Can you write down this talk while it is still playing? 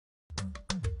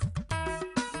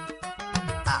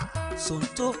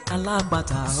Sonto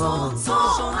Alapata, Sonto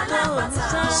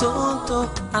Alapata, Sonto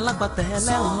Alapata,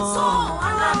 Sonto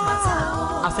Alapata,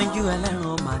 Afinju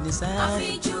ẹlẹ́ran mà ní sẹ́.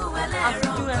 Afinju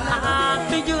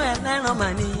ẹlẹ́ran mà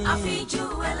ní. Afinju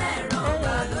ẹlẹ́ran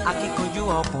balódé. Akíkanjú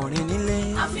ọkùnrin nílé.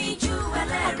 Afinju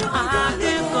ẹlẹ́ran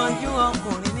balódé. Akíkanjú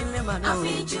ọkùnrin nílé mà ní.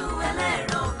 Afinju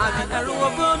ẹlẹ́ran balódé. Ẹrù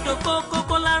ògbódò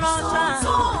kókó lárọ́ sá.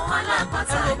 Sonto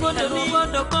Alapata Ẹrù ògbódò ní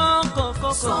ògbódò kókó.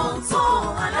 Sonto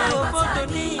Alapata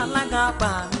ní. Alága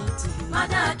pàmìtì.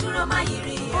 Mádà dúró má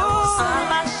yiri ọ̀sẹ̀.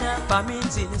 Aláṣẹ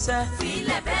pàmìtì níṣẹ́.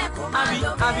 Filẹ̀ bẹ́ẹ̀ kó máa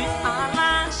lọ bẹ́ẹ̀. Àbí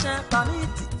aláṣẹ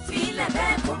pàmìtì. Filẹ̀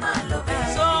bẹ́ẹ̀ kó máa lọ bẹ́ẹ̀.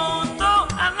 Sonto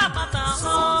Alapata.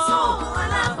 Sonto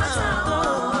Alapata.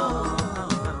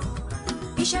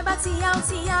 Iṣẹ́ bá ti yá ó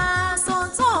ti yá,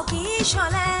 Sonto kì í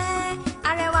ṣọ̀lẹ.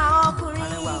 Arẹwà ọkùnrin,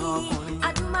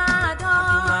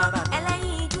 adúmáadán,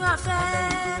 ẹlẹ́yinjú afẹ́.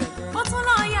 Ó tún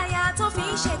lọ yàyà tó fi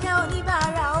ń ṣèkẹ́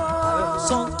oníbàárà o.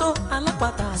 Sonto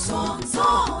Alapata. Sonto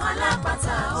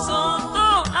Alapata o. Sonto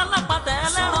Alapata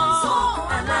ẹlẹ́ran. Sonto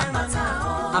Alapata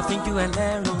o. Afinju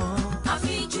ẹlẹ́ran.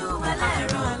 Afinju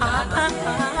ẹlẹ́ran.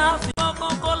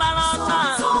 Kókó lára sá.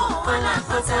 Sonto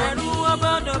Alapata ní. Ẹrù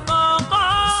ògbódò kókó.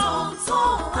 Sonto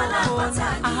Alapata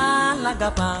ní. Alága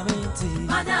pàmìtì.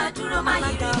 Mádà dúró má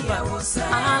yiri ẹ̀wọ̀sẹ̀.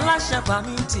 Aláṣẹ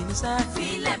pàmìtì níṣẹ́.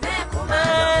 Filẹ̀ bẹ́ẹ̀ kó máa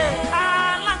lọ bẹ́ẹ̀.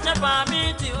 Aláṣẹ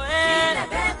pàmìtì. Filẹ̀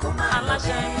bẹ́ẹ̀ kó máa lọ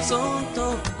Aláṣẹ bẹ́ẹ̀. Sonto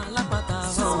Alapata.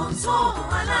 Sonto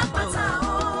Alapata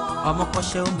o. Ọmọ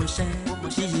kọ́ṣẹ́ òmùṣẹ́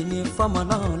yìí ni fọ́mọ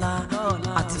náà la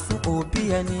àti fún òbí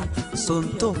ẹni.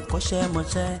 Sonto kọ́ṣẹ́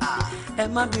mọṣẹ́ ẹ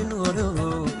má bínú orí o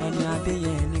ẹni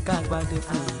adéyẹ ní ká gbádé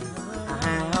fún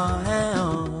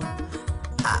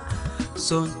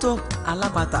Sonto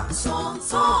Alapata.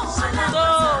 Sonto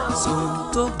Alapata o.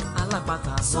 Sonto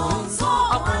Alapata. Sonto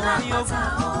Alapata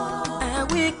o. Ẹ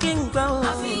wí kí n gbọ́ o.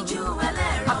 Afinju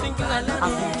ẹlẹ́ran. Afinju ẹlẹ́ran.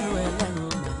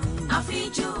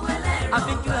 Afinju ẹlẹ́ran.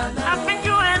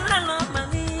 Afinju ẹlẹ́ran mà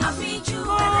ní. Afinju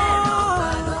ẹlẹ́ran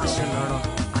balódé. Àṣẹ lọ́rọ̀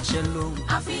àṣẹ lóhùn.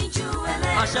 Afinju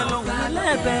ẹlẹ́ran Àṣẹ lóhùn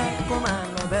lẹ́bẹ̀ẹ́ kó máa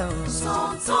lọ bẹ́ẹ̀ o.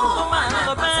 Sonto Kó máa lọ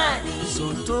Alapata bẹ́ẹ̀. ní.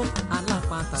 Sonto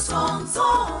Alapata. Sonto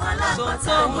Alapata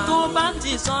Sonto ní. tó bá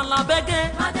ti sọ lábẹ́gẹ́.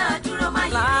 Mádà dúró má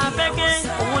yiri Lábẹ́gẹ́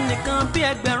ẹ̀wọ̀sẹ̀. òun nìkan bí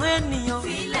ẹgbẹ̀rún ènìyàn.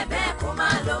 Filẹ̀ bẹ́ẹ̀ kó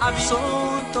máa lọ Àbí bẹ́ẹ̀.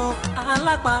 Sonto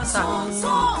Alapata.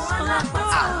 Sonto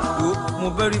Alapata o. Mo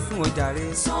bẹ́rí fún ọjà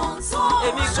rẹ̀. Sonto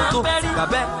Èmi kan bẹ́rí.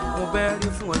 Bàbẹ́ mo bẹ́rí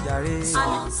fún ọjà rẹ̀.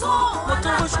 Sonto Mo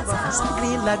tún bó ṣùgbọ́n fún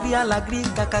sagiri lagiri alagiri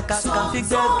kàkàkà kan fi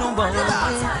gbẹ́ dùn bọ̀ lórí.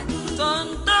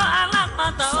 Sonto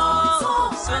Alapata o.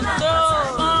 Sonto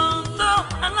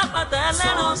Alapata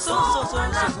ẹlẹ́ran. Sonto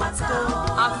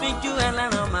Afinju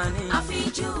ẹlẹ́ran mà ní.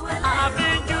 Afinju ẹlẹ́ran.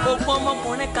 Afinju òkú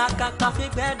ọmọkùnrin kàkàkà fi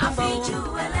gbẹ́ dùn bọ̀. Afinju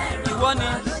ẹlẹ́ran. Ìwọ ni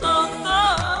Sonto.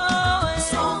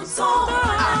 Sonto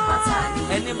Alapata ní.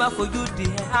 Ẹni bá fojú di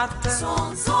ẹ á tẹ́.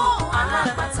 Sonto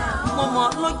Alapata o. Mo mọ̀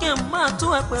lókè máa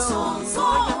tún ẹ pé o. Sonto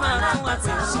Lókè máa tún ẹ pé o.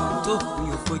 Alapata. Sonto mi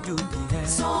ò fojú di ẹ.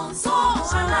 Sonto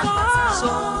Alapata o.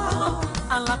 Sonto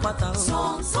Alapata o.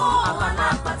 Sonto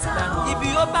Alapata o. Ibi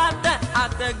ó bá dẹ̀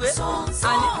àtẹ̀gbé. Sonto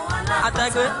Àní Alapata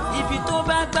àtẹ̀gbé. o. Ibi tó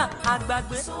bá gbà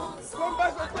àgbàgbé.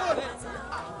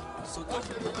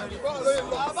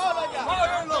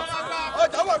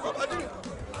 Ọjà wà pa.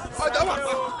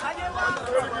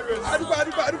 Adúgbò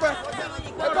ẹgbẹ́ ọjà o.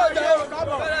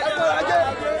 Ẹgbẹ́ ajé.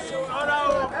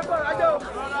 Ẹgbẹ́ ajé o.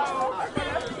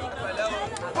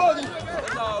 Bóòlì.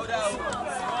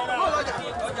 Bóòlì ọjà.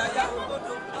 Ọjà yá.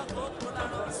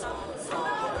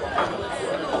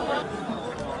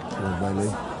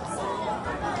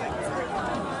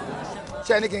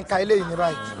 Ṣé ẹni kí n ka ilé yìí ní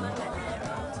báyìí?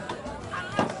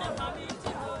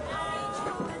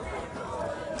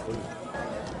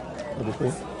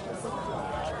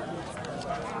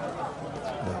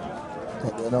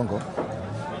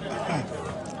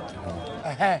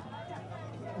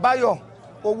 Báyọ̀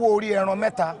owó orí ẹran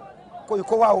mẹ́ta kó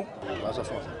ikó wá o.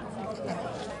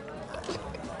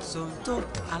 Sonto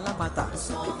Alapata.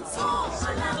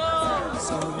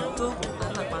 Sonto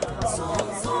Alapata.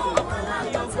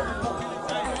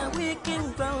 Ẹ wí kí n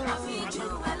gbọ́. Afinju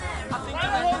ẹlẹ́ran.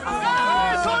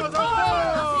 Sonto!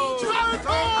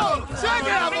 Ṣé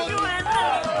kí a bọ̀?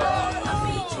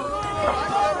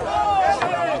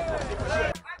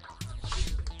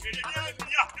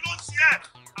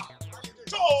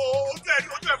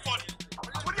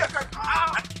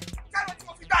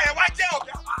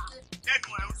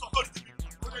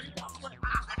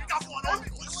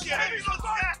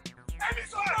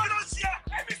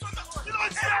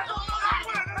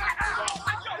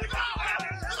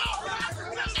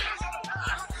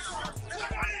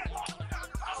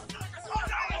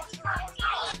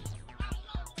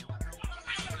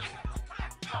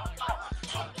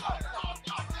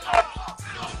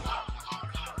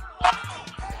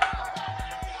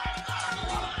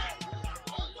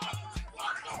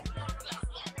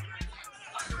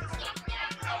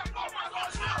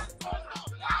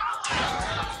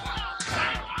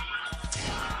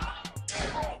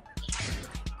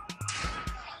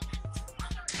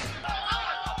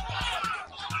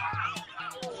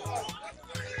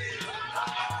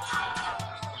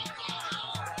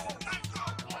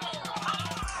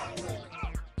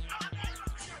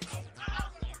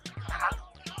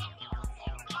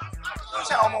 ló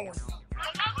ṣe àwọn ọmọ wọ̀nyí.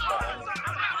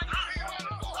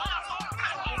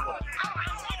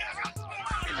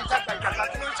 kí ni jàgbá ìjàgbá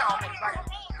kí ló ń ṣe àwọn ọmọ yìí báyìí.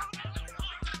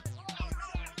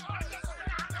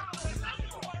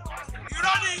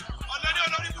 irọ́ ni ọ̀lẹ́ni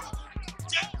olórí burúkú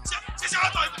ṣe ṣe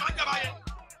ọ̀tọ̀ ìgbà ń jẹba yẹn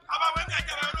àbáwẹ́ ní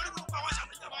ẹ̀jẹ̀bẹ̀ olórí burúkú àwọn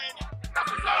ṣàtẹ̀jẹba yẹn ni.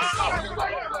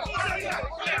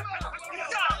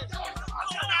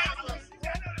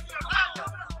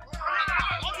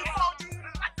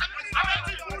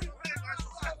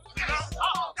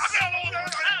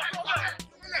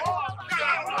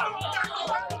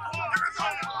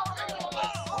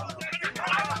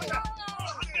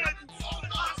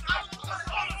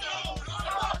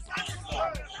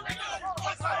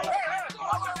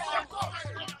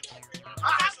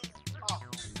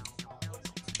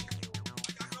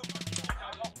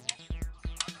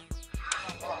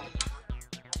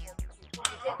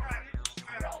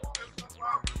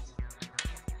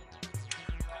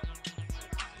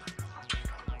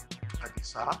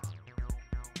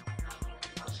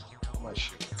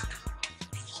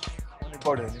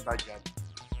 bọ́ọ̀rọ̀ ẹni bá jáde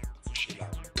kò ṣe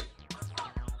làwọn.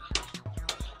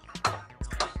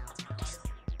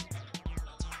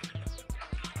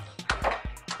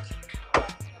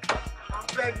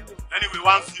 anyway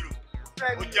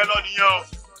 1-0 ó jẹ́ lọ nìyẹn o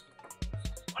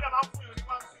wọ́n dẹ̀ máa ń fún yòó ní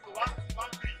 1-0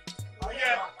 1-3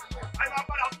 ọ̀yẹ́ àyè máa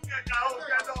padà fún yẹn jà ó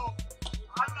jẹ́ lọ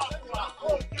aláàbùwà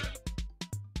ó jẹ́.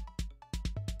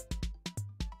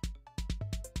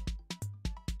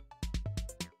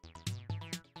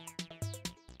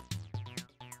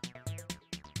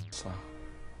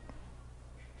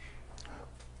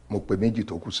 mo pe méjì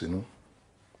tó kù sínú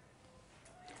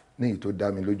ní èyí tó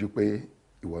dá mi lójú pé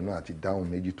ìwọ náà àti dáhùn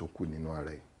méjì tó kù nínú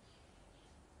ara ẹ̀.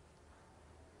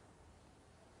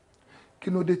 kí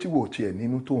ló dé tí wò tiẹ̀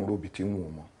nínú tó ń robi tí ń wò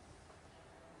mọ́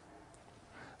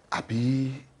àbí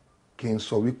kí n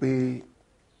sọ wípé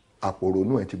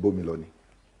àpòrònú ẹ̀ ti bómi lọ ni.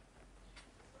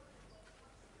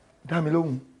 dá mi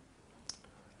lóhùn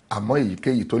àmọ́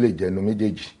èyíkéyìí tó lè jẹnu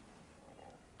méjèèjì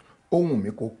ó wù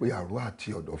mí kó pé àrò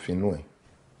àti ọ̀dọ̀fínú ẹ̀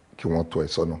kí wọ́n tọ́ ẹ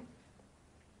sọ́nà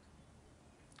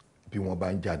bí wọ́n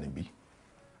bá ń jà níbí.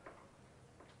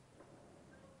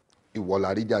 ìwọ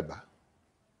la rí jàgbá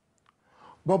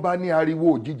bọ́n bá ní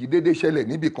ariwo òjijì déédéé ṣẹlẹ̀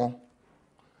níbì kan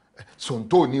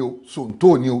Sonto ni o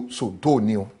Sonto ni o Sonto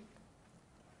ni o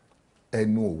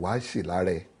ẹnu ò wá ṣe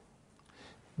lára ẹ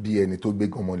bí ẹni tó gbé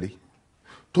gọmọlé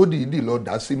tó dìídì lọ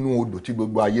dá sínú odò tí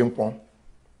gbogbo ayé ń pọ́n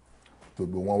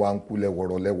gbogbo wọn wá ń kú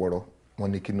lẹ́wọ̀rọ̀ lẹ́wọ̀rọ̀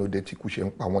wọn ní kí ló dé tí kú ṣe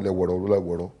ń pa wọn lẹ́wọ̀rọ̀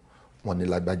lẹ́wọ̀rọ̀ wọn ní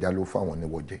lágbájá ló fáwọn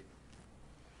níwọ̀jẹ́.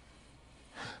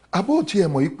 àbó tí ẹ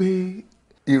mọ̀ yí pé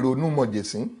ìrònú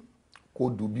mọ̀jẹ̀sín kó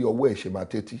dù bí ọwọ́ ẹ̀ ṣe máa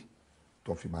tẹ́tí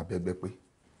tó fi máa bẹ́gbẹ́ pé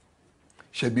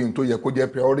ṣebí ohun tó yẹ kó jẹ́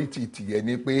priority tìyẹ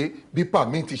ni pé bí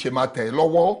pàmí ti ṣe máa tẹ̀ ẹ́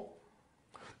lọ́wọ́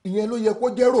ìyẹn ló yẹ kó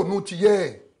jẹ́ rònú tìyẹ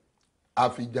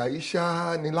àfìjà yìí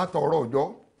ṣáá ni látọ̀rọ̀ ọjọ́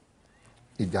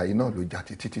ìjà yìí náà ló jà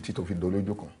títí tó fi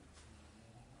dolójú kan.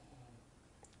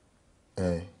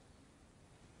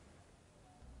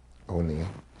 òun nìyẹn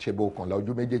ṣe bó kàn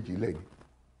láojú méjèèjì lẹ́yìn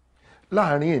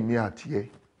láàrin èmi àti ẹ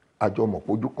àjọ mọ̀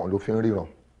pójú kan ló fi ń ríran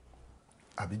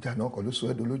àbíjà náà kan ló sọ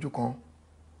ẹ́ dolójú kan.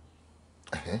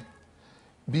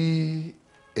 bí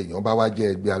èèyàn bá wá jẹ́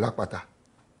ẹgbẹ́ alápatà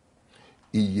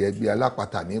iyì ẹgbẹ́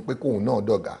alápatà ní pé kóun náà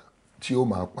dọ̀gá tí ó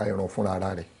máa pa ẹran fúnra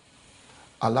ara rẹ̀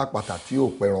alápatà tí ò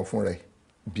pẹran fún rẹ̀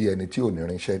bí ẹni tí ò ní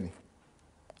irinṣẹ́ ni.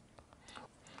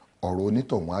 ọ̀rọ̀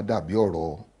onítọ̀hún á dàbí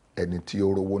ọ̀rọ̀ ẹni tí ó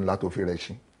rówó ńlá tó fi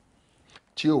rẹṣin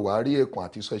tí ò wá rí èèkàn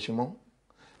àti sẹ́ṣin mọ́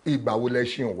ìgbà wo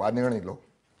lẹ́ṣin ò wá nírìn lọ.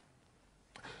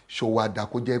 ṣó wá dá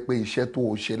kó jẹ́ pé iṣẹ́ tó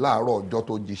o ṣe láàárọ̀ ọjọ́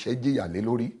tó jìṣẹ́ jìyà lé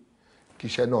lórí kí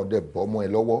iṣẹ́ náà dẹ̀ bọ́ mọ́ ẹ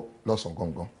lọ́wọ́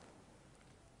lọ́sàn-án gangan.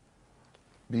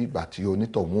 bí ìgbà tí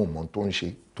onítọ̀hún ò mọ̀ tó ń ṣe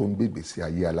tó ń gbègbè sí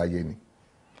ayé aláyé ni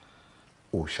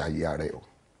ò ṣàyé ara ẹ̀ o.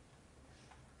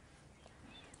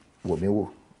 wò mí wò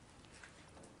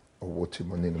owó tí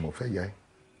mo ní ni mo fẹ́ yá ẹ.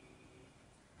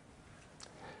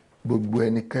 gbogbo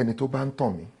ẹnikẹ́ni tó bá ń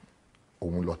tàn mí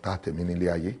òun lọ̀tá tèmi nílé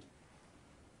ayé.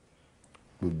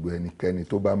 gbogbo ẹnikẹ́ni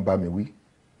tó bá ń bá mi wí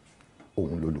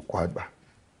òun lolùkọ́ àgbà.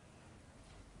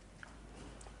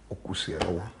 ó kù sí ẹ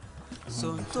lọ́wọ́.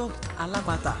 Sonto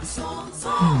Alapata.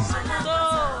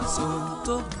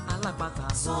 Sonto Alapata.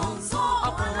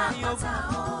 ọkùnrin ní ogun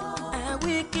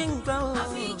ẹ̀wí kí n gbọ́.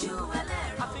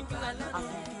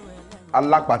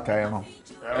 Alápatà ẹran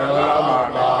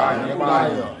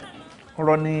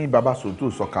rọ ní baba Sonto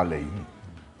sọ̀kalẹ̀ yìí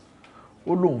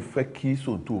ó lóun fẹ́ kí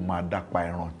Sonto máa dápa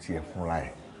ẹran tiẹ̀ fúnra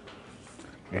ẹ̀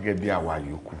gẹ́gẹ́ bí àwa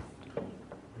yòókù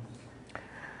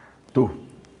tó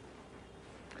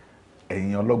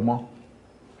ẹ̀yin ọlọ́gbọ́n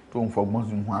tó ń fọgbọ́n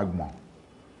sí mú àgbọ̀n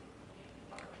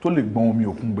tó lè gbọ́n omi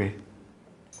òkun gbẹ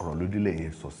ọ̀rọ̀ ló délé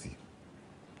yẹn sọ sí.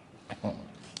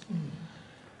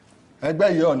 ẹgbẹ́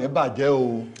yìí ò ní bàjẹ́ o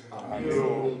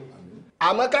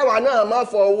àmọ́ káwa náà má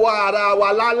fọwọ́ ara wa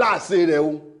lálàsè rẹ̀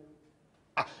o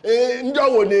ǹjọ́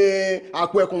wo ni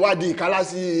àpò ẹkùn wa di ìkálá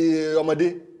sí ọmọdé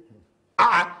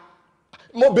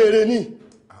mo béèrè ni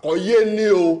kò yé ni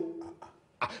o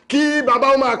kí bàbá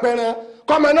ó máa pẹran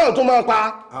kọ́mọ náà tún máa pa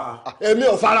èmi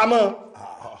ò fara mọ́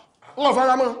wọn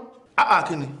fara mọ́.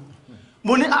 kíni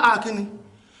mo ní kíni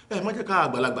ẹ má jẹ́ ká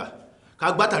àgbàlagbà ká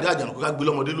gbá tàrí àjànàkú ká gbé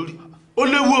lọ́mọdé lórí ó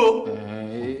léwu o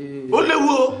ó léwu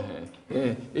o.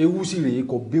 ewu sì rèé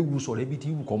kò béwu sọ̀rọ̀ ibi tí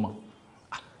ìwù kọ́ mọ́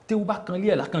téwu bá kan lé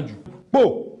ẹ̀ lákànjù pò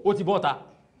ó ti bọ́ ta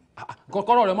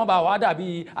kọ́kọ́rọ́ rẹ̀ mọ́ bá wàá dàbí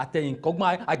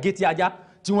àtẹ̀yìnkọ́gbọ́n agétí ajá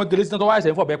tí wọ́n gẹlẹ́ sí tó wáyé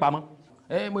sẹ́yìn fọ̀bẹ́ pamọ́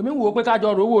èmi ń wò ó pé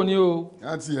kájọ rówó ni o.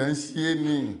 láti ẹ̀ ń ṣe é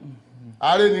ní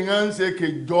ààrẹ ni wọ́n ń ṣe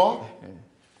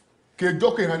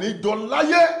kejọ́ kehàn ní jọ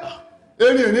láyé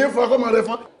erin ní fún ọkọ̀ rẹ̀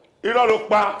fún. irọ́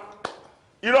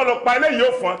ló pa eléyìí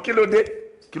ò fún kí ló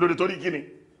dé torí kí ni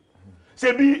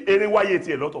ṣé bí erin wáyé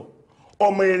tiẹ̀ lọ́tọ̀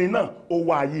ọmọ erin náà ó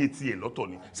wá ayé tiẹ̀ lọ́tọ̀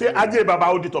ni ṣé ajé bàbá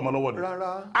ó di tọmọ lọ́wọ́ ni.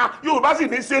 rárá Yorùbá sì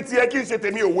ní ṣé tiẹ̀ kí n ṣe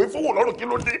tèmi òwe fowó lọ́rùn kí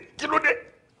ló dé.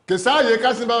 kèsáàyè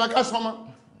kásìn bàbá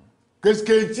kásánmọ́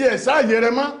kèsì ẹ̀ sáàyè rẹ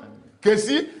mọ́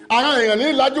kèsì àwọn èèyàn ní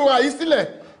ìlàjú wa yìí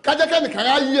sílẹ̀ kájẹ́kẹ́ nìkan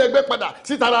á yí ẹgbẹ́ padà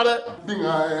sítara rẹ. bí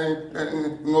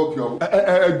n ó kí ọ.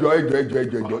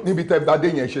 ẹjọ níbi tẹ́ bá dé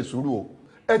yẹn ṣe sùúrù o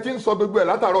ẹ ti ń sọ gbogbo ẹ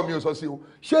látàárọ̀ mi ò sọ sí o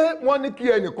ṣé wọ́n ní kí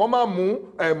ẹnìkan máa mú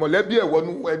mọ̀lẹ́bí ẹ̀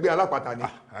wọnú ẹgbẹ́ alápàtà ni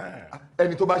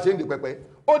ẹni tó bá ṣe ń di pẹpẹ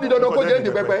ó di dandan kó jẹ́ ń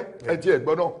di pẹpẹ ẹ ti ẹ̀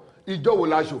gbọ́ náà ìjọ wo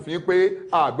la ṣòfin pé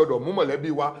a gbọ́dọ̀ mú mọ̀lẹ́bí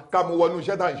wa ká mú wọnú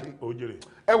iṣẹ́ tá à ń ṣe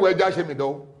ẹ wọ ẹja ṣe mi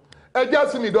dán ẹja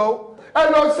sí mi dán ẹ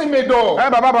lọ sí mi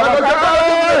dán.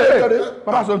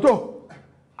 bàbá Sonto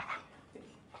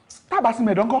táàbà sí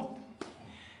mẹ̀dán kọ́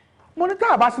mo ní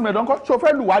táàbà sí mẹ̀dán kọ́ ṣo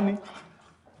fẹ́ lù wá ni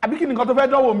àbí kí ni nǹkan tó fẹ́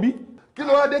dánwò ń bí. kí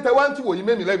ló wá dé tẹ wá ń tì wòyí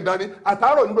mẹ́mi lẹ́nu dání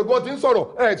àtàárọ̀ ní gbogbo ti ń sọ̀rọ̀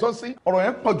ẹ̀ sọ sí. ọ̀rọ̀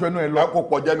yẹn pọ̀ jù ẹnu ẹ lọ. kò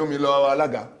pọ̀ jẹ́nu mi lọ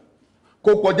alága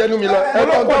kò pọ̀ jẹ́nu mi lọ ẹ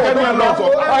tó ń pọ̀ jẹ́nu mi lọ sọ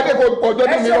adé kò pọ̀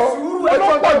jẹ́nu mi lọ ẹ tó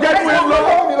ń pọ̀ jẹ́nu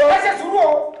mi lọ. ẹ ṣe sùúrù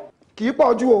o kì í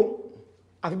pọ̀ jù o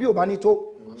àfi bí ò bá ní tó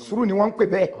sùúrù ni wọ́n ń pè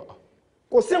bẹ́ẹ̀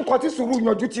kò sí nǹkan tí sùúrù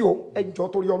yanjú tí o ẹ jọ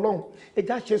torí Ọlọ́run ẹ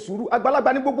já ṣe sùúrù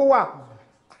àgbàlagbà ní gbogbo wa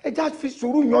ẹ já fi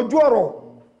sùúrù yanjú ọ̀rọ̀.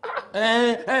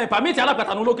 pàmìtì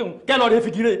alápàtà ní olókè kẹ lọ rẹ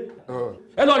figire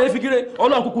ẹ lọ rẹ figire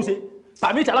Ọlọ́run kúkú ṣe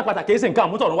pàmìtì alápàtà kì í ṣe nǹkan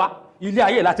àmútọ̀run wa ilé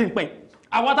ayé láti ń pín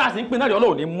àwọn tá a sì ń pín náà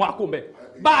Ọlọ́run ní mú akó mbẹ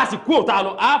bá a sì kú òta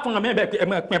lọ á fún ọmọ ẹ bẹ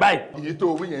pín báyìí. èyí tó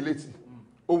owó yẹn létí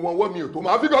ohun ọwọ́ mi ò tó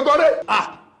máa fi gbọ́ngàn rẹ̀.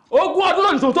 ogún ọdún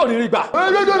lónìí Sonto ní rí gbà.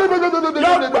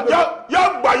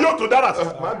 yóò gbà yóò tó dára sí.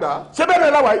 ṣé bẹ́ẹ̀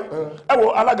ni láwa yìí ẹ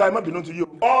wo alága ẹ má bínú ti yí o.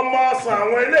 ọmọ sàn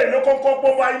àwọn eléyìí ló kọ́kọ́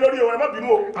pọ́ wáyé lórí o ẹ má bínú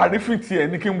o. àrífín tiẹ̀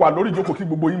ní kí n wà lórí ìjókòó kí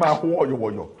gbogbo yín máa hó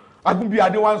ọ̀yọ̀wọ̀yọ̀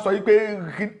Agúnbíadé wa ń sọ yìí pé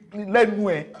lẹ́nu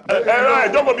ẹ̀.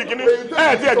 ẹjọ́ mọ̀ bí kíní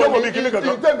tí ẹjọ́ mọ̀ bí kíní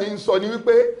kankan. ìtẹ̀mí ń sọ ni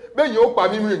wípé bẹ́ẹ̀ yóò pa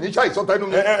mímu ní ṣàìsàn tẹnu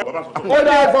mi. ó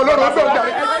ní ẹ̀fọ́ lọ́rùn ọ̀fẹ́ ọ̀jà.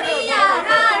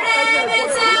 oníyàrá rẹ̀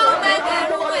retí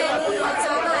ọgbẹ́gbẹ̀rún ènìyàn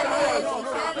tó máa lè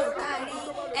fìfẹ́ ló kárí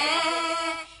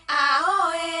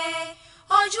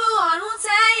ojú ọ̀run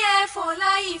tẹ́yẹ fò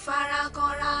láì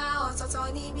farakanra ọ̀tọ̀ọ̀tọ̀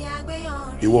níbi àgbéyàn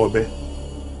rí.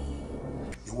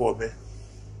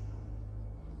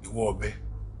 ìwọ ọ̀bẹ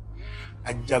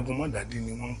ajagunmọ̀dádé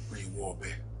ni wọ́n ń pè ìwọ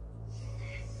ọ̀bẹ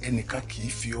ẹnìkan kì í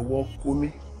fi ọwọ́ kómi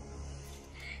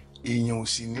èèyàn ò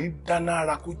sì ní dáná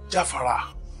ara kó jáfara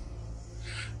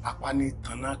apani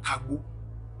tanná kágbó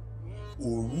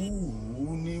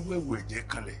òrúurú ní wẹ̀wẹ̀ ẹ̀jẹ̀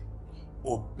kanlẹ̀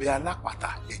ọ̀bẹ alápàtà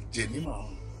ẹ̀jẹ̀ ní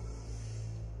màmú.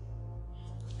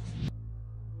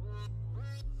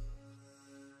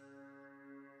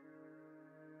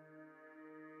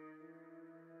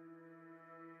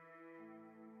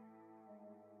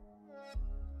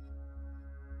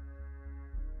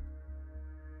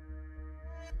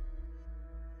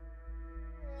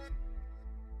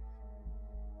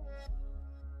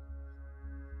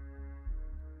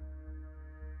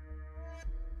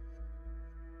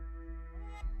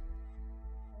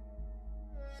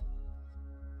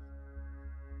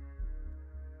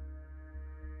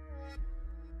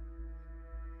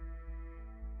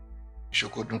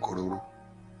 ìṣoko dún kòróró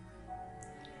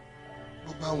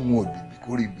ló bá wọn òbíbí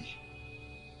kórìbì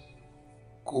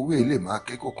kówé lè máa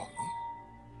kẹ́kọ̀ọ́ kàn mí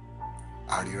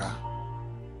àríra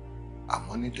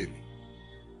àmọ́ ní tèmi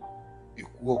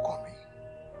ikú ọkàn mi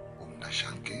òun là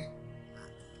ṣàǹké.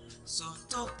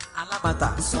 Sonto Alapata.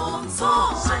 Sonto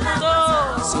Alapata.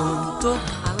 Sonto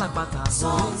Alapata.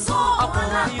 Sonto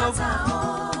Alapata.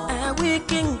 Ẹ̀wí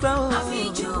kí n gbọ́.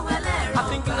 Àfijú ẹlẹ́rù.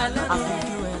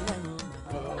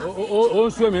 ó ń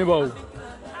sún mi bọ̀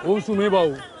o ó ń sún mi bọ̀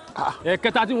o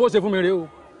ẹ̀kẹta tí wọ́n ṣe fún mi rèé o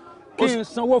kí n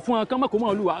sanwó fún ọ kán mọ̀ kó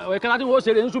mọ̀ lù wá ẹ̀ka láti wọ́n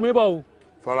ṣeré ń sún mi bọ̀ o.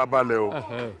 farabalẹ̀ o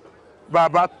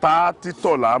bàbá ta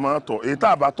títọ̀ là á máa tọ̀ èyí tá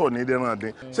a bá tọ̀ ní dẹ́rán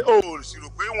dín ṣé o ò sì rò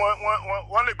pé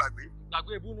wọ́n lè gbàgbé.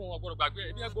 gbàgbé ìbúnú wọn gbọ́dọ̀ gbàgbé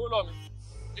ebi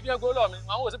ẹgbẹ́ lọ mi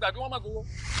àwọn òsì gbàgbé wọn má gbowó.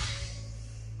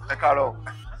 ẹ káàárọ̀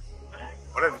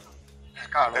ọ̀rẹ́ mi ẹ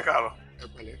káàárọ̀ ẹ káàárọ̀ ẹ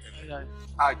pẹ̀lẹ́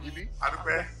àjíbí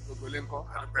adúpẹ́ gbogbo ilé ńkọ́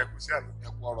adúpẹ́ kò sí àná ẹ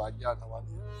kú ọrọ̀ ajé àtàwọn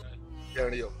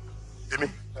kẹrin ọ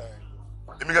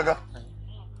èmi gángan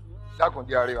dákun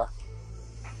di àríwá.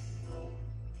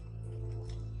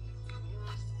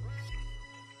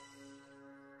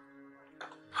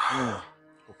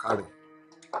 kò kárẹ̀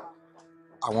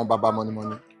àwọn bàbá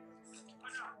mọ́nímọ́ní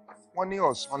wọ́n ní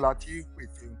ọ̀sán la tí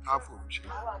pètè ń ká fòrò ṣe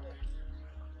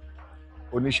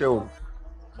oníṣẹ́ òru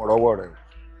mọ̀rọ́wọ́ rẹ̀ o.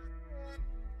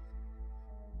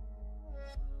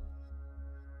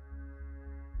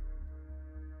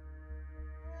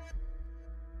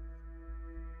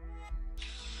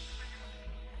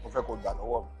 mo fẹ́ kó gbà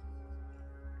lọ́wọ́ mi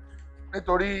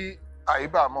nítorí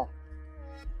àìbámọ̀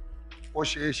ó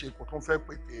ṣeé ṣe kó tún fẹ́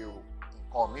pètè èrò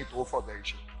nǹkan míì tó fọ̀bẹ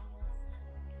ìṣe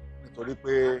nítorí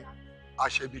pé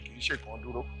aṣebi kì í ṣe kan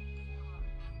dúró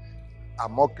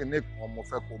àmọ́ kinní kan mo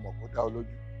fẹ́ kó mọ̀ kó dá ọ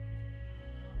lójú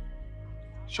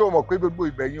ṣé o mọ̀ pé gbogbo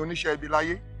ìgbẹ̀yìn oníṣẹ́ ibi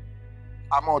láyé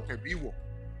a máa tẹ̀bí ìwọ̀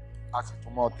a sì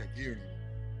tún máa tẹ̀bí ìrìn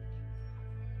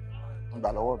ń gbà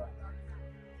lọ́wọ́ mi.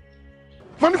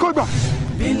 mo ní kó gbà.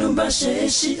 bínú bá ṣe é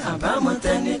ṣí àbámọ̀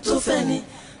tẹni tó fẹ́ ni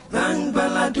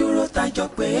gbangbala dúró tajọ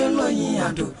pé lóyìn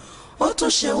àdó ó tún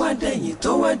ṣe wá dẹ̀yìn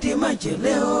tó wá di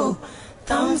májèlé o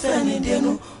tá ń fẹ́ ni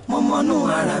dénú mọ́mọ́nú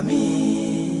ara mi.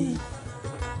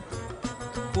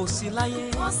 kò sí láyé.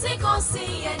 kò sí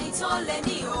ẹni tó lè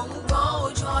ní òun gbọ́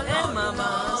ojú ọlọ́run. ẹ màmá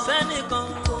sẹ́nìkan.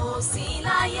 kò sí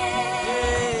láyé.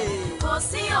 kò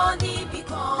sí oníbì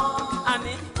kan.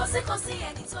 àní. kò sí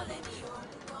ẹni tó lè ní òun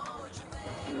gbọ́ ojú ẹ.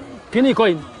 kí ni ìkọ́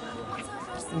yìí.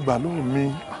 gbà lóò mi.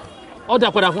 ó dà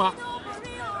padà fún wa.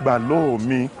 gbà lóò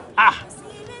mi.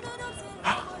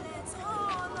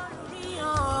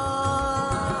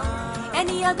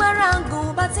 ẹni agbára ń gùn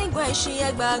bá ti gbọ́ ẹṣin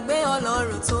ẹgbàgbé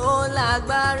ọlọ́run tó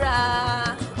lágbára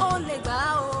ó lè gbà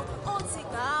ó ti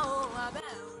gbà ó abẹ́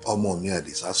òun. ọmọ mi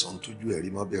àdìsá sọ ń tójú ẹ̀rí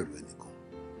má bẹ̀rù ẹnìkan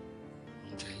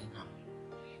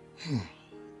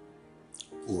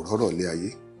ò rọ́rọ̀ lé ayé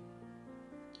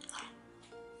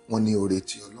wọ́n ní oore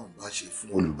tí ọlọ́run bá ṣe fún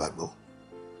olùgbàgbọ́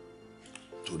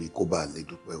torí kó bá lè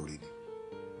dúpẹ́ oore ni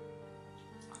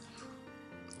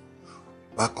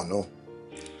bákan náà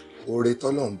oore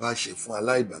tọ́lọ́run bá ṣe fún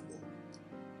aláìgbàgbọ́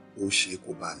ó ṣe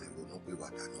kó bá lè ronú pé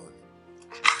wàdà náà ni.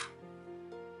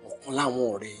 ọ̀kan láwọn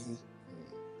ọ̀rẹ́ yín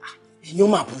èèyàn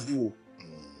máa burú o.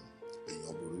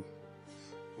 èèyàn burú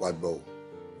wá gbọ́ o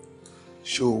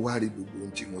ṣé o wá rí gbogbo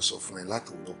ohun tí mo sọ fún ẹ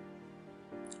látòórọ̀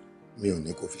mi ò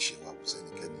ní kó fi ṣe wàhùn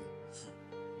sẹ́nikẹ́ni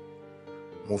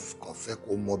mo kàn fẹ́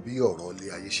kó mọ bí ọ̀rọ̀ ilé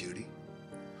ayé ṣe rí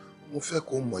mo fẹ́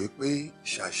kó mọ̀ pé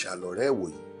ṣàṣà lọ̀rẹ́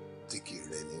ìwòyí tí kì í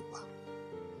rẹ̀ nípa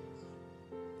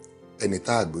ẹni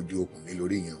tá a gbójú okùn lé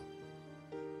lórí yẹn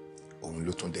òun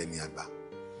ló tún dẹni àgbà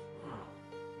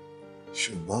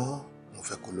ṣùgbọ́n mo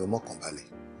fẹ́ kó lọ mọ́kàn balẹ̀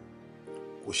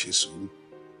kó ṣe sùúrù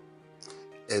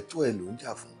ẹ̀tọ́ ẹ ló ń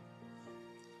jà fún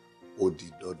ó di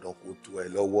dandan kó tó ẹ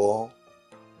lọ́wọ́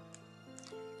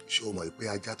ṣé o mọ̀ pé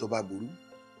ajá tó bá burú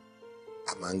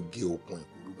a máa ń gé okùn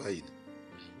ìkúrú báyìí ni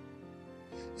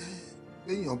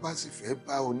béèyàn bá sì fẹ́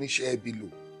bá oníṣẹ́ ẹbí lò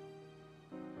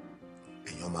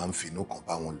èèyàn máa ń finú kan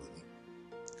bá wọn lò ní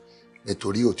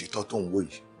nítorí òtítọ́ tó ń wò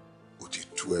yìí ó ti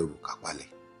tú ẹrù kápálẹ̀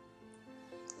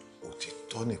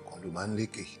òtítọ́ nìkan ló máa ń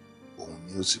lékè òun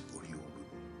ni ó sì borí ohun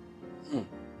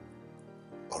gbogbo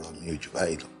ọ̀rọ̀ mi ò jù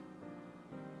báyìí lọ.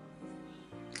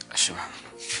 ẹ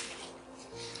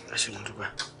ṣe mo dúpẹ́.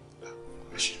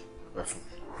 ẹ ṣe dúpẹ́ fún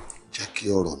mi. jẹ́ kí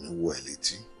ọ̀rọ̀ mi wọ ẹ́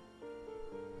létí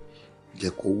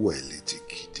jẹ́ kó wọ ẹ́ létí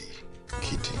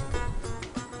gidigidi.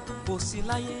 kò sí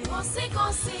láyé. kò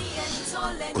sí ẹni tó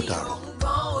lè ní òun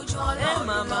gbọ́ ojú ọlọ́run. ẹ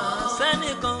màmá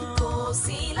sẹ́nìkan. kò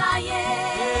sí láyé.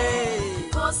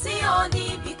 kò sí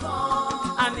oníbì kan.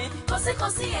 àní. kò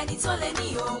sí ẹni tó lè ní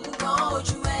òun gbọ́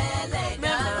ojú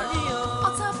ẹlẹ́dàá.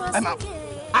 ọ̀tá fásitì.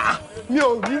 mi ò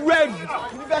rí wẹ́ẹ̀rì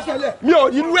mi ò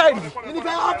rí wẹ́ẹ̀rì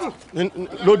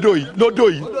lódò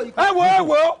yìí. ẹ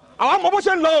wo àwọn ọmọ bó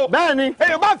ṣe ń lọ o. bẹ́ẹ̀ni.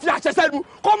 èèyàn bá fi àṣẹ sẹ́nu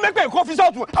kó mẹ́pẹ́ kó fi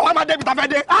sọ́ọ̀tún àwọn máa débi tàfẹ́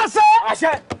dé.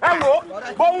 àṣẹ ẹ wo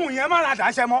bóun yẹn má ra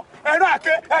dàṣẹ mọ ẹnu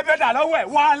àké ẹbẹ dà lọ́wọ́ ẹ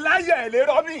wà láyé ẹ lè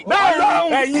rọbì.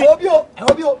 bẹ́ẹ̀ni ẹ̀yin.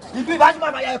 ẹ̀wọ̀n ìbí ìbá ṣùgbọ́n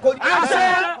àbáyá ẹ̀kọ́ ni. àṣẹ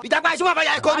ìjàpá ṣùgbọ́n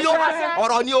àbáyá ẹ̀kọ́ ni o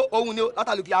ọ̀rọ̀ ni o ohun ni o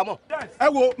látàlù kí a mọ̀. ẹ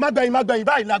wo má gbẹ̀yìn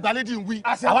báyìí làgbàlédì ń wí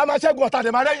àwa máa ṣẹ́gun ọ̀tá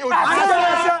dẹ̀ máa rẹ́yìn òdì.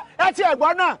 ẹ ti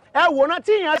ẹ̀gbọ́n náà ẹ wòran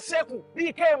tí ìyẹn ṣekù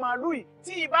bíi ké màálù yìí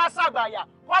tí ibà ṣàgbàyà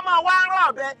kọ́ máa wá rán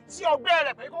ọ̀bẹ sí ọgbẹ́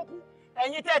rẹ̀ pé kó kú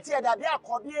ẹ̀yin tẹ́ ti ẹ̀ dàbí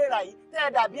àkọ́bí èèrà yìí tẹ́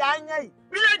ẹ̀ dàbí áyán yìí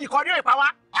bíléèdì kan ní ìpa wa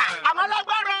àmọ́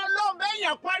lágbára ọlọ́run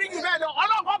bẹ́yẹn parí jù bẹ́ẹ̀ lọ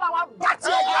ọlọ́run kọ́ bá wa bá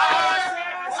tiẹ̀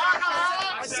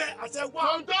àṣẹ wá.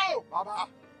 Sonto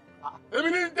èmi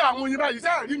ní dààmú yín báyìí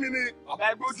sẹ́ẹ̀ rí mi ni. bàbá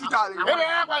ẹgbẹ́ ojú ta rè.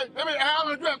 èmi ẹ̀ ẹ́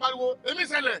ojú ẹ̀ pariwo èmi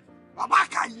ṣẹlẹ̀. bàbá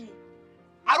kàyí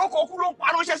àròkọ okú ló ń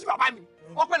parọ́ṣẹ́ sí bàbá mi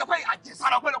ọpẹ́lọpẹ́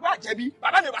àjẹsára ọpẹ́lọpẹ́ àjẹbí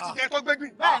bàbá mi ò bá ti jẹ tó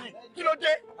gbégbìn bẹ́ẹ̀ni kí ló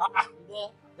dé.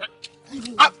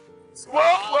 wo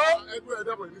ẹgbẹ́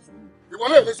ẹ̀dẹ́bọ̀ ìlú sùn ìwọ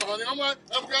lè sọ̀rọ̀ ni ọmọ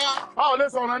ẹgbẹ́ báwo lè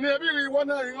sọ̀rọ̀ ni ẹbí ìwọ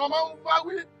náà ìwọ máa ń bá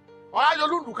wí ọ̀há yọ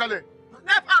lùdù kalẹ̀.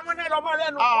 nípa àwọn náà lọmọ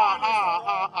lẹ́nu.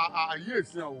 àyè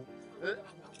èsì àwọn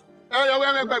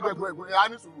ẹgbẹgbẹgbẹ a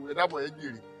ní sùúrù ẹ̀dẹ́bọ̀ ẹ̀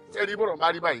jèrè ṣé rí bọ̀rọ̀ bá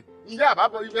rí báyìí ìyá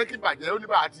àbábọ̀ ìfẹ́ kí bàjẹ́ ó ní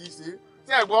bá a ti ṣe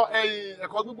ṣé ẹ̀gbọ́ ẹ̀yìn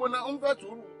ẹ̀kọ́ gbígbóná ń fẹ́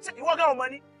sùúrù. ìwọ gẹ́gẹ́ ọmọ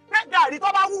ni bẹ́ẹ̀ gàrí tó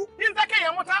bá wú ní fẹ́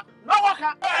kéèyàn mú ta lọ́wọ́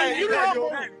kan.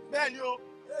 bẹ́ẹ̀ ni o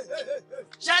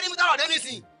ṣé ní mítọ́rọ̀ dé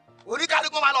nísìn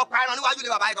oníkálukú máa lọ pa ẹran níwájú ilé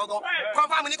bàbá yìí gangan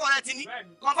kọ́ńfàmù ní kọ́ńrẹ́ ti ní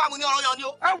kọ́ńfàmù ní ọ̀rọ̀ yan ni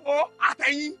o. ẹ wo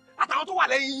àtẹ̀yìn àtàwọn tó wà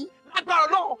lẹ́yìn lágbára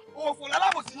náà òfò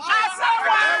lálábòsí.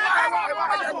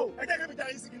 ẹ jẹ́ kí mi jẹ́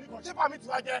ayé sìgì nìkan ṣé pàmì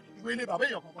tiwa jẹ́ ìwé ilé bàbá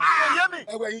èèyàn kankan. ẹyẹ mi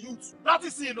ẹwẹ yín youth. láti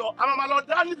sìn lọ àwọn máa lọ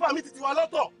dá ní pàmì tiwa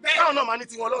lọ́tọ̀ káwọn náà máa ní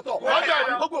tiwọn lọ́tọ̀.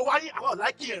 gbogbo wáyé àwọn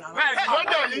láìkì rẹ̀ rárá.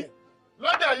 lọ́dọ̀ yìí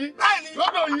lọ́dọ̀ yìí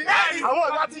lọ́dọ̀ yìí àwọn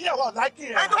ìwà ti yẹ̀ wọ́n láìkì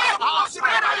rẹ̀. ẹ̀dọ́ àwọn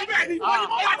ṣìbẹ́ ẹ̀dọ́ ibẹ̀ ni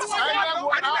wọ́n ti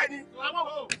wọ́n ibẹ̀ ni.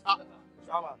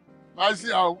 máa ṣí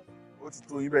àwọn. ó ti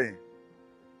tó yín bẹ́yẹn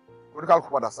oníkálukú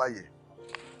padà sáyè.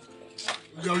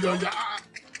 yọ̀yọ̀yà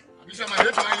àbí sẹ́mi àdé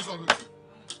tó láyé sọ̀rọ̀.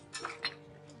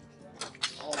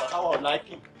 àwọn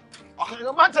láìkì.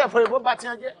 ọ̀hún máa ń tẹ̀ fún ìbò bá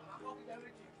tiẹ̀ jẹ́.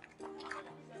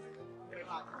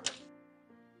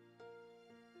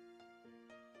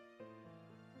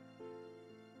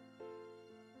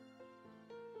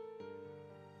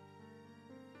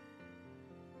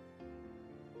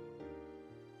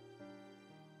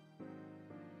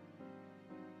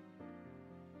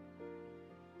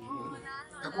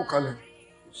 ẹ kú kalẹ̀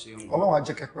ọlọ́run á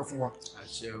jẹ́ kẹ́ pẹ́ fún wa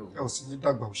ẹ ò sì ní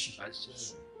dàgbà òṣì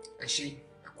ẹ ṣe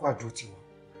ẹ kú àjò tiwa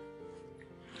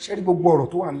ṣé rí gbogbo ọ̀rọ̀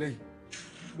tó wà nílẹ̀ yìí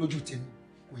lójú tèmi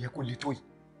kò yẹ kó le tó yìí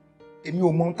èmi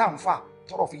ò mọ ohun tá à ń fà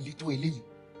tọ́rọ̀ fi le tó eléyìí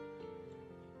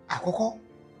àkọ́kọ́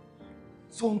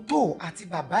Sonto àti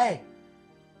bàbá ẹ̀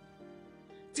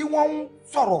tí wọ́n ń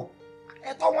sọ̀rọ̀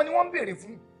ẹ̀tọ́ wọn ni wọ́n ń béèrè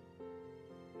fún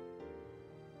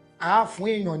a fún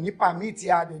èèyàn ní pàmìtì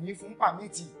a dẹ̀ ní fún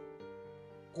pàmìtì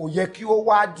kò yẹ kí ó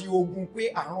wá di ogun pé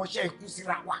àránṣẹ́ ikú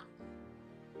síra wa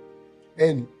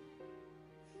bẹ́ẹ̀ni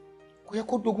kò yẹ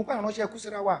kó dogun pé àránṣẹ́ ikú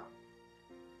síra wa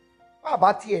bàbá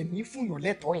tiẹ̀ ní fúnyàn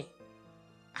lẹ́tọ̀ọ́ ẹ̀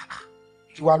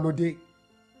kí wá lóde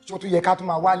tí ó tún yẹ ká tún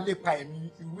máa wá lépa ẹ̀mí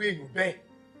irú èèyàn bẹ́ẹ̀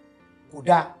kò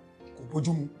dáa kò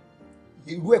bójú mu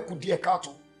irú ẹ̀ kú díẹ̀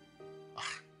káàtó.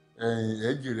 ẹ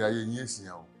jèrè ayé yín èsì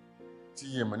yẹn o tí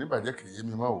yẹn mọ̀ níbàjẹ́ kì í yé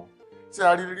mi mọ́ o tí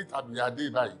a rí rí tàbí adé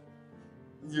báyìí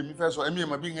iye mi fẹ́ sọ ẹ̀mí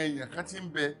ẹ̀mọ́ bí ń èèyàn kan ti ń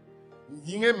bẹ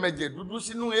yìí ń mẹ̀jẹ̀ dúdú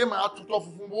sínú ẹ̀ máa tutọ́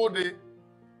funfun bóde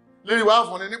lérí wàá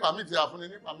fúnni nípa mìtì àfúnni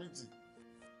nípa mìtì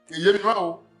kì í yé mi mọ́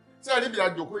o tí a rí bí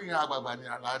àjòkó yìí àgbààgbà ni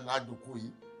àjòkó yìí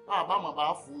bàbá mọ̀ bá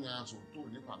fún yàn Sonto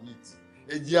nípa mìtì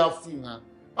ẹ̀jẹ̀ á fún yàn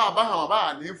bàbá mọ̀ bá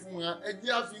ní fún yàn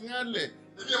ẹ̀jẹ̀ á fi yàn lẹ̀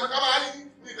ẹ̀mí ẹ̀mọ́ ká máa rí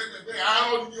ní ìgbẹ́gbẹ́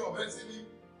àárọ̀ ní ọ̀bẹ sí ní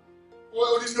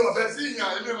odidi ọ̀bẹ sí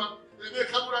ìyàn ẹ̀mí ẹ̀mọ́ èmi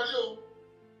kábúrà rí o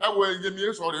ẹ wo èyí mi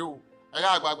sọ rèé o ẹ̀yà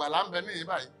àgbààgbà là ń bẹ ní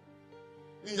ìbáyìí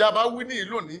ìyá bá wí ní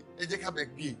ìlú ní ẹ jẹ́ ká bẹ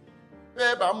gbé e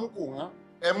bẹ́ẹ̀ bá mú kò wọ́n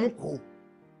ẹ mú kò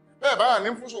bẹ́ẹ̀ bá ní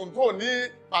fún Sonto ní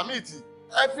pàmìtì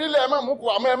ẹ fílẹ̀ ẹ má mú kò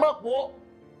àmọ́ ẹ má pọ̀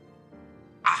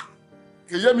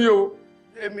kì í yé mi o.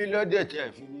 èmi lóde tẹ́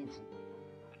ẹ fi ní fún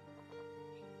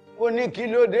mo ní kí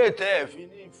lóde tẹ́ ẹ fi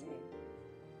ní fún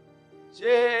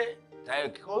ṣé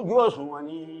tàìkójú òṣùwọ̀n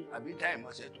ní àbí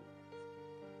tàìmọ́sẹ̀ tó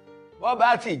bọ́ bá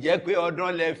ti jẹ́ pé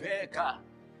ọdún lẹ fẹ́ ká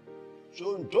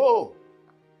Sonto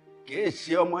kìí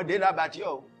ṣe ọmọdé lábàtí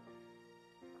ọ̀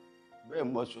bẹ́ẹ̀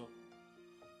mọ́ sọ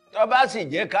tó bá sì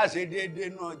jẹ́ ká ṣe déédéé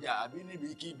náà jà àbí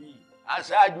níbikíbi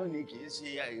aṣáájú ni kìí ṣe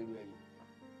èrò ẹ̀yìn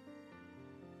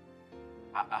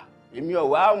èmi ò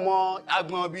wá mọ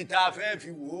agbọn bíi tá a fẹ́ fi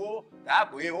wò ó tá a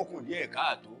pé ó kùn díẹ̀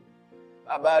káàtó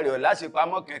bàbá rẹ̀ ọ̀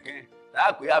láṣepamọ́ kẹ̀kẹ́ tá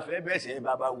a pé a fẹ́ bẹ̀sẹ̀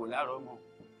bàbá wò lárọ́ mọ́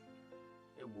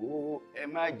wo ẹ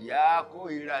má jẹ́ á kó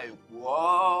ìra èkó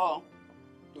ọ́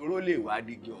toró lè wá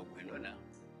dígí ọ̀pẹ lọ́la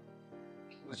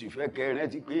mo sì fẹ́ kẹ́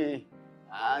rántí pé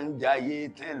à ń jayé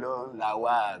tẹ́ lọ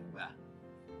làwa àgbà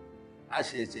a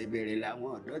ṣẹ̀ṣẹ̀ bẹ̀rẹ̀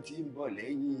làwọn ọ̀dọ́ tí ń bọ̀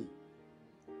lẹ́yìn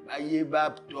báyé bá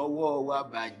tọwọ́ wa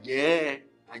bàjẹ́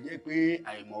a jẹ́ pé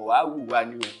àìmọ̀ wá wù wá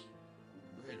ni o.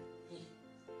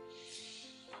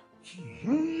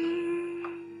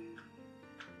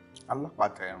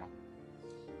 alápàtà ẹran.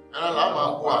 ẹran là máa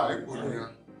ń kó àlékò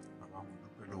nìyẹn. Bàbá mo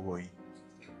dúpẹ́ lọ́wọ́ yín.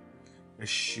 Ẹ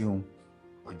ṣeun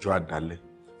ọjọ́ àdálẹ́.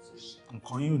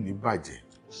 Nǹkan yín ò ní bàjẹ́.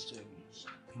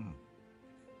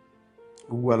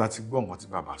 Gbogbo wa la ti gbọ́ nǹkan tí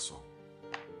bàbá sọ.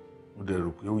 Mo dẹ̀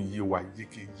rò pé ó yé wa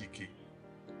yékéyéké.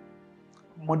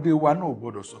 Ọmọdé wa náà ò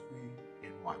gbọ́dọ̀ sọ pé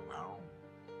ẹnu àgbà rùn.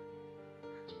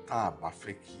 Tá a bá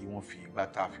fẹ́ kí wọ́n fi igbá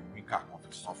tá a fi mú ìkà kan fi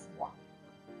san fún wa.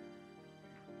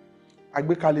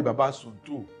 Àgbékalẹ̀ bàbá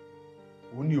Sonto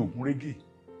òun ní Ògúnrégé.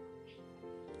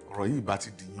 Ọ̀rọ̀ yìí bá ti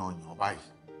di yanyan báyìí.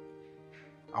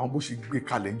 Àwọn bó ṣe gbé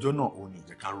kalẹ̀ ńjọ́ náà òun ní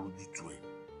ìjẹ́ ká rójú tu ẹ̀.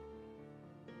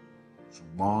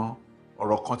 Ṣùgbọ́n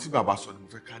ọ̀rọ̀ kan tí bàbá sọ ni mo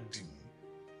fẹ́ ká dì mú.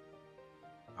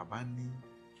 Bàbá ní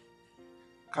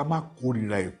ká má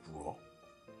kórìíra èkùrọ́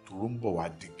tòró ń bọ̀ wá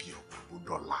digi òkúrò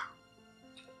dọ̀la.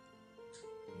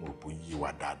 Mo rò pé yé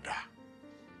wa dáadáa.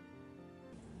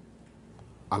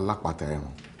 Alápàtà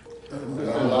ẹran.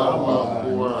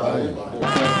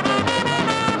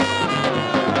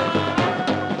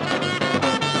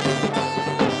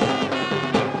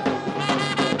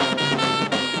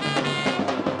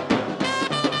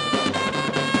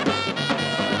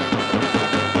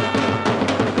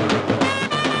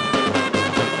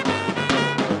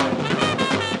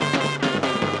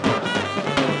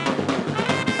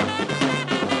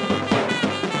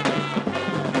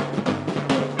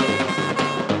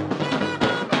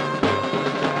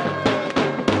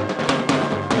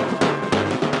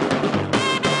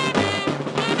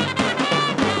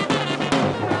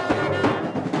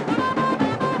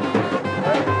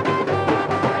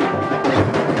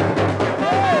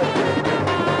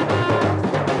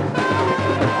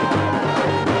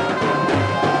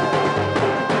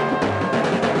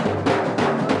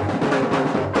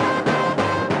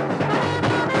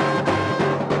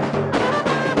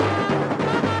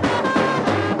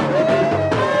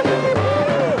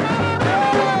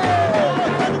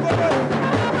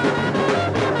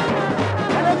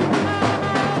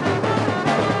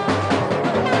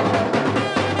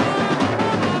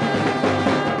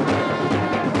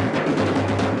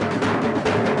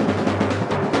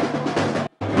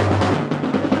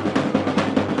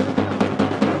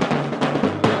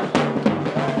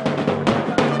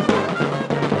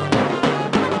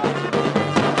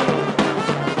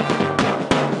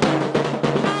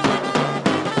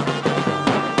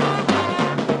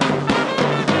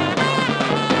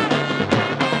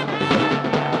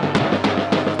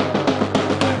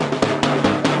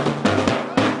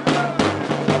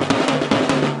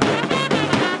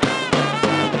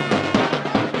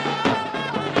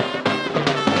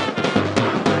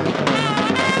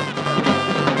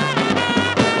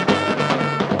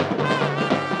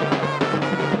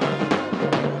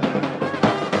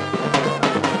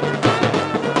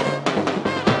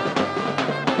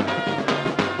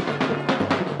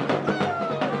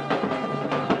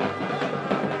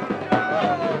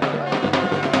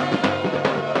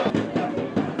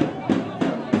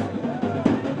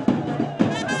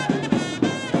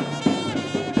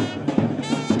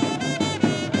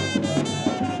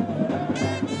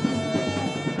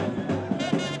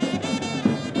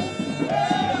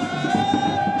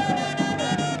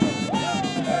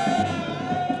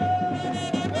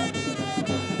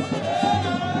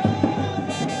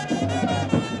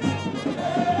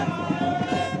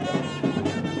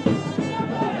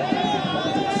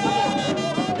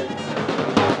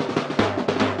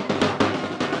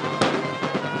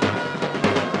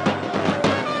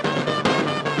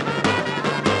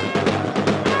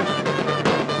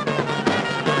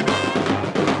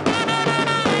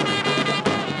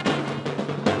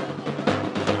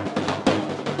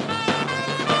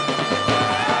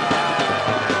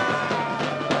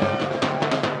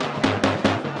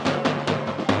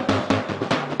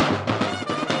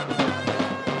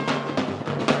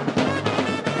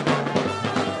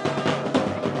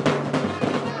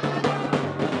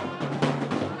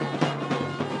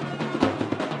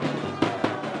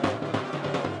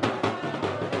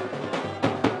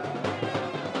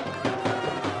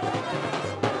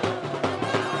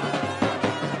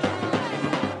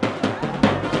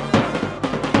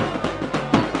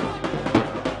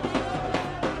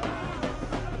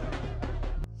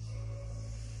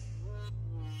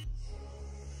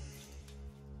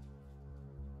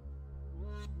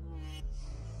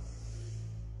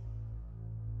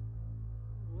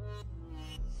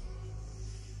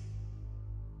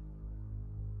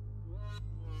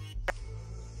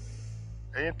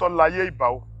 ẹ̀yin tó láyé ìbà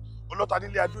o ọlọ́ta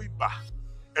nílé adó ìbà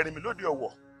ẹ̀rìnmí lóde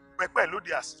ọ̀wọ̀ pẹ́pẹ́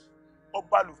lóde àsì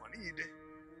ọba àlùfọ̀ níyìndé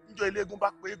níjọ́ ilé eégún bá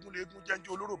pé eégún léegun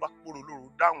jẹ́njẹ́ olóró bá pòrò lóró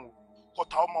dáhùn o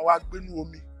kọta ọmọ wa gbénú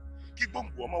omi kí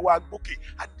gbòǹgbò ọmọ wa gbókè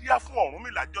adíá fún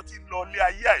Ọ̀rúnmìlà jọ tí ń lọ ilé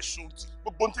ayé àìsùn tí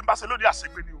gbogbo ohun tí ń bá ṣe lóde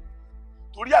àṣegbè ni o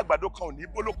torí àgbàdo kan ò ní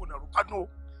bólókò nàró kádùn o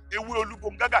ewé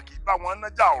olúbongágà kì í bá wọn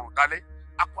nájà ọ̀rùn dalẹ̀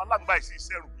akọ aláǹgbá ìsí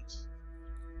iṣẹ́ ẹ̀rù méjì.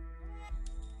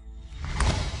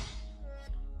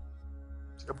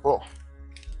 Tẹ́bọ̀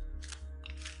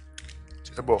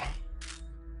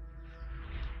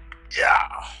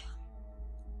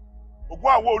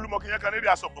ògùn àwọ̀ olúmọkìyàn kan nílé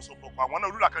aṣọ pọ̀sọ̀pọ̀ àwọn náà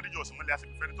olúra kan níjọ ọ̀sìnmọ́lẹ̀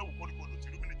àṣìbìfẹ́ni tó wù kó ní kó lò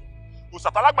tìlú mi nìjọ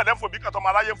òsàtọ̀ alágbẹ̀dẹ ń fò bí kàtọ́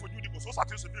máa láyé ń fojú ìdìbò sósà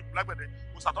tí ó sì bí ìkú lágbẹ̀dẹ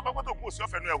òsàtọ̀ pẹ́pẹ́ tó kú òsì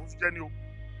ọ̀fẹ́ nu ẹ̀hún jẹ́ ni o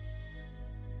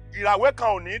ìràwé kan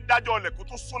ò ní dájọ́ ọlẹ̀ kó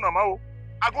tó súnà mọ́ o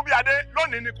agúnbíadé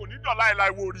lónìí ni kò ní dọ̀la ẹ̀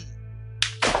láì wo rí.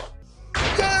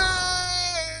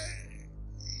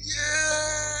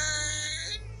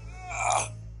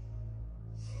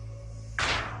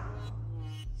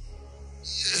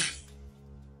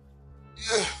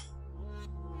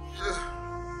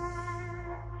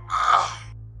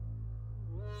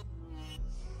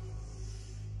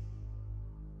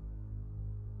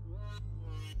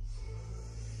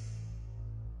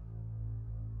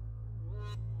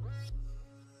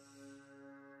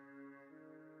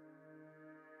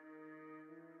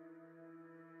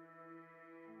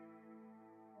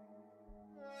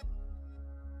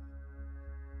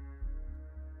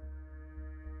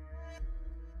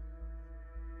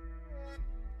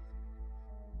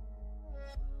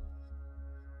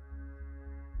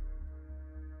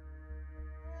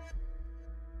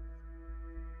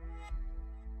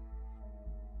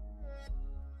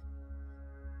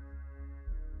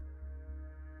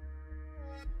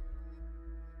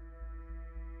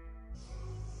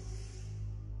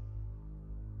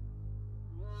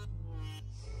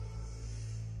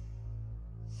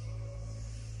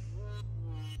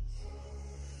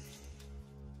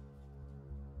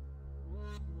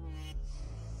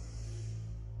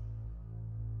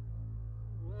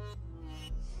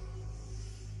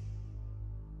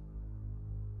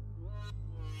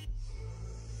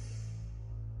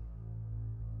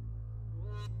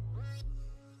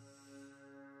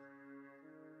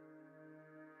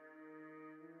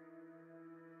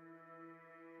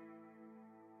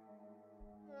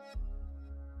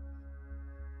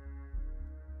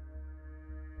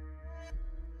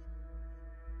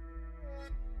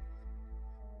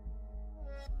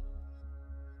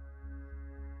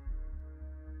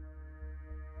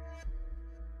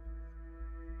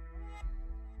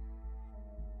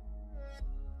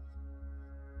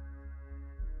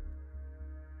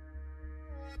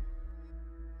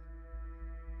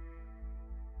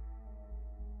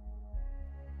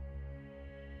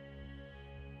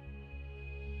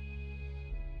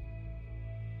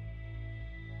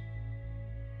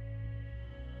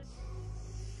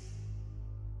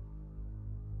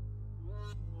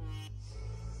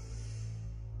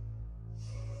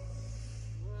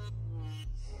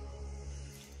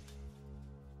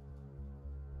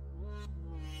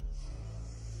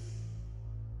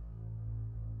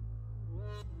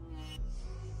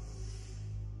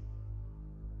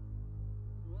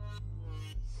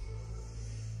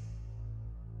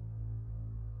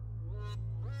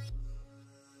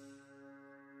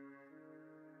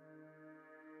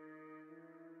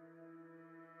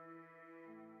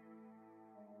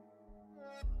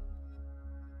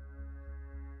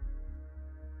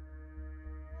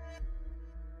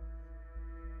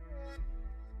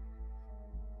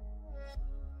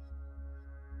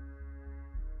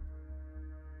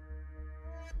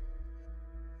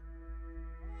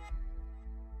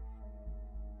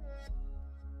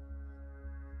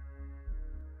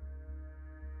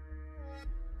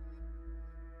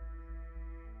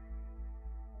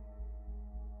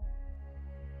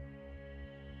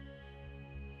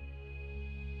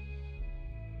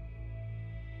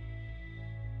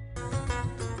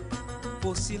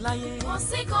 kò sí láyé.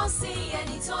 kò sí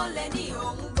ẹni tó lè ní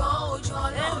òun gbọ́ ojú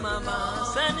Ọlọ́run lọ. màmá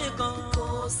sẹ́nìkan. kò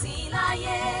sí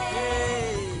láyé.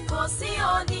 kò sí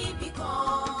oníbì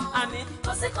kan. àmín.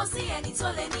 kò sí ẹni tó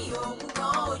lè ní òun gbọ́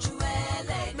ojú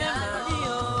Ẹlẹ́dàá lọ.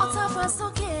 o. ọ̀tá fà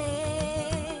sókè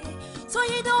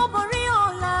tóyídó borí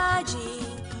ọ̀làjì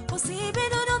kò sí ibi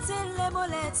dúdú tí ń lè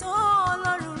bolẹ̀ tó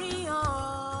Ọlọ́run rí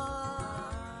ọ.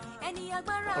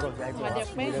 ọ̀rọ̀ ìgbà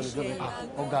ìgbà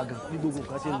ọ̀gá gan ní gbogbo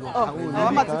nǹkan ṣe ń lọ.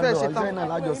 àwọn bá ti fẹ́ ṣe tán iṣẹ́ náà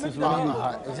lájọ sí fún mi.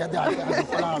 iṣẹ́ tí a ti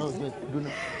kọ́ láàárọ̀ ìgbà dúná.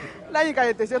 lẹ́yìn ká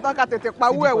tètè ṣe tán ká tètè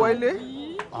pawó ẹ̀ wọlé.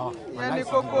 yẹn ní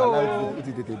kókó o. ó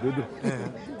ti tètè dódò.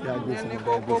 yẹn ní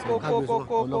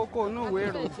kókó inú ìwé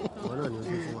ìròyìn. ìwọ náà ni o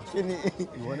ṣe fún wa. kí ni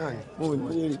ìwọ náà ni. mo ò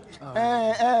ní rí.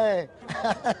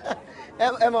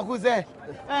 ẹ mọ̀ kú sẹ́.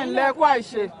 ẹ ǹlẹ́ kó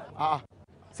àìṣe.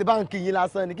 ṣe bá ń kí yín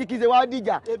lásán ni kíkí ṣe wá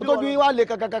dìjà tó ju yín wá lè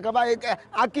kankan báyìí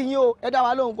a kí yín o ẹ dá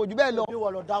wa lóhùn kò jù bẹ́ẹ̀ lọ.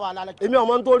 èmi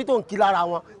ọmọ nítorí tó ń kí lára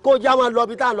wọn kó já máa lọ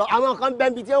bí tá à ń lọ àwọn kan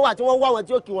bẹ́ẹ̀ bí tí wọ́n wà tí wọ́n wá wọn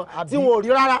tí ó kí wọn tí wọn ò rí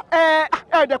rárá.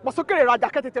 dẹ̀ pọ̀ sókèrè rajà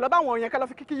kẹ́tẹ̀tẹ̀ lọ báwọn yẹn kẹ́lọ́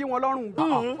fi kíkí yín wọn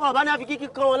lọ́rùn. ọba ní a fi kíkí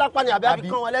kán wọn lápá ni àbí a fi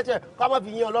kán wọn lẹ́sẹ̀ ká má fi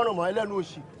yín ọlọ́run mọ́ ẹlẹ́nu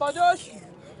òṣì. bọ́dọ̀ òṣì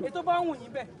ètò bá wù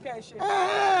yín bẹ́ẹ̀ kẹ́ ẹ ṣe.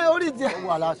 orí tiẹ̀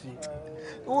wà láṣì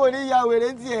wo ní ya wèrè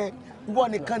tiẹ̀ wọ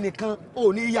nìkan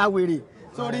ò ní ya wèrè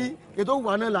sórí ètò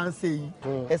wà náà là ń ṣe yìí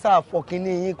ẹ sáà fọ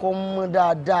kínní yín kó mọ́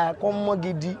dáadáa kó mọ́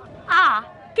gidi.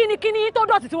 kíni tó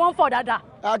dọ̀tí tí wọ́n ń fọ̀ dáadáa.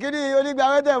 àkíní onígbà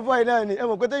wẹ́tẹ̀ fọ yìí náà ni ẹ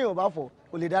mọ̀ pé téèyàn ò bá fọ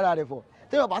kò lè dára rẹ̀ fọ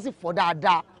téèyàn bá sì fọ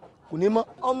dáadáa kò ní mọ́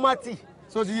ọmọ tì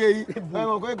sọ ti yé yìí ẹ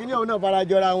mọ̀ pé kíní ọ̀hún náà fara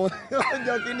jọra wọn ó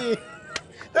jọ kíní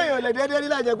téèyàn lè dédé rí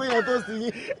lájẹ pé èèyàn tó sì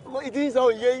yín ìdí ń sọ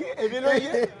òye èmi ló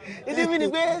yé ìdí mi ni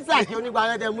pé sàkí onígbà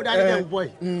wẹ́tẹ̀ mú dání tẹ̀ ń bọ̀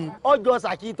yìí ọjọ́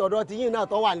sàkí tọ̀dọ̀ ti yín náà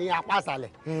tó wà ní apá àṣàlẹ̀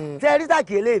tẹ́ rí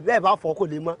sàkí eléyìí bẹ́ẹ̀ bá fọ kò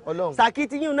lè mọ́ sàkí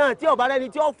ti yín náà tí ọ̀bá rẹ́ni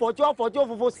tí ó fọ tí ó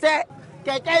funfun sẹ́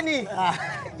kẹ̀kẹ́ ni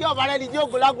tí ọba rẹ ni tí ó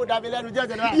gbólágùn dàbí lẹ́nu jẹ́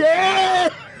ìṣẹ̀lẹ̀ yéé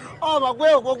ọmọ pé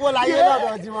òkókó láyé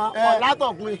lọ́dọ̀ tí wọn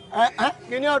ọ̀làtọ̀pin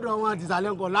kíní ọ̀dọ̀ wọn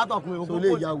àdìsálẹ̀ nǹkan ọ̀làtọ̀pin òkókó. tó lè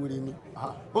ya wèrè ni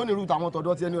ó ní irú tàwọn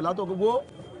tọ̀dọ̀ tiẹ̀ ní ọ̀làtọ̀pin gbó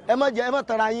ẹ má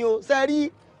tara yín o ṣe rí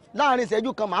láàrin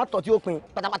ìṣẹ́jú kan màá tọ̀ tí ó pin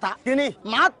pátápátá kíní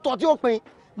màá tọ̀ tí ó pin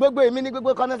gbogbo èmi ní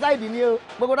gbogbo kọ́nẹ́sáìdì ni o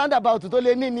gbogbo roundabout tó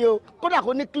lé ní ni o kódà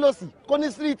kó ní close kó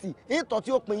ní street ìtọ̀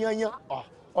tí ó pin yanyan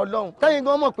Ọlọ́run tẹ́yìn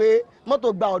gan mọ̀ pé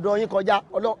mọ́tò gba ọ̀dọ̀ yín kọjá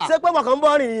Ọlọ́run. ṣé pé mọ̀kàn ń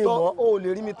bọ́ rìn yìí mọ́ o ò lè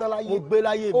rí mi tán láyé mo gbé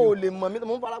láyé mi o ò lè mọ̀ mi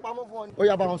mo ń fara pamọ́ fún ọ ni. ó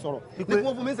yá bá wọn sọ̀rọ̀ ní kí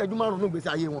wọ́n fún mi ìṣẹ́jú márùn-ún gbèsè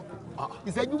ayé wọn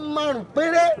ìṣẹ́jú márùn-ún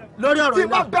péré lórí ọ̀rọ̀ yìí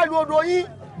tí bá bẹ́ẹ̀ lu odò yín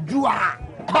ju à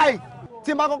báyìí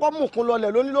tí bá kọ́kọ́ mú kun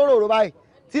lọlẹ̀ lóní lóròrò báyìí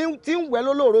tí ń wẹ̀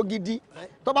lólòrò gidi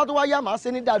tó bá tó wá yá màá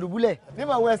ṣe ní dàdúbúlẹ̀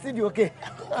nígbà wẹ̀ sídìí òkè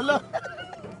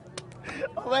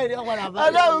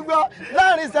Ọlọ́run gbọ́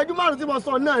láàrin ìṣẹ́jú márùn-ún tí mo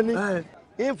sọ náà ni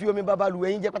ń fi omi babaluwe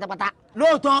yín jẹ pátápátá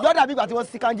lóòótọ́ yọ̀dà bí ìgbà tí wọ́n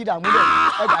sí káńjídà múlẹ̀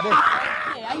ẹgbà bẹ́ẹ̀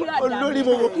olórí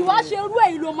mo. ìwà ṣe irú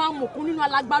èyí ló máa ń mọ̀kún nínú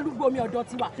alágbálúgbò omi ọ̀dọ́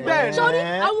tiwa. sórí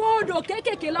àwọn odò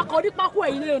kéékèèké lọkọ̀ orí pákó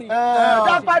èyí lè rìn.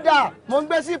 dá padà mo ń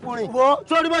gbé síìpù rìn. wo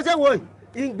sórí bó ṣe wò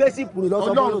yìí ń gbé síìpù rìn lọ́sọ̀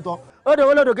fún lóòótọ́. odò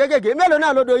wo lodò kéékèèké mélòó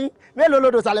náà lodò yín mélòó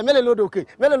lodò sàlẹ̀ mélòó lodò òkè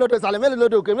mélòó lodò sàlẹ̀ mélòó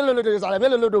lodò òkè mélòó lodò sàlẹ̀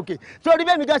mélòó lodò òkè sórí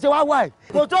bẹ́ẹ̀ mi gan ṣe wá wà ẹ̀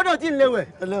kò sódò tí ń lé wẹ̀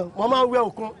mo máa ń wẹ̀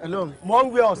òkun mo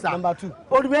ń wẹ̀ ọ̀sà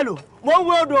odò mélòó mo ń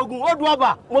wẹ̀ odò Ògùn odò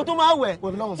Ọbà mo tún máa ń wẹ̀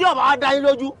tí ọba á dá yín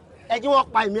lójú ẹ kí wọ́n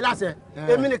pa èmi láṣẹ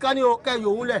èmi nìkan ni o kẹ́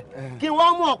yòówù lẹ̀ kí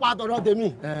wọ́n mú ọ̀pá àtọ̀dọ̀ tèmi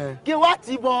kí wọ́n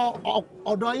ti bọ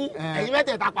ọ̀dọ̀ yín ẹ̀yin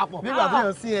mẹ́tẹ̀ẹ̀ta papọ̀ nígbà tí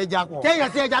yàn sí ẹja pọ̀ kéèyàn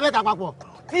sí ẹja mẹ́ta papọ̀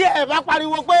tí ẹ bá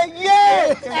pariwo pé yé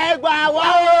ẹ gbà wá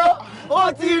o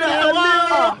ó ti rẹ̀ wá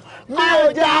o mi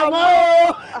ò jà mọ́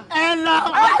o ẹ lọ.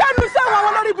 ẹgbẹ́nu sẹ́wọ̀n àwọn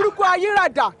olórí burúkú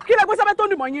ayírádà kí lè gbé sábẹ́ tó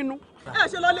nìmọ̀ yín nu. ẹ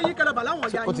ṣe lọ́ọ́ lé yín kẹlẹ́ bà láwọn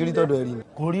ọ̀yà yín. ó ti rí tọ́dọ̀ ẹ̀ rí ni.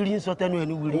 kò rí rí ń sọ tẹnu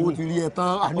ẹnu wíri ni. ó ti rí ẹ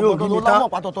tán àtọ́tọ́ ló lámọ̀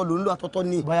pàtọ́tọ́ ló ń lo àtọ́tọ́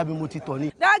ní. báyà bí mo ti tọ̀ ni.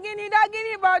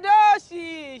 dágínní bọ̀dọ̀ òsì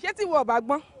ṣé tí wọ́n bá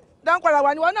gbọ́n dáńkọ̀rọ̀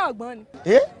wà ní wọ́n náà gbọ́n ni.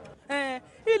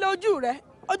 ilé ojú rẹ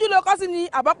ojú ló kọ́ sí ni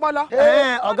àbọ̀pọ̀lọ.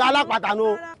 ọ̀gá alápàtà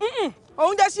nu.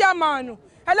 òun jẹ́ sí àmàánù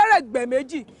ẹlẹ́rẹ̀gbẹ̀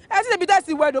méjì ẹ sì débi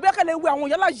tẹ́sí wẹ̀dọ̀ bẹ́ẹ̀ kẹ́lẹ́ wẹ àwọn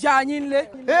yálà ya yín lé.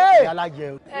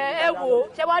 ẹ wo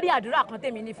ṣé wàá rí àdúrà kan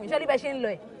tèmi ní fún iṣẹ́ níbẹ̀ ṣe ń lọ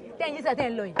ẹ̀ tẹ́yìn jíṣẹ́ tẹ́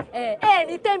ń lọ yìí ẹ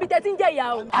ní tẹ́ǹbì tẹ́ ti ń jẹ́ ìyá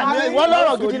o. àmì ìwọ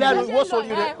lọ́rọ̀ gidi lẹ́nu ìwọ sórí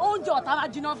rẹ. oúnjẹ ọ̀tá máa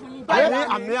jiná fún yín.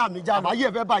 àmì já àbáyé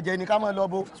ẹ fẹ́ bàjẹ́ ni ká máa lọ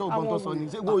bó so ògbọ́n tó sọ ni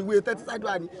ṣé wo ìwé tẹ́tí ṣáájú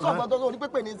àní sọ ògbọ́n tó sọ orí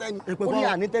pépè ní sẹ́ni ó ní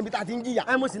àní tẹ́ǹbì tá a ti ń jìyà.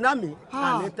 ẹ mo sì ná mi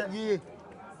àní yíyé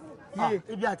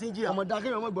ibi àti ń jìyà. ọmọdé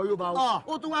akéwì ọmọ ìgbọ́ yóò bá o.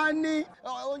 ó tún wá ní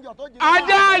oúnjẹ tó jẹ.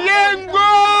 ajá ayé ń gbó.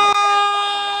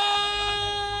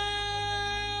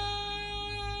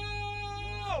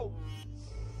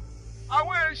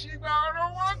 àwọn èsìgbà ọ̀rọ̀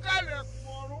wọn kalẹ̀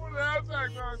fún ọ̀run lẹ́sẹ̀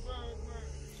gbọ̀ngbọ̀ngbọ̀n.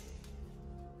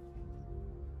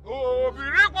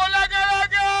 òbírí kò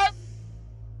lẹ́gẹ́lẹ́gẹ́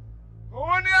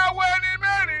òun ni awọ ẹni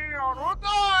mẹ́rin ọ̀run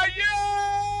tó ayé.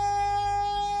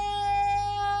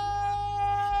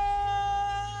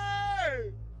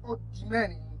 ó di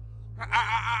mẹ́rin.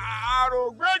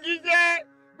 àrògbégi jẹ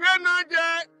gbéná jẹ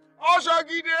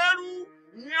ọ̀ṣọ́gidì ẹrú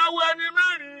ìyẹn awọ ẹni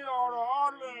mẹ́rin ọ̀rọ̀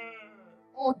ọ̀lẹ̀.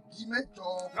 ó di mẹ́jọ.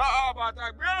 bàtà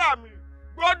gbéra mi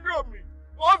gbọ́dọ̀ mi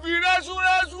ó fi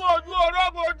rẹ́súrẹ́sú ojú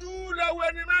ọlọ́bojú lẹ́wọ́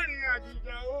ẹni mẹ́rin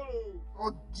àjìjà òrò. ó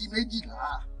di méjìlá.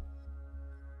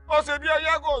 ó ṣe bí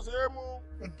ẹyẹ kò ṣe é mú.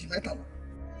 ó di mẹ́tàlá.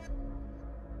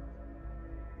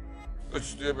 ó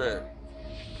ti dé bẹ́ẹ̀.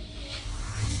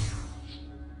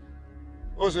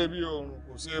 ó ṣe bí oòrùn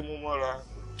kò ṣe é mú mọ́ra.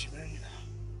 ó di mẹ́rìnlá.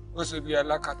 ó ṣe bí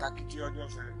alákatakítí ọjọ́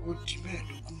fẹ́. ó di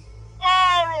mẹ́ẹ̀ẹ́dógún.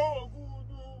 ọ̀rọ̀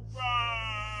ògùdùgbà.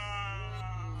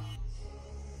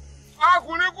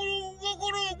 akùnrin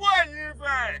kúkúrú gbọ́ ẹ̀yìn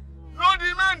ìfẹ́ lódì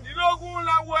mẹ́rìndínlógún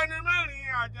láwọ ẹni mẹ́rin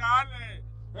àjàálẹ̀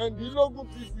ẹ̀ǹdínlógún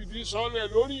ti fìdí sọlẹ̀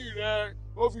lórí rẹ̀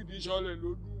ó fìdí sọlẹ̀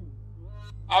lójú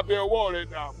abẹ́ ọwọ́ rẹ̀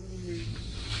dààmú mi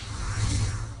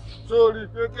sórí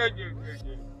pé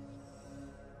kẹ̀jẹ̀kẹ̀jẹ̀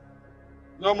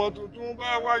lọmọ tuntun bá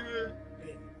wáyé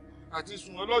àti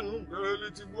sùn ọlọ́yún ìbẹ̀rẹ̀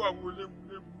létí bú àwọn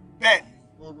eléwu-léwu bẹ́ẹ̀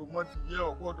òròmọdìyẹ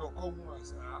ọ̀gbọ́dọ̀ kọ́hun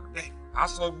àṣà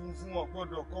aṣọ́gun fún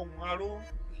ọ̀gbọ́dọ̀ kọ́hun aró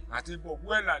àti bọ̀bú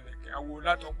ẹ̀làlẹ̀kẹ̀ àwò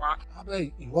látọpa. abẹ́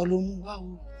ìwọ ló mú wá o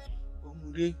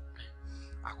òmùdé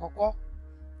àkọ́kọ́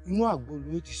inú àgbo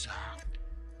ló ti sá.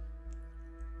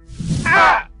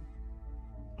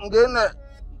 ǹgẹ́nẹ̀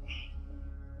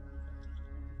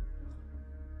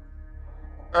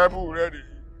ẹbú rẹ̀ rèé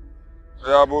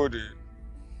ẹ̀yà bóde.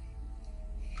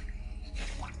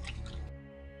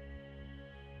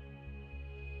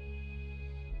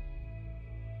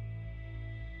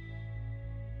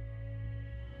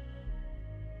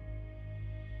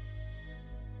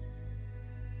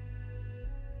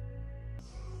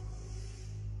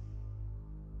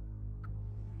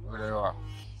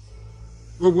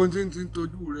 Gbogbo tí ń ti ń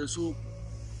tọ́jú rẹ̀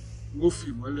sóògùn ó fi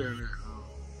ìmọ́lẹ̀ rẹ̀ hàn.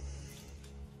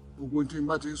 Gbogbo tí ń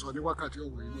bá ti ń sọ ní wákàtí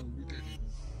ọ̀wọ̀ yìí náà wí tẹ̀lé.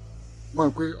 Mọ̀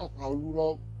pé ọ̀pá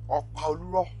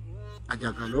olúrọ̀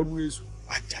àjàgà lọ́rùn èṣù.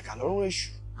 Àjàgà lọ́rùn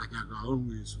èṣù. Àjàgà lọ́rùn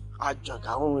èṣù.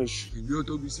 Àjàgà lọ́rùn èṣù. Ibi ó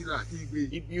tóbi sí láti gbé.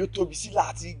 Ibi ó tóbi sí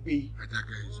láti gbé.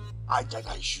 Àjàgà èṣù.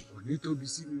 Àjàgà èṣù. Kò ní tóbi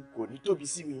sí mi. Kò ní tóbi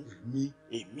sí mi.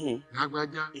 Èmi.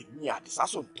 Lágbájá. Èmi Àdìsá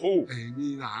Sonto. Èmi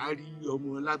làárí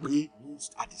ọmọ lágbé.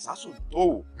 Àdìsá Sonto.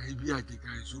 Ibi àjàgà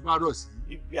èṣù bá rọ̀ sí.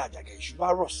 Ibi àjàgà èṣù bá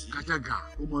rọ̀ sí. Kájàgà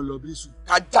kó máa lọ bẹ́ṣù.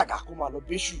 Kájàgà kó máa lọ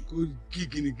bẹ́ṣù. Kí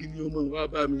gìnìgìnì ó máa wá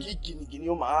bá mi. Kí gìnìgìnì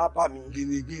ó máa bá mi.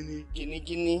 Gìnìgìnì.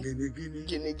 Gìnìgìnì. Gìnìgìnì.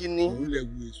 Gìnìgìnì. Òun lẹ̀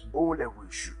wù èṣù. Òun lẹ̀ wù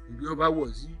èṣù. Ibi ó bá wọ̀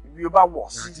sí. Ibi ó bá wọ̀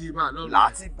sí.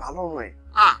 Láti bá lọ́rùn ẹ̀.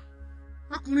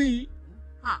 Ọkùnrin yìí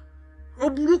ó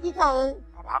burú púpọ̀ o.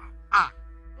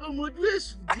 Ọmọdé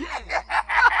èṣù díẹ̀.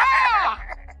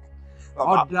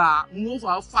 Ọ̀dà n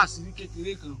ó fà sí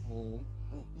kékeré kan hàn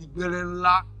ìgbẹ́rẹ́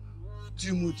ńlá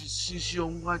tí mo ti ṣiṣẹ́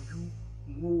wájú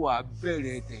mo wà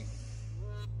bẹ̀rẹ̀ tẹ̀.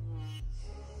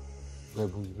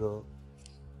 Ẹ̀bù yọ.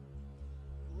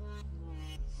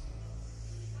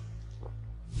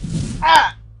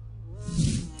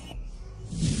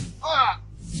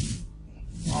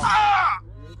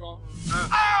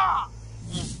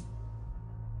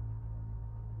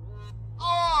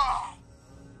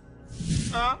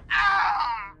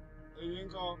 Èyí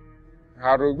nǹkan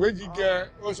àrògbéjì jẹ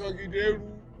ó sọgidé eru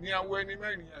ní àwọn ẹni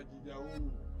mẹ́rin àjìjà òru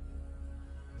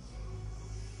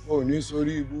ò ní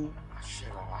sórí ibú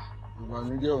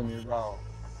ìbànújẹ́ ò ní bá ọ.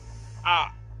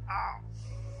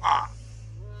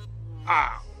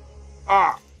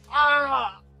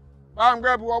 Bá ń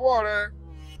gbẹ́bu ọwọ́ rẹ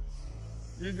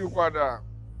yíjú padà.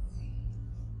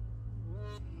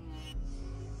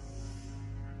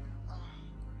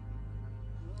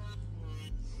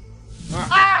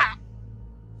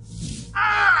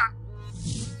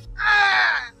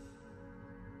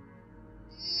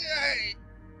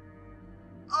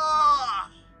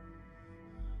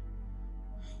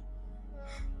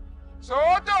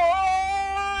 Sonto!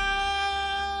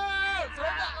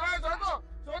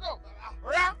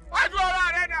 Oya, wájú ọ̀rọ̀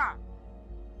rẹ̀ dà.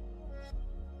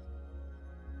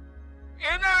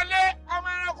 Iná ilé ọmọ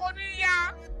ẹranko ní yá.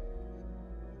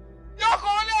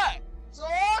 Yọkọ̀ lẹ̀.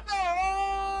 Sonto!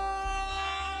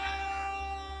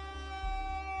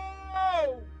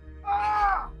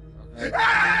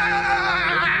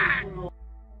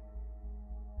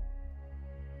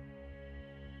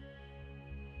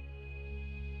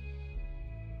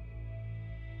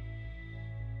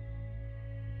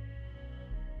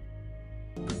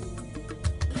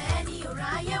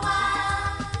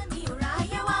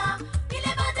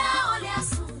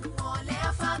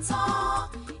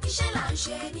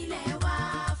 Ṣe nílẹ̀ wa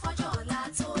fọ́jọ́ ọ̀la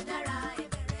tó dára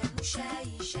ẹ̀bẹ̀rẹ̀ múṣẹ́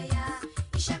iṣẹ́ yá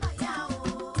iṣẹ́ máa yá o.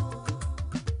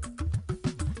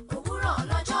 Òwúrọ̀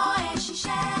lọ́jọ́ ẹ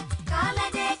ṣiṣẹ́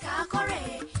kálẹ́dẹ́ kákọ́rẹ́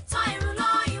tán irun lọ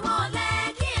ìwọlẹ̀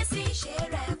kíyèsí ìṣe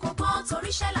rẹ̀ kó gbọ́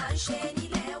toríṣẹ́ là ń ṣe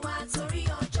nílẹ̀ wa torí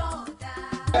ọjọ́ ọ̀dà.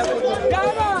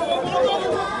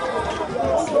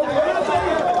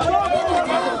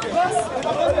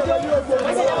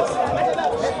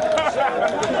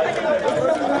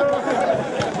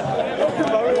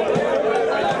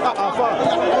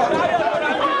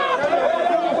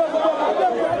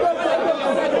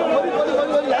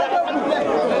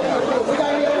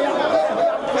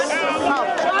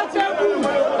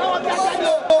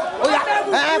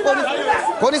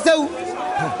 Kò ní sẹ́wù.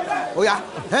 Oya,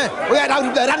 oya,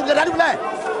 dàdúgbẹ̀.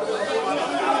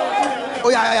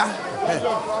 Oya.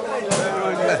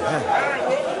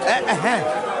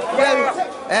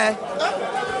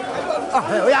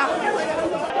 Oya.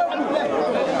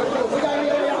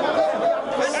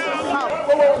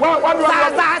 wá bí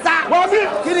wọ́n bí.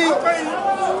 kí ni.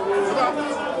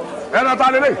 ẹran ta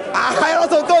lélẹ̀. ẹran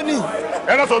Sonto ni.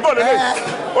 ẹran Sonto lélẹ̀.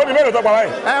 ó ní mélòó tó pa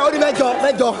báyìí. ó ní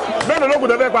mẹ́jọ. mélòó ló kù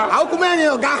tẹ́ fẹ́ pa. àwọn kú mẹ́rin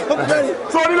ọ̀gá.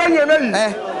 sórí lẹ́yìn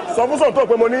eléyìí sọ fún Sonto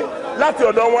pé mo ní láti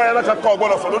ọ̀dọ̀ wọn ẹran kankan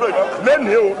ọ̀gbọ́dọ̀ sọ lódò ìná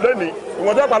lẹ́nìí o lẹ́nìí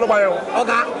ìwọ̀n tẹ́ pa ló pa yẹn o.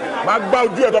 ọ̀gá. máa gbá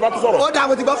ojú ẹ̀ tó bá tún sọ̀rọ̀. ó dà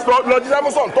mo ti gbọ́. lọ jíjẹ́ mú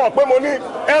Sonto pé mo ní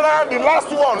ẹran the last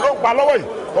one ló pa lọ́wọ́ yìí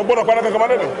ọ̀gbọ́dọ̀ pa ẹran kankan má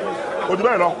lẹ́nu ojú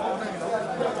bẹ́ẹ̀ lọ.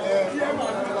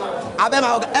 abẹ́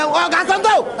máa ọ̀gá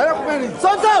Sonto.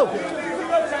 Sonto.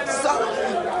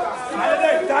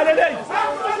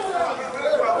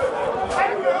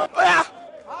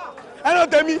 ẹran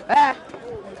tèmi.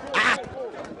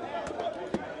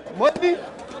 mo ní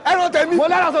ẹran tèmi. mo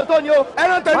lára Sonto ni o.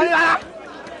 ẹran tèmi.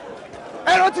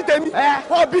 ẹran ti tèmi.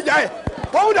 wọ́n bí ìjà ẹ̀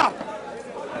wọ́n wúdà.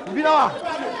 ìbí náà wà.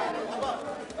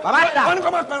 bàbá yẹn dà. wọ́n ní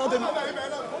kọ́ máa pa ẹran tèmi.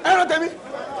 ẹran tèmi.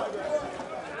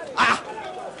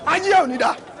 ayé ò ní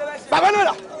da. bàbá náà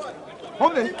dà.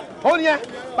 ó ní ẹ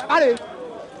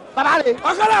bàbá rè.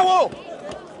 ọ̀kadà wo.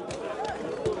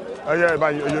 ẹyẹ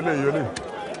báyìí eyọlé.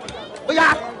 ó yá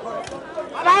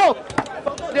bàbá o.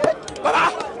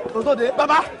 Sonto de.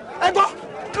 bàbá ẹ gbọ́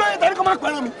kí ló yẹ tẹ́lẹ̀ kọ́ máa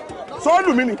pẹ̀ràn mi.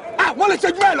 sọ́ọ́lù mi ni wọ́n lè ṣe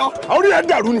jù ẹ lọ. orí ẹ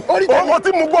dàrú ni. o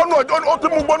ti mú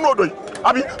gbọ́nú odò yìí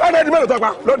àbí ẹni ẹni mẹ́rin tó pa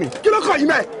lónìí. kí ló kọ yìí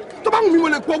mẹ́ tó bá wù mí mo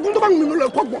lè kó ogún tó bá wù mí mo lè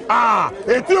kó gbọ̀n.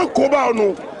 ètí ò kó bá ọ̀nù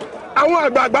àwọn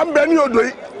àgbààgbà ń bẹ ní odò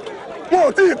yìí wọn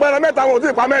ò tí ì pẹran mẹ́ta wọn ò tí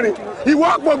ì pa mẹ́rin ìwọ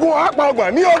àpọ̀gùn àpà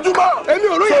ọgbọ̀n ní ojúmọ́. èmi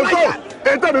ò lóye láyà.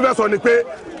 ètò mi fẹ́ sọ ni pé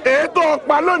ètò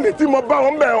ọ̀pá lónìí tí mo bá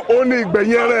wọn bẹ̀ ọ́ ní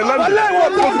ìgbẹ̀yìn ẹ̀rẹ̀ lánàá.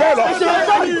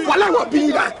 wàlẹ́ wọ̀ bí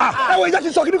yín dá. ẹ wo ìjà ti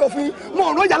sọ kí ni kò fún yín mo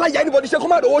ọ̀nà yàrá yà ẹnibọ̀dì ṣe kó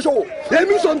má dọ̀wọ́ ṣòwò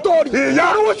èmi Sonto rí. ìyá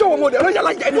owó ṣòwò mo dẹ̀ ọ̀nà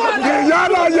yàrá yà ẹnibọ̀dì. ìyá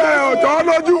aláyẹ ọ̀jọ́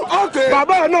lójú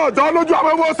bàbá ẹ̀ náà ọ̀jọ́ lójú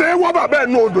àwọn ọmọ ṣe é wọ́ bàbá ẹ̀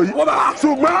nù odò yìí.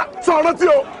 ṣùgbọ́n sọ̀rọ̀ tí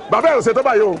o bàbá ẹ̀ ò ṣe tó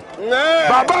báyìí o.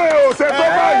 bàbá ẹ̀ ò ṣe tó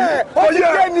báyìí. ó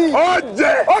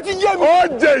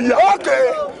jẹ ìyá.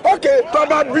 tó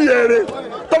bá bí ẹ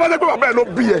tó bá jẹ́ pé bàbá ẹ̀ ló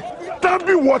bí ẹ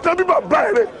tábí wọ tábí bàbá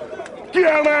ẹ rẹ kí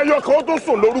ẹran ẹyọ kan tó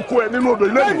sùn lórúkọ ẹ nínú odò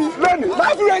lẹ́nu.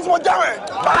 affluence mo jáwé.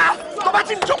 bàbá tó bá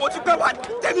ti jọ̀wọ́ ti pẹ́ wá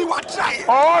tẹ́mi wá tíra yẹn.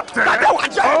 ọ̀tẹ̀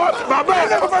bàbá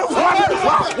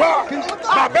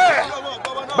ẹ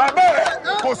bàbá ẹ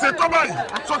kò ṣe tó báyìí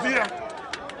sọ ti yẹ.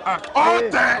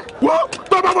 ọ̀tẹ̀ wọ́n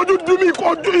tó bá fojú dún mí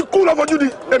ikú lọ fojú di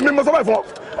èmi mo sọ báyìí fọ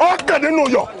ọ̀kẹ́ nínú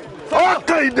yọ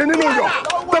ọ̀kẹ́ ìdè nínú yọ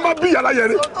tó bá bí yàrá yẹn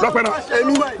ni lọ́pẹ́ náà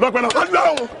èmi lọ́pẹ́ náà.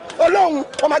 Ọlọ́run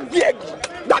wọn máa gbé ẹ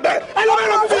gbàgbé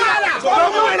ẹlọmọlọ fún mi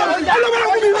ẹlọmọlọ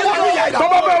fún mi.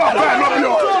 tọ́ba bẹ́ẹ̀ wà fún ẹ lọ́bí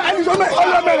ọ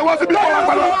ọlọ́mọlẹ wọ́n ti bí kọ́ wá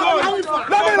padà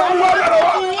lọ́mọlẹ wọ́n wọ́n yẹrẹ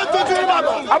wá.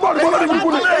 abọ́ọ̀dù lórí burúkú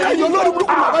ni ẹ̀yọ́ lórí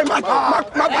burúkú ni àbáyé máa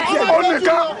gbà tiẹ̀. ó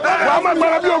nìkan wàá máa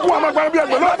gbára bí ogún wàá máa gbára bí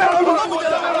ẹgbẹ́ lọ́wọ́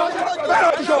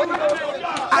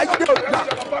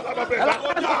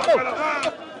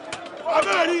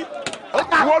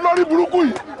wọ́n lórí burúkú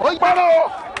yìí pàrọ̀ o.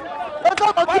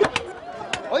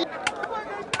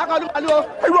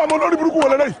 irú àwọn olórí burúkú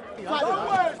wọlé lẹ́yìn.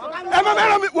 ẹ má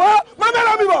mẹ́rọ mi wọ́ má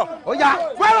mẹ́rọ mi bọ̀. ó yá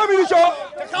mẹ́rọ mi ni sọ.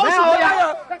 mẹ́rọ ó yá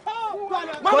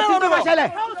kò sí tó máa ṣẹlẹ̀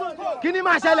kí ni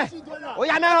máa ṣẹlẹ̀ ó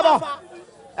yá mẹ́rọ bọ̀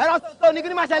ẹ̀rọ tó ní kí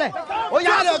ni máa ṣẹlẹ̀ ó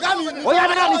yá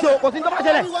mẹ́rọ ni so kò sí tó máa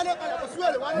ṣẹlẹ̀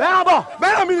mẹ́rọ bọ̀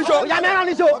mẹ́rọ mi ni sọ. ó yá mẹ́rọ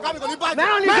ni so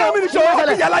mẹ́rọ mi ni sọ wọ́n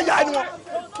bí yàrá yá ẹni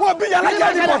wọ́n bí yàrá yá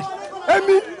ẹni wọ́n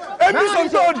èmi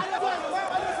Sonto ni.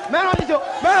 mẹ́rọ ni so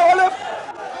mẹ́rọ wọlé.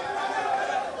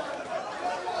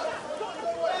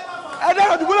 ẹ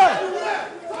dẹ́rọ̀ dùbúlẹ̀.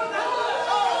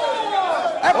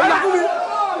 ẹ pàrọ̀ fún mi.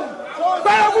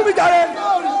 pàrọ̀ fún mi jàre.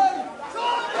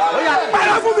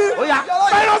 pàrọ̀ fún mi.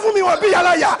 pàrọ̀ fún mi wọ́n bí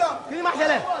yàrá yà. kí ni máa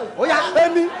ṣẹlẹ̀ ó yá.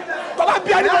 èmi tọ́ba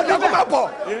bí ẹni máa jẹ́ kó máa bọ̀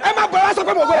ẹ máa bọ̀ ẹ wá sọ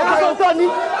pé mo gbọ́. ẹ̀rọ Sonto ni.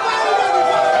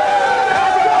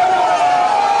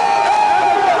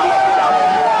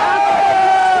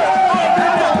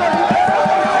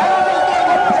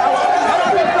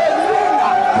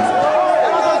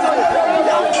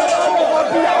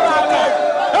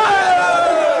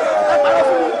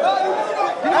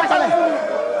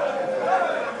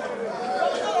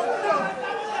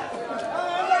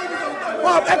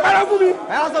 ẹ pàrọ̀ fún mi.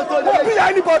 mo bí ya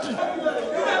anybody.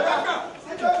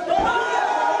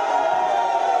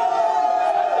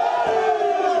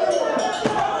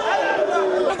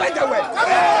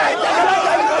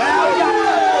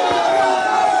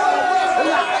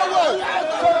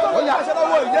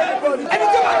 ẹni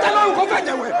tí wọ́n tẹ́ lọ́rùn kó fẹ́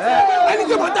jẹ̀wẹ̀ ẹni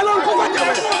tí wọ́n tẹ́ lọ́rùn kó fẹ́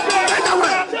jẹ̀wẹ̀ ẹ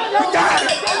jẹ̀wẹ̀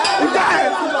ìjà ẹ̀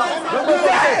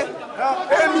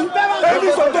èmi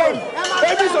Sonto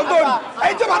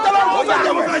ẹni tí wọ́n tẹ́ lọ́rùn kó fẹ́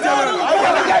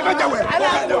jẹ̀wẹ̀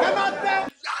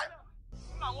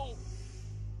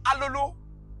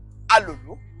alolo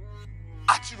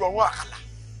àti rọrùn àkàlà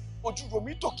ojú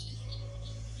romi tòkì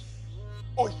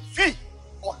òyìnfì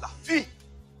ọ̀làfì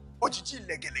òjijì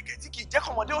lẹ̀gẹ̀lẹ̀gẹ̀ tí kì í jẹ́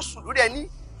kọ́mọdé ó sùn lórí ẹni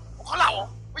ọ̀kan làwọn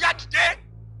ó yá dìde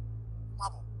má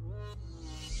bọ̀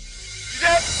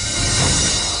dìde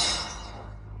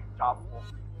káàbọ̀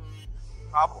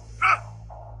káàbọ̀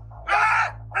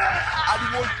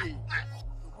ariwo yè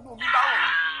lògùn omi bá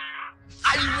rọrùn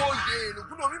ariwo yè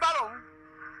lògùn omi bá rọrùn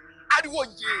ariwo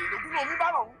yè lògùn omi bá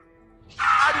rọrùn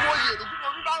ariwo yè lògùn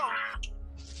omi bá rọrùn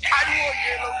ariwo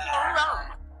yè lògùn omi bá rọrùn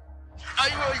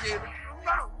ariwo yè lògùn omi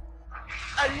bá rọrùn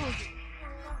ariwo yè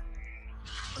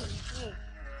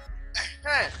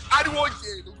ariwo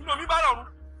yè lògùn omi bá rọrùn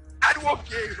ariwo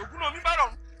yè lògùn omi bá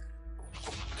rọrùn.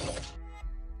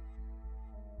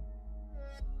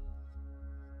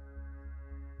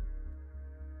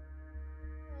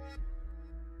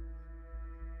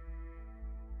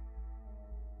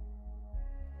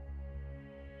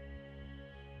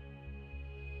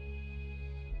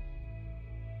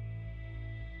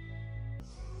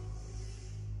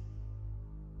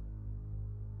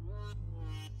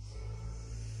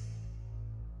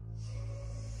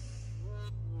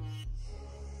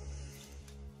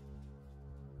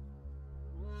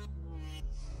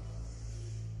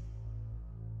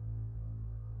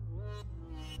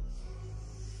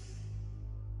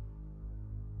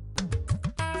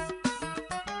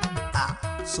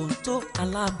 Sonto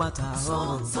Alapata,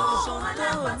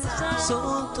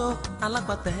 Sonto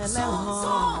Alapata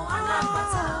ẹlẹ́ran,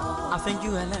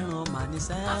 àfínjú ẹlẹ́ran mà ní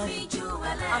sẹ́, àfínjú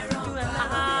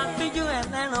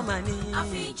ẹlẹ́ran mà ní,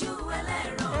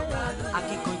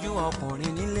 akíkanjú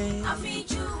ọkùnrin nílé,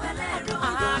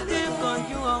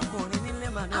 akíkanjú ọkùnrin nílé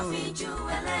mà ní, àbí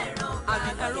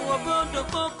ẹrù òbodò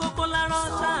kókó lárọ́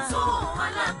sá,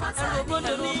 ẹrù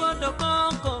òbodò ní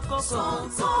kókó,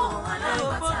 ẹrù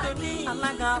òbodò ní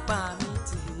alága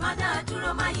pàmìtì. Mádà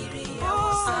dúró má yiri ẹ̀ ó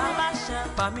sẹ́. Aláṣẹ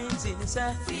pàmìtì ní sẹ́.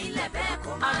 Fílẹ̀ bẹ́ẹ̀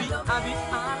kó máa lọ bẹ́ẹ̀. Àbí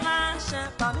aláṣẹ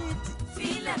pàmìtì.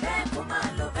 Fílẹ̀ bẹ́ẹ̀ kó máa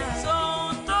lọ bẹ́ẹ̀.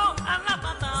 Sonto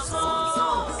Alapata. Sonto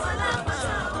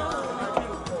Alapata.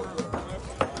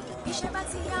 Iṣẹ́ bá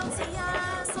ti yá ó ti yá,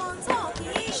 Sonto kì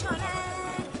í ṣọ̀lẹ.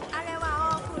 Arẹwà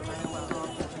ọkùnrin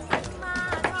máa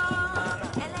tán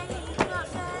ẹlẹ́yin ìlú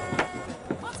ọ̀fẹ́.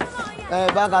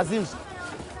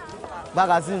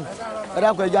 Bakasim ẹ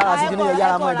dákun ẹ jára sí kíní ẹ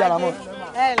jára mọ́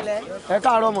ẹ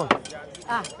káàárọ̀ mọ́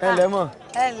ẹ lẹ́ mọ́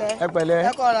ẹ pẹ̀lẹ́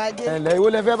ẹ lẹ́ ìwọ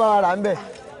lẹ fẹ́ bá wa rà ń bẹ̀.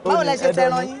 Báwo lẹ ṣe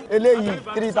fẹ́ràn yín? Eléyìí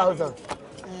 3000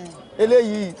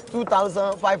 eléyìí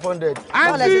 2500.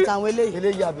 Báwo lẹ ṣe tàwọn eléyìí?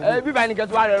 Eléyìí àbẹ̀bẹ̀. Bíbá ẹnì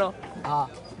kẹtù wà rẹ rán.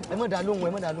 ẹ mọ̀ dá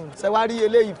lóhùn ṣe wá rí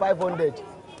eléyìí 500.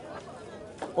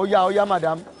 Ó yá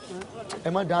madam ẹ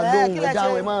mọ̀ dá lóhùn ẹ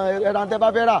dáhùn ẹ mọ̀ ẹran tẹ́ bá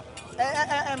fẹ́ rà.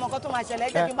 Ẹ mọ̀ nǹkan tó máa ṣẹlẹ̀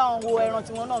ẹ jẹ́ kí n bá wọn wo ẹran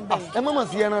tiwọn náà ń bẹ̀ yẹn. Ẹ mọ̀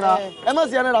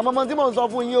sí ẹran ra mọ́mọ́ tí mò ń sọ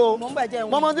fún yín o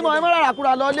mọ́mọ́ tí mò ń rárá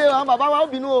kúra lọ lé àwọn bàbá wa ó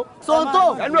bínú o. Sonto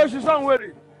ẹnu oṣù sọ̀hún wèrè.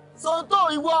 Sonto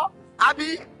ìwọ àbí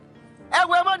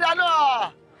ẹwọ ẹ mọ̀ dáná.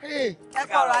 Ẹ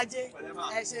kọ̀rọ̀ ajé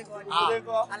ẹ ṣe gan ni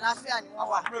àlàáfíà ni wọ́n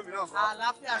wà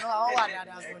àlàáfíà ni wọ́n wà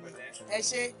dáadáa gan ni ẹ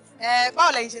ṣe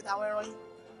báwo lẹ́yìn ṣe tàwọn ẹran yín.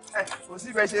 Kò sí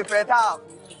ibẹ̀ ṣe fẹ́ tá a kú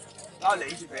báwo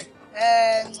lẹ́yìn ṣe fẹ́.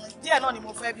 Díẹ̀ náà ni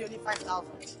mo fẹ́ bí o ní 5000.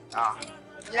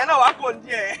 Ìyẹn náà wá kò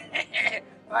ní ẹ̀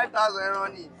 5000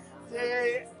 ẹran ni ṣé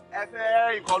ẹ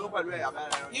fẹ́ ìkọlù pẹ̀lú ẹ̀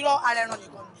abẹ́rẹ́ ẹran. Irọ́ ara ẹran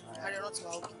nìkan ni ara ẹran ti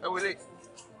wà òkè. Ẹ wọlé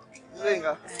ilé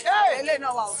nǹkan. Ilé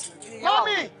náà wà òkè.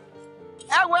 Mọ́mì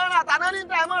ẹ wo ẹran àtàná ní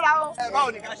ìta ẹ mọ́ra o.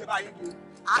 Báwo ni ká ṣe bá yín gbé?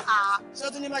 Ṣé o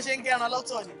tún ní bá ṣe ń gé ẹran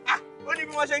lọ́tọ̀ ni? Ó ní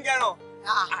bí wọ́n ṣe ń gẹran.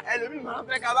 Ẹlòmíì máa ń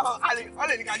fẹ́ ká bá wọn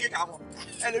lè ní ká gé ká mọ̀.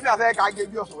 Ẹlòmíì àfẹ́ ká gé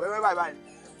bí ọ̀sán wẹ́wẹ́ báyìí báyìí.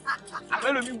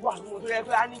 Àbẹ́lòmíì wà ní mo tó yẹ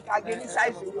pé a ní ká gé ní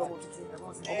sáìsì orí ọmọ tuntun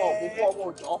ọmọ òkókó ọmọ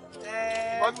òjọ́.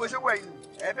 Wọ́n bí mo ṣe wẹ̀ yìí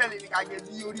ẹ fẹ́ lè ní ká gé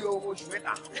ní orí ọmọ oṣù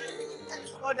mẹ́ta.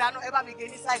 Ó dáná ẹ bá mi gé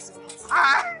ní sáìsì mi.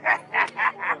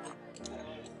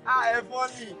 Ẹ fọ́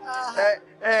ni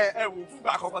ẹ wò fúngbà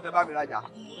àkọ́kọ́ tẹ bá mi rajà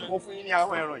mo fún yín ní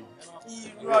àwọn ẹran yìí.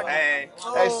 Irọ́ ni ẹ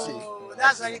ṣe.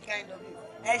 That's very kind of you.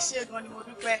 Ẹ ṣé gan ni mo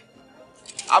dúpẹ́.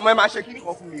 Àmọ́ ẹ máa ṣe kíní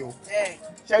kan fún mi o.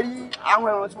 Ṣé rí àwọn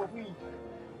ẹran tí mo fún yìí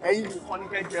ẹ̀yin nìkan ní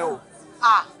kẹ́ jẹ o.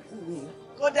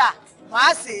 Kódà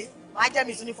màá sè é màá jẹ́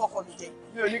mi tún ní fọkọ mi jẹ.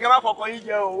 Mi ò ní kẹ́ má fọkọ yín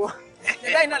jẹ o.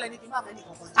 Lẹ́yìn náà lẹ́ni kí n má fẹ́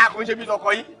nìkan kan jẹ. A kò ń ṣe bí tọkọ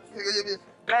yín.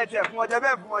 Bẹ́ẹ̀ tiẹ̀ fún ọjẹ́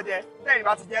bẹ́ẹ̀ fún ọjẹ́ lẹ́yìn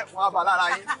bá ti jẹ́ wọn àbá lára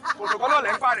yín. Kòtòkọ́ náà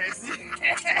lẹ́ ń pàrẹ̀ sí.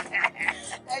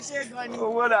 Ẹ ṣé gan ni.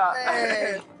 Owó dà.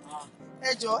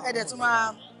 Ẹ jọ̀ọ́ ẹ dẹ̀ tún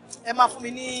máa fún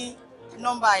mi ní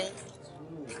nọ́mbà yín.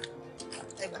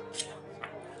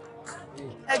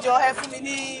 Ẹ jọ̀ọ́ ẹ fún mi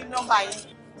ní nọ́mbà yín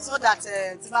so that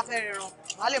tí bá fẹ́ ríran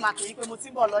wàá lè máa pè yín pé mo ti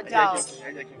ń bọ̀ lọ́jà o.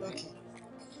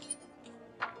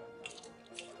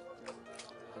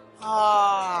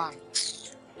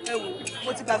 Ẹ wò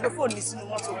mo ti gbàgbé fóònù mi sínú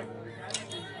mọ́tò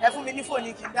ẹ fún mi ní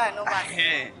fóònù kí n dá ẹ nọ́mbà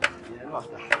yín.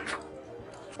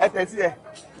 ẹ tẹ̀sí ẹ.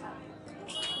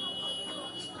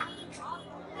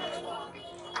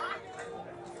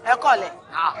 ẹ kọ̀lẹ̀.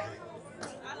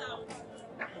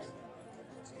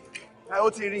 Ó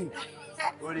ti rí.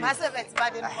 Máa ṣẹ̀fẹ̀ tí bá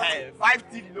dé ní bọ́sì.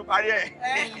 5 ló parí ẹ̀.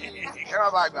 Ẹ má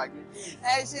bàa gbàgbé.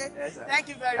 Ẹ ṣé, thank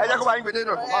you very much. Ẹ jẹ́ kó bá yín gbèdé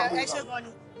náà. Ẹ ṣé gan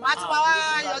ni. Màá tún máa wá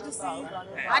yọjú sí i.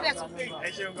 Màá dẹ̀ tún pè. Ẹ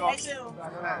ṣeun gan. Ẹ ṣé o.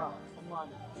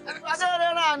 Adé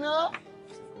rẹ̀ rà ná.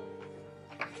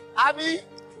 Àbí?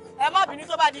 Ẹ má bínú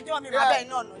tó bá di jọ́ mi máa bẹ́ẹ̀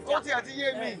náà nù já. Ó tiẹ̀ ti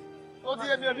yé mi. Ó ti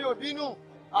yé mi, èmi ò bínú.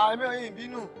 Èmi ò yìn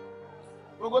bínú.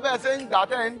 Gbogbo bẹ́ẹ̀ ṣe ń gbà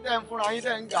tẹ́ ń fúnra yín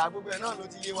tẹ́ ń gbà gbogbo ẹ̀ náà ló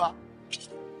ti yé wa.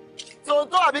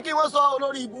 Sonto àbí kí wọ́n sọ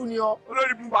olórí ibu ni ọ.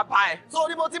 Olórí ibu bàbá ẹ̀.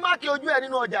 Sórí mo ti máàkì ojú ẹ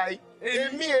nínú ọjà yìí.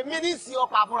 Èmi ní sí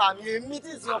ọ̀pá fúnra mi, èmi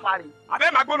tí sí ọ̀pá rè.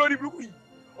 Àbẹ́ màá gbọ́ lórí burúkú yìí.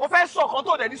 O fẹ́ sọ kan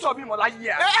tó dẹ̀ ní sọ mí mọ́ láyé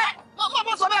ẹ̀.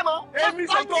 Mọ́ sọ bẹ́ẹ̀ mọ́. Èmi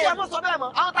Sonto. Mọ́ sọ bẹ́ẹ̀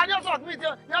mọ́. Àwọn ta ni ó sọ mí tí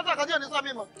ó sọ kan tí ò ní sọ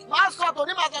mí mọ́. Máa sọ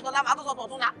tòní, máa sọ tọ̀la, máa tó sọ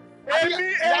tọ̀tún la.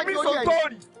 Èmi Sonto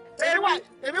rì.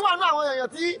 Èmi wà nú àwọn èèyàn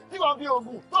tí wọ́n fi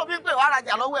oògùn tó fi ń pè wá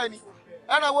rajà lọ́wọ́ ẹni.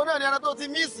 Ẹran wo náà ni ẹran tó ti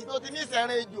míìsì ẹran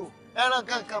ejò ẹran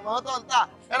kankan mọ́ tó ń tà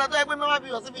ẹran tó yẹ pé mẹ́wàá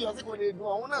bíyọ̀sí kò lè dùn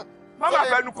ọ̀hún náà. Má máa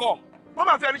fẹnu kọ. Má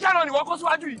máa fẹnu ṣáà náà ni wọ́n kó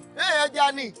síwájú yìí.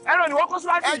 Ẹja ni. Ẹran ni wọ́n kó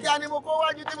síwájú yìí. Ẹja ni mo kó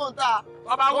wájú tí mò ń tà.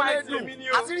 Bàbá white èmi ni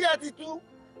o. Àṣírí ẹ ti tú.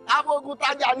 Abogun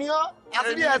tajà ni ọ́.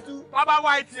 Àṣírí ẹ tú. Bàbá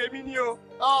white èmi ni o.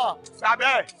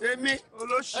 Bàbẹ́. Èmi.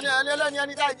 Olóṣì. Ẹni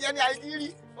ẹni tá ìjẹ́ ní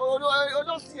àìdírí.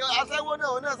 Olóṣì aṣẹ́wó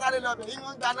náà sáré lọ bẹ̀ yín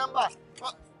wọ́n gba nọ́mbà.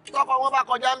 Tọ́kọ wọn bá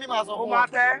kọjá ń bí màá sọ fún wọn. Ó máa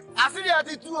tẹ́. Àṣírí ẹ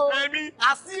ti tú o. Èmi.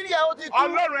 Àṣírí ẹ ó ti tú.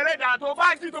 Ọlọ́run ẹlẹ́dàá tó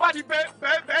bá jí tó bá ti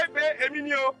bẹ́ẹ̀ èmi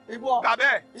ni o. Ìwọ.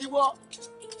 Bàbẹ́. Ìwọ.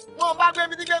 Wọ́n bá gbé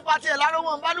mi ti gbé pati ẹ̀ láró,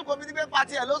 wọ́n bá lùkọ́ mi ti gbé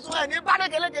pati ẹ̀ lóṣù ẹ̀ ní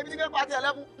bádẹ́gẹ́lẹ́gẹ́ mi ti gbé pati ẹ̀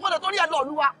lẹ́kùn. Wọ́n lè torí ẹ̀ lọ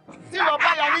olúwa. Tí ìlọ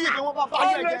bá ya níyì kí wọ́n bá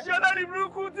parí ẹ̀ jẹ́. Olè ṣe lórí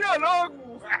burúkú tí ò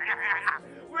lóògùn.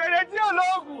 Wèrè tí ò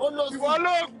lóògùn. Ìwọ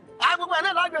lóògùn. Agbègbè ẹ̀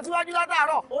náà lágbè síwájú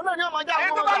látàárọ̀. Òun náà ni ọmọ ajá àwọn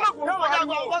ọmọ ọjà. Yóò mọ ajá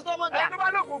àwọn kọ́sọ́mọ̀ jà. Ẹni tó bá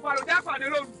lóògùn pàrọ̀ já pàdé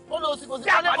lóru. Ó lọ sí kò sí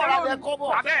kálẹ̀ kọ́ra ẹ̀ kọ́ bọ̀.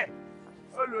 Bàbẹ́.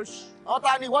 Olóṣì.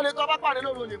 Ọ̀tá ni ìwọlé tó bá pàdé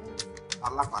lóru olè mú.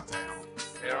 Alápàtà ẹ̀rọ.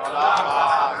 Ẹ̀rọ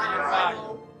lápá.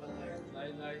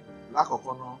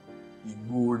 Lákọ̀ọ́kọ́ náà,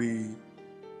 ìgbóore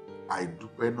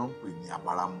àìdúpẹ́ náà ń pè ní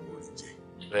abáramú orí jẹ.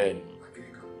 Bẹ́ẹ̀ni.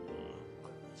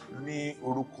 Ní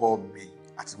orúkọ mi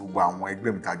àti gbogbo àwọn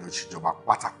ẹgbẹ́ mi tàjọ ṣèjọba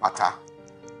pátápátá,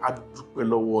 a dúpẹ́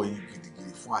lọ́wọ́ yín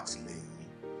gidigidi fún àtìlẹ́yìn yín.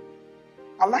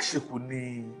 Aláṣekù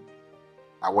ní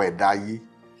àwọn ẹ̀dá ayé,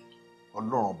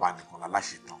 Ọlọ́run ọba nìkan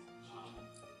láláṣetán.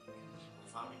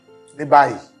 Ní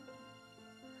báyìí,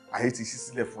 ayé ti ṣí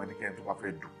sílẹ̀ fún ẹnikẹ́ni tó bá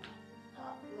fẹ́ dùn.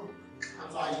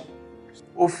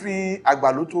 Òfin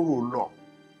àgbà ló tó rò lọ,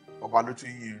 ọba ló tún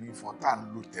yín irin fún tá à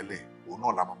ń lò tẹ́lẹ̀, òun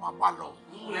náà la máa bá lọ.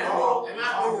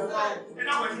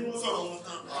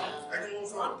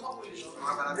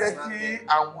 Jẹ́ kí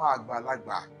àwọn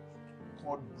àgbàlagbà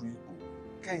kan du ipò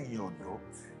kẹ́yìn ọ̀dọ́,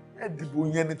 ẹ dìbò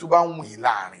yẹn ni tó bá ń wù yín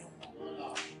láàrin wọn.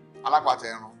 Alápàtà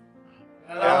ẹran.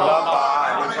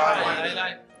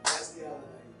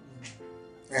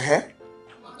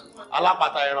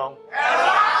 Alápàtà ẹran.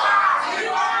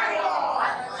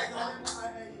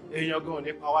 Èèyàn gan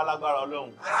ní pa wá lágbára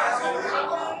Ọlọ́run.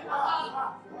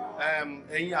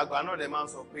 Ẹ̀yin àgbà náà lè máa ń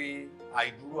sọ pé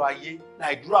àìdúró ayé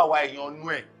láìdúró àwa èèyàn nú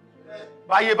ẹ̀.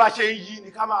 Báyé bá ṣe ń yí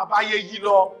ni ká máa báyé yí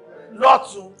lọ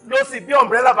lọ́tún lósì bí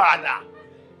umbrella bàràdà.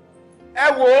 Ẹ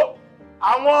wo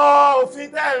àwọn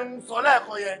òfin tẹ́ ń sọ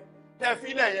lẹ́ẹ̀kan yẹn tẹ́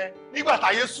fílẹ̀ yẹn nígbà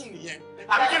táyé sùn nìyẹn.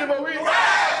 Àbí kí ni mo wí?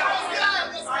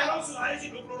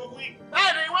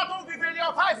 Bẹ́ẹ̀ ni wọ́n tún fi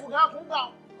failure 5 gan kún gbà.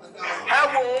 Ẹ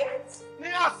wo ní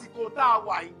àsìkò tá a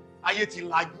wà yìí ayé ti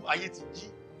lajú ayé ti jí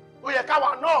ó yẹ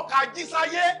káwa náà ká jí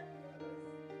sáyé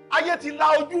ayé ti la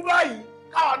ojú báyìí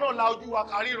káwa náà la ojú wa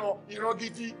ká ríran ìran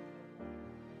gidi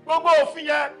gbogbo òfin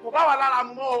yẹn kò bá wa lára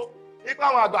mu mọ́ o nípa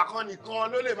àwọn àgbà kan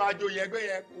nìkan ló lè máa joyè ẹgbẹ́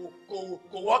yẹn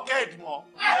kò wọ́kẹ́ẹ̀dì mọ́.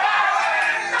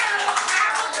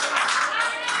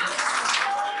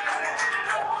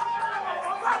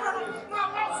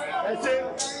 Ẹ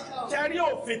ṣe rí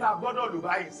òfin tá a gbọ́dọ̀ lò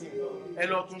báyìí sí ẹ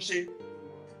lọ tún ṣe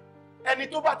ẹni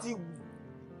tó bá ti wù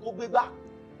kó gbégbá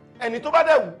ẹni tó bá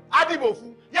dẹ̀ wù á dìbò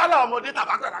fún yálà ọmọdé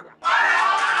tàbá gbàdàgbà.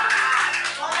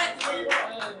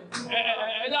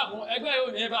 Ẹ dàkún ẹgbẹ́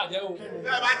yóò ní ẹ bàjẹ́ o.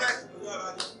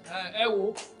 Ẹ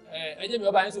wo ẹ jẹ́ mi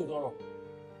ọba yín sòótọ́ rọ̀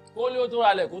kó lé ó tó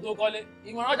ralẹ̀ kó tó kọ́lé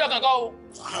ìmọ̀ràn ọjọ́ kankan o.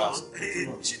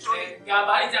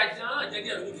 Gàbá ìjà ìjà náà jẹ́ kí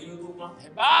ẹ̀rọ ní kì í tó pọ́n.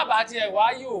 Bàbá tiẹ̀ wá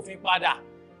yí òfin padà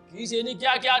kì í ṣe ní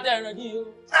kíákíá tẹ̀ ẹ̀rọ yìí o.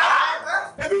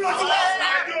 Ẹbí wọn ti lọ́ọ́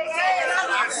ṣáájú ọ̀sẹ̀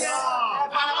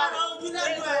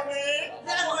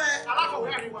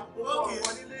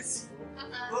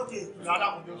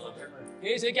kì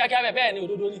í ṣe kíákíá bẹ́ẹ̀ ni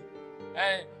òdodo ni.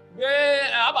 Gbé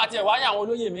àbàtì ẹ̀ wá ní àwọn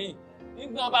olóyè míì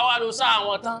nígbà bá wà ló sá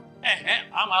àwọn tán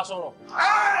a máa sọ̀rọ̀.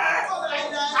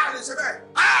 a lè ṣe bẹ́ẹ̀.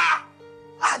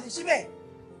 a lè ṣe bẹ́ẹ̀.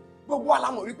 gbogbo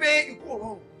alamọ̀ wípé ikú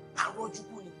òrùn àrọ́jú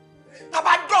kú ni.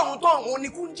 tàbá dọ̀rùn tán òun ni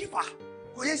kú ń jìfà.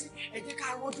 kò yẹ ẹ jẹ́ ká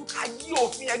rọ́jú ká yí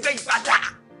òfin ẹgbẹ́ ìpadà.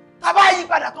 tàbá yí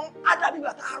padà tán á dàbí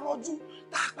ìgbà tá a rọ́jú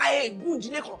tá a pa ègún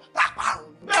ìdílé kan tá a pa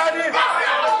àrùn. bẹ́ẹ̀ni.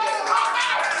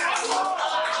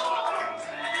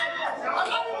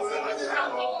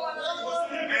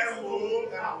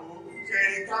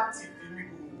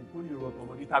 kó lè rọ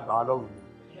tọmọdé tàgbà wá lọ́rùn ni.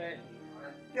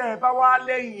 tẹ́ ẹ bá wá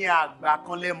lẹ́yìn àgbà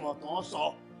kan lẹ́mọ̀ tán sọ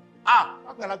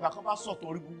àgbàlagbà kan bá sọ̀tọ̀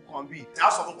orí burúkú kan bíi. tí a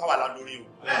sọ fún pàwọ́ la lórí o.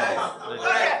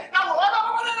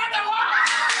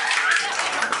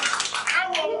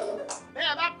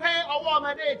 bẹ́ẹ̀ bá pẹ́ ọwọ́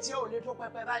ọmọdé tí ò lè tó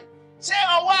pẹpẹ báyìí ṣé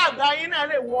ọwọ́ àgbà yín náà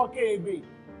lè wọ kéègbè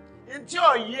tí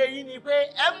ò yé yín ni pé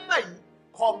ẹ mọ̀ yìí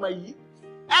kò mọ̀ yìí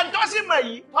ẹ tó sì mọ̀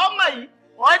yìí tó mọ̀ yìí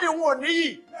wọ́n ní wọn ò níyì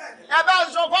ẹ bá ń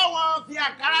sọ fáwọn fi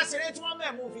àkàrà ṣeré tí wọ́n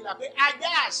mẹ̀mú fìlà pé ajá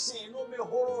àṣìn ló mi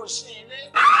horo ṣìn lé.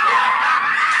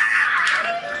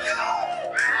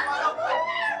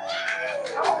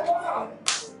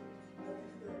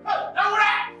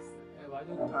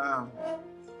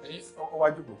 Wá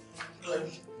jókòó.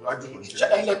 Wá jókòó. ṣe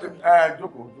ẹ lẹ́pẹ̀ mi.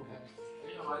 Jókòó.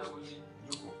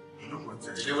 Jókòó ntẹ.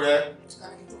 Eléwúrẹ́.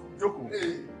 Jókòó.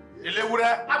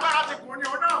 Eléwúrẹ́. agbára ti kùn ní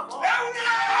ọ náà kọ́.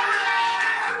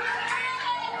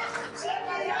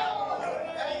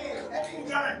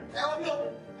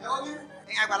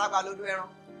 ẹ̀yin àgbàlagbà lójú ẹran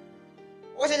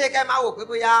ó ṣeé ṣe kẹ́ máa wò pé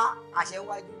bóyá àṣẹ ń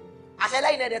wájú àṣẹ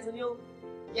lẹ́yìn ẹ̀dẹ̀ tún ní ó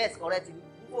yes correct ni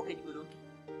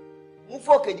mú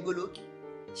fòkè jìgòlókì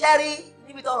ṣé rí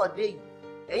níbi tọ́rọ̀ dé yìí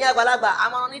ẹ̀yin àgbàlagbà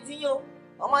àmọ̀ràn ní tí yín o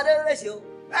ọmọdé lè ṣe o.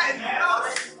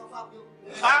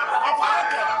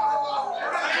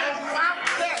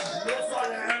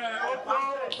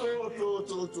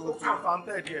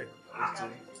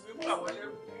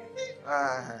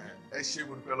 Ẹ ṣé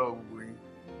mo dúpẹ́ lọ́wọ́ gbogbo yín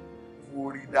mo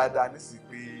rí dáadáa nísìsiyìí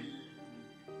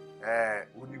pé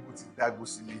onígbò ti dágbó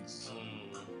sí méjì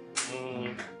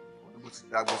onígbò ti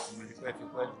dágbó sí méjì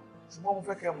pẹ́ẹ́pẹ́ ṣùgbọ́n mo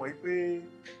fẹ́ kẹ́ mọ̀ pé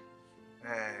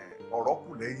ọ̀rọ̀ kù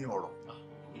lẹ́yìn ọ̀rọ̀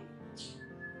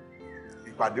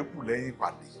ìpàdé kù lẹ́yìn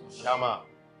ìpàdé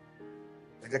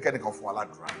ẹ jẹ́ kẹ́nìkan fún wa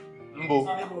ládùúrà. Nbo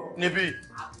níbí.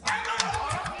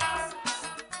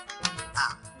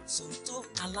 Sonto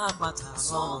Alapata.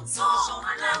 Sonto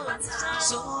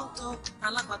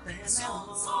Alapata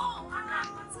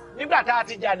nígbà tá a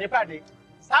ti jà nípàdé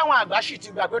táwọn àgbà sì ti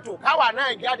gbà pé tó káwa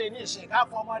náà jáde ní ìsìn ká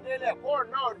fọmọdé lẹ̀ kó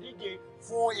náà díje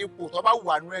fún ipò tó bá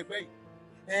wà nú ẹgbẹ́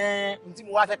yìí n tí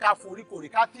mo wá fẹ́ ká forí kòrí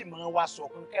ká fìmọ̀ wa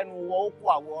ṣọ̀kan kẹ́nu wọ ó kó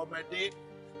àwọn ọmọdé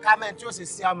ká mẹ́ni tí ó sì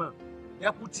sí àmọ̀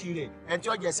dẹ́kùtì rẹ̀ ẹni tí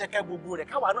ó jẹ́ sẹ́kẹ́ gbogbo rẹ̀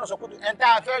káwa náà sọ pé ẹni tá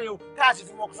a fẹ́ rí o ká sì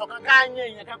fi mọ̀ ṣọ̀kan ká yẹn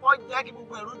èèyàn kẹ́kọ̀ọ́ jẹ́ kí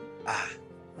gbogbo ẹ̀rọ.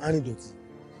 Arìndọ̀tí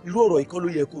irú ọ̀rọ̀ yìí kọ́ ló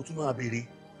yẹ kó o tún máa béèrè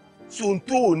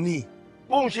Sonto ò ní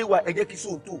bóun ṣe wà ẹ jẹ́ kí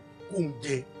Sonto kó ń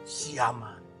jẹ ṣíàmà.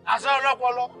 àṣẹ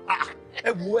ọlọ́pọlọ. ẹ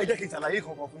wo ẹ jẹ́ kí n ṣàlàyé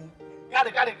kankan fún yín.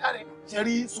 káre. ṣe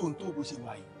rí Sonto bó ṣe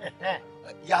wà yìí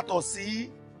yàtọ̀ sí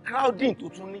crowding tó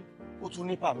tún ní ó tún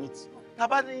ní permit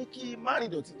tábà ní kí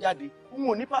Arìndọ̀tí jáde òun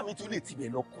ò ní permit ó lè tibẹ̀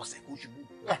lọ kọsẹ̀ kó ṣubú.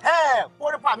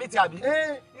 ó ní permit àbí.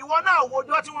 ìwọ náà wo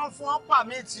ọjọ́ tí wọ́n fún ọ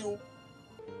permit o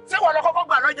ṣé wọ́n lọ kọ́kọ́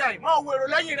gbà lọ́jà yìí mọ́ owó èrò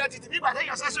lẹ́yìn rẹ títí bí ìgbà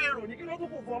tẹ́yàn sẹ́sọ́ èrò ní kí ló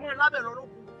dúkù fún ọmọ ẹ̀ lábẹ́ lọ́rọ́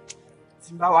kù. tí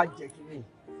n bá wá jẹ kí ni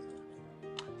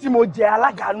tí mo jẹ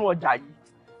alága inú ọjà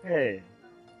yìí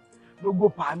gbogbo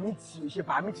pàmìtì ṣe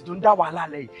pàmìtì tó ń dá wàhálà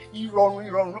lẹ yìí ìrọ̀rùn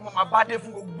ló máa bá dé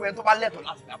fún gbogbo ẹni tó bá lẹ́tọ̀ọ́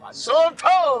láti gbà pàmìtì.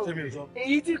 Sonto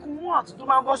èyí tí kú wọn àtún tó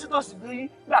máa ń bọ́ sí tòsí bí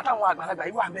nígbà táwọn àgbàlagbà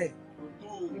yìí wà bẹ́ẹ̀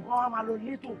nǹkan wa máa lọ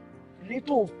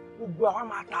létò gbogbo àwọn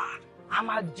máa ta a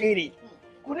máa jèrè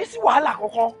kò ní sí wàhálà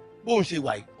kankan. bóun ṣe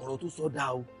wà yìí ọ̀rọ̀ tó sọ dáa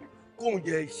o kóun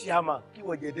jẹ chairman kí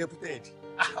wọ́n jẹ deputed.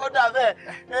 ó dà bẹ́ẹ̀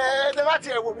tẹ bá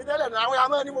tiẹ̀ wò mí tẹ́lẹ̀ náà àwọn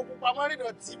àmọ́ ni mo pupa mọ́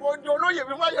Arìndọ̀tí mo jẹ olóyè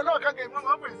mi máa yọ náà kankan ìmọ̀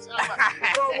máa ń pè sí àmà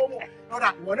lọ́dà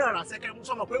ìwọ náà rà sẹ́kẹ́ mú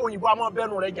sọ́mọ pé òyìnbó àmọ́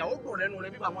bẹ́nu rẹ̀ jà ó dùn lẹ́nu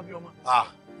rẹ̀ bí bàmọ́ bí ọmọ.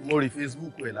 mo rí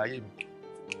Facebook ẹ̀ láyé mi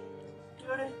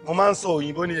mo máa ń sọ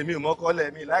òyìnbó ní èmi ò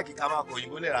mọ́kọ́lẹ̀ mi láìkí ká máa kọ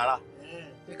òyìnbó lẹ̀ rárá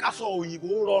ká sọ òyìnbó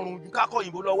rọrùn ju ká kọ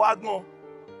òyìnbó lọ wá gbọ́n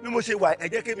bí mo ṣe wà ẹ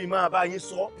jẹ́ kémi máa bá yín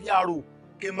sọ PRO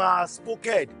kí n máa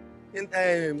spoked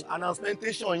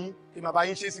announcementation yín kí n máa bá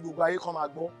yín ṣe sí gbogbo ayé kan máa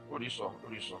gbọ́. oríṣọ.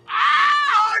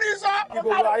 kí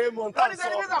gbogbo ayé mọ̀ n tàn sọ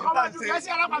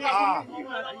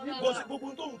gbogbo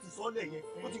tóun ti sọ lẹ̀ yẹn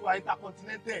ó ti wà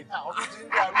intercontinental.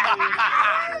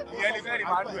 ìyẹn ni bẹ́ẹ̀ ni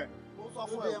máa ń dùn ẹ̀.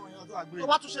 tó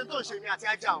bá tún ṣe tó ń ṣe mi àti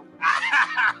ajá o.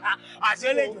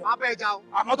 àṣẹlẹ̀ abẹ́ ẹja o.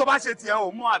 àmọ́ tó bá ṣe tiẹ̀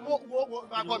o mú àbí. wo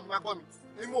máa gbọ́ mi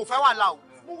èmi ò fẹ́ wà láò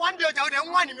mo wá ń di ọjà ọdẹ ń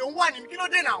wà ní mi ò ń wà ní mi kí ló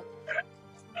dé náà.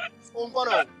 ó ń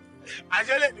gbọ́dọ̀ o.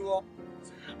 àṣẹlẹ̀ dùn ọ́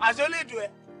àṣẹlẹ̀ dùn ẹ́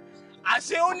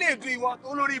àṣé ó lè dùn ìwọ tó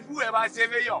lórí ibú ẹ bá ṣe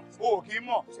fẹyọ o kì í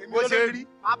mọ̀ bó ṣe rí.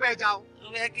 má bẹ́ẹ̀ já o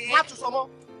má tún sọ mọ́.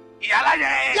 ìyálà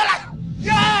yẹ. yálà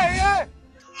yẹ.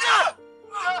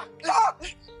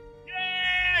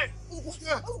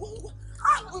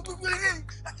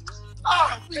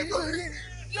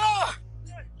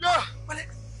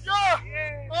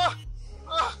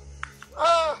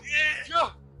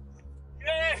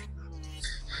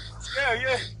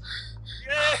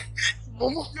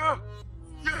 Momo.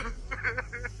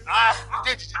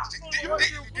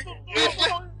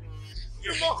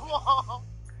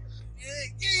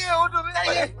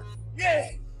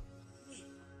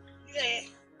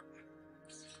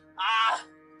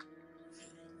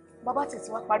 Bàbá tètè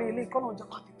wá parí ilé ìkọ́nà ọjọ́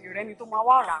kan tètè rẹ ni tó máa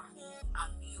wá rà á.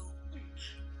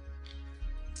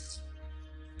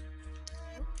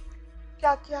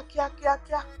 Kíá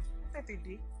tètè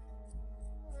dé.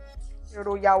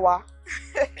 Èrò yà wá.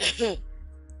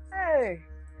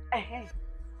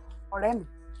 Ọ̀rẹ́ mi,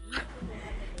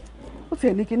 ó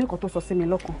tiẹ̀ ní kinní kan tó sọ sí mi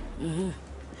lọ́kàn.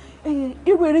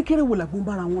 Irú erékeré wo làgbọ́n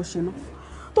bára wọn ṣe ná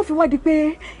tó fi wá di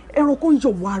pé ẹranko ń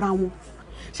yọ̀wọ̀ ara wọn.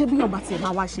 Ṣé bí yọ̀nba tiẹ̀ bá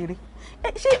wá ṣeré?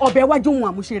 Ṣé ọ̀bẹ wájú ohun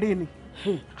àmúṣeré ni?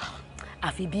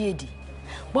 Àfi bí èdè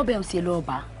bọ́bẹ̀ ń ṣe lọ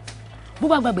bá bó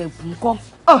bá gbàgbẹ́ kún kọ́.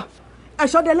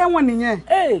 Ẹ̀ṣọ́dẹ lẹ́wọ̀n nìyẹn.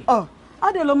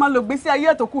 Adé ló máa lò gbé sí ayé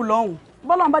ẹ̀ tó kù lọ́hùn.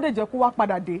 Bọ́lá ń bá dé jẹ́ kó wá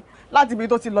padà dé láti ibi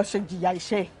tó ti lọ ṣe jìyà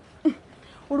iṣẹ́.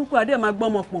 Orúkọ Adé máa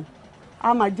gbọ́mọ pọ̀n,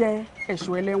 a máa jẹ́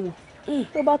ẹ̀ṣọ́ ẹlẹ́wọ̀n.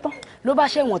 Tó bá tán. Ló bá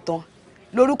ṣẹ̀wọ̀n tán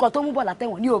lórúkọ tó mú bọ̀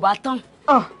látẹ̀wọ̀n ni ò bá tán.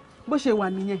 Bó ṣe wà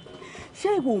nìyẹn. Ṣé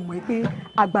ìwọ ò mọ̀ pé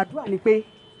àgbàdúrà ni pé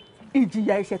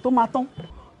ìjìyà ẹ̀ṣẹ̀ tó máa tán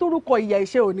torúkọ ìyà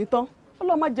ẹ̀ṣẹ̀ ò ní tán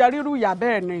Ọlọ́run má jẹ́ rírú ìyà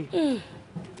bẹ́ẹ̀ ni.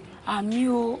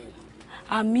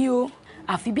 Àmì o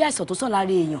àfi bí àìsàn tó sàn lára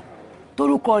èèyàn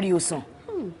torúkọ rí ò sàn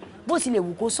bó tilẹ̀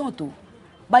wù kó sàn tó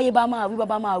báyé bá máa wí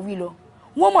bàbá máa wí lọ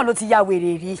wọ́n mọ̀ ló ti ya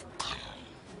wèrè rí.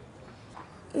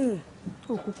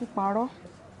 Òkùnkùn parọ́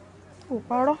ò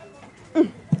parọ́.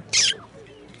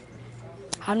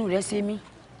 Àánú rẹ̀ ṣe mí.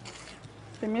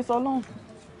 Tèmi sọ lọ́hùn.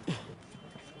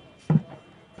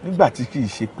 Nígbà tí kì í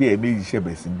ṣe pé ẹ méjì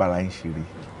ṣẹ̀bẹ̀ sí ń bára yín ṣeré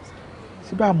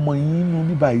ṣé bá mọ yín nínú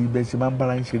bíbá yìí bẹ́ẹ̀ ṣe máa ń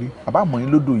bára yín ṣeré àbá mọ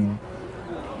yín lódò yìí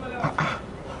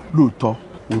lóòótọ́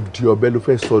òdì ọ̀bẹ ló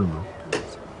fẹ́ sọ lù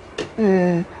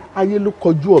ayé ló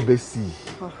kọjú ọ̀bẹ sí i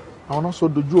àwọn náà sọ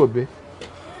dojú ọ̀bẹ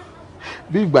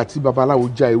bí ìgbà tí babaláwo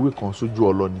já ewé kan sójú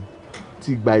ọlọ́ni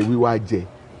tí ìgbà ewé wá jẹ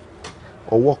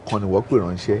ọwọ́ kan ni wọ́n pè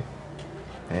ránṣẹ́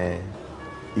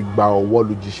ìgbà ọwọ́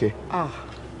ló jíṣẹ́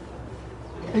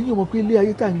ẹ̀yin mọ̀ pé ilé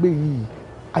ayé tá à ń gbé yìí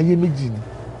ayé méjì ni.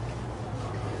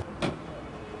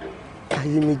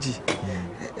 ayé méjì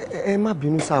ẹ má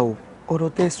bínú sá o ọ̀rọ̀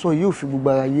tẹ́ sọ yóò fi gbogbo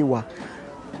ara yé wa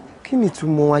kí ni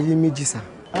ìtumọ̀ ayé méjì sá.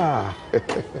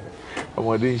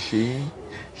 ọmọdé ń ṣe yín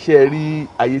ṣe rí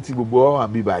ayé tí gbogbo wa wà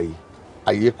níbí báyìí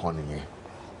ayé kan nìyẹn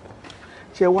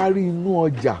ṣe wá rí inú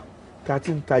ọjà tá a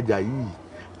ti ń tajà yìí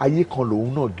ayé kan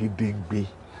lòun náà gédéǹgbé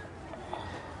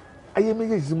ayé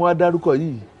méjèèjì tí mo wá dárúkọ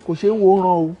yìí kò ṣeé wò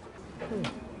rán o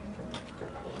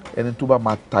ẹni tó bá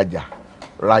máa tajà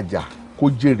rajà kó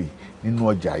jèrè nínú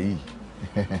ọjà yìí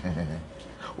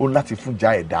ó ní láti fún ìjà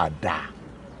ẹ̀ dáadáa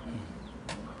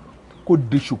kó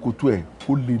dé ṣòkòtò ẹ̀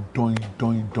kó lè dọ̀yìn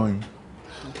dọ̀yìn dọ̀yìn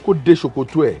kó dé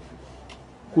ṣòkòtò ẹ̀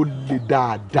kó lè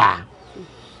dáadáa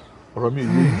ọ̀rọ̀ mi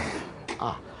yé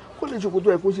kó lè ṣòkòtò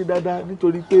ẹ̀ kó ṣe dáadáa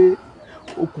nítorí pé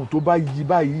okùn tó bá yí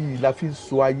báyìí la fi ń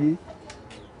so ayé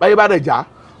báyé bá dẹ̀ já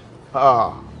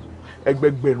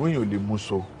ẹgbẹgbẹ̀rún èèyàn lè mú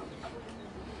so.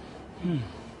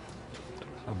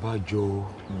 àbájọ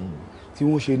tí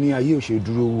wọ́n ṣe ní ayé ò ṣe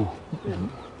dúró wò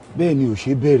bẹ́ẹ̀ ni ò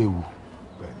ṣe bẹ̀rẹ̀ wò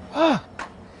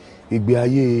ìgbé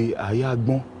ayé àyà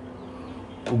gbọ́n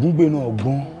ògúngbè náà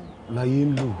gbọ́n láyé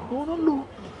ń lò.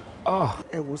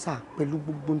 ẹ wò sá pẹ̀lú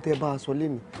gbogbo tẹ́ bá a sọ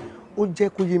lẹ́nu ó jẹ́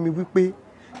kó yé mi wípé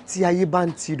tí ayé bá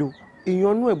ń tiro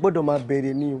èèyàn inú ẹ̀ gbọ́dọ̀ máa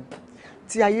bẹ̀rẹ̀ ni o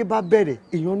tí ayé bá bẹ̀rẹ̀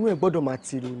èèyàn inú ẹ̀ gbọ́dọ̀ máa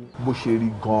tiro ni. bó ṣe rí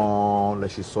gan-an lẹ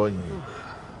ṣe sọ yẹn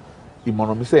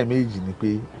ìmọ̀ràn mi sẹ́yìn méjì ni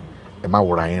pé ẹ má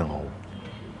wòra yín ràn o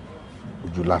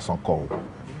ojú lásán kọ́ o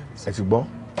ẹ ti gbọ́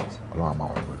ọlọ́run àmọ́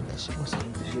àwọn ọmọ rẹ̀ ṣe wọ́n sí.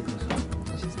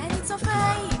 ẹni tó fẹ́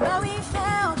ìbáwí fẹ́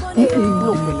ọgbọ́n ní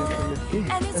ọ̀hún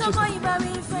ẹni tó kọ́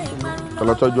ìbáwí fẹ́ ìparun lọ́wọ́.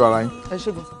 ọlọ́tọ́jú ara yín. ẹ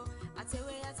ṣe gbọ́n.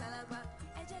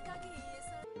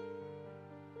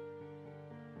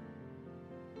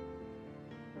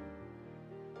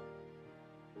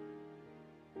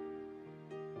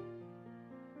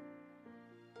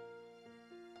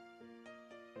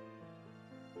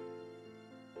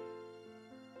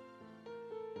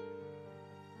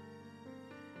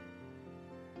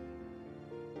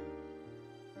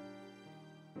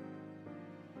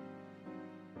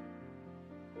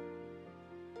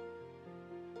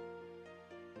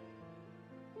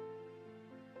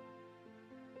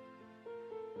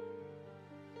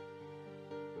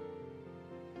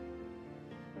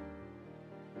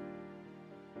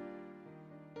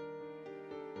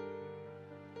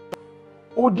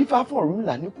 ó dífá fún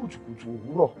Ọ̀rúnmìlà ní kùtùkùtù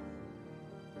òwúrọ̀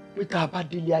pé tá a bá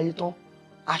délé ayé tán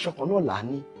aṣọ kan náà là á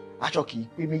ní aṣọ kì í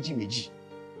pé méjì méjì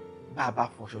bá a bá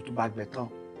fọṣọ tó bá gbẹ tán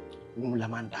òun la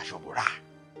máa ń daṣọ bòrà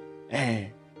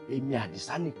èmi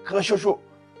Àdìsá nìkan ṣoṣo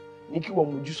ní kí wọ́n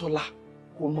mojú sọ́lá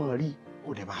kó mọ̀ rí kó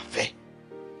dẹ̀ máa fẹ́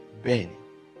bẹ́ẹ̀ ni.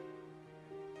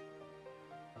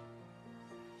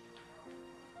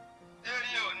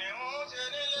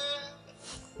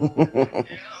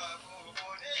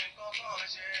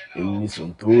 èmi ni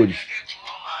Sonto rí.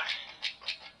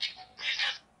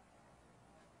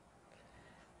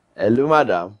 Hello,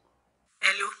 madam.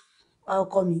 Hello.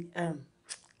 Ọkọ mi,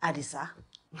 Àdìsá.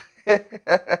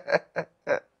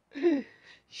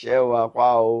 Ṣé wàá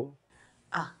pa o?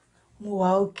 Mo wà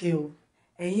òkè o.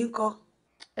 Ẹ̀yin kọ́?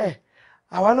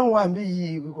 Àwa náà wà níbí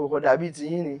yìí kòkò dàbí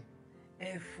tiyín ni.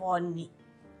 Ẹ̀fọ́ ni.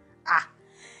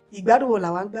 Ìgbádùn wo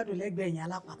làwa ń gbádùn lẹ́gbẹ̀ẹ́ yẹn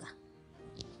Alápàtà?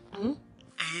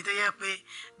 Ẹ̀yin tó yẹ pé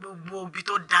gbogbo ibi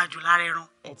tó dáa jù lára ẹran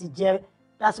ẹ̀ ti jẹ́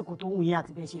lásìkò tó wù yín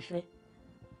àti bẹ́ẹ̀ ṣe fẹ́.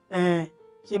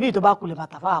 Ṣebí ìtọ́ bá kulẹ̀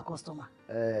bàtà fáwọn kọ́sítọ́mà.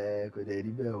 Kò dẹ̀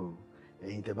rí bẹ́ẹ̀ o.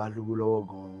 Ẹ̀yin tẹ́ bá lówó lọ́wọ́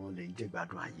gan-an lè ń jẹ́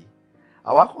gbádùn ayé.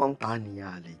 Àwa kan ń ta nìyẹn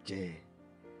à lè jẹ́ ẹ̀.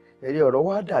 Ẹ̀rí ọ̀rọ̀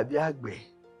wa dàbí àgbẹ̀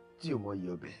tí ò mọ iye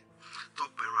ọbẹ̀ tó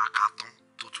pẹ̀rù akátán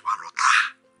tó tún wà lọ́tà.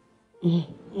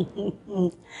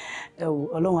 Ẹ wò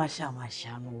Ọlọ́run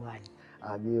aṣàmàṣàánú wa ni.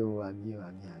 Àmín o, àmín o,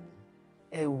 àmín àmín.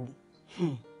 Ẹ wò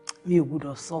mi ò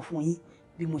gbọ́dọ̀ sọ fún yín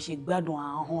bí mo ṣe gbádùn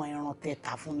ahọ́n ẹran tẹ́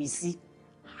tà fún mi sí.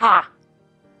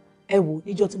 Ẹ wò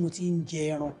níjọ́ tí mo ti ń jẹ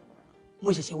ẹran mo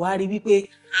ṣẹ̀ṣẹ̀ wá rí wípé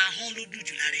ahọ́n ló dùn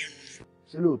jù lára ẹran ni.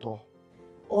 Ṣé lóòótọ́?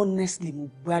 Honestly mo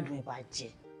gbádùn ẹ̀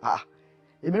bàjẹ́.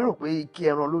 Èmi rò pé kí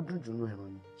ẹran ló dùn jù nú ẹran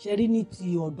ni. Ṣé rí ní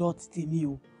ti ọ̀dọ̀ ti tèmi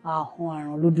o ahọ́n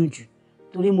ẹran ló dùn jù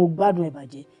torí mo gbádùn ẹ̀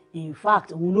bàjẹ́ in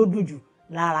fact òun ló dùn jù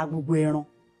lára gbogbo ẹran.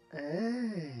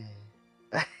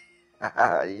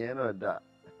 Ìyẹn náà dáa.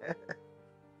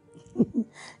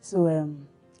 So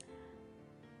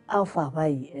how far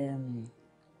báyìí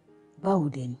báwo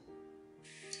dẹ̀ ni.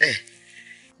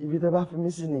 Ibi tẹ́ bá fi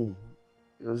mí sí nìyí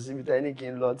kò sí ibi tẹ́ ní kí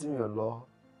n lọ tí mi ò lọ.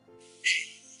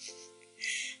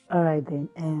 All right then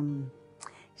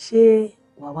ṣé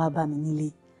wàá wá bá mi nílé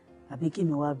àbí kí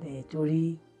mi wá bẹ̀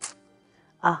torí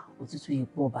òtútù yìí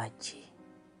pọ̀ bàjẹ́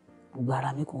gbogbo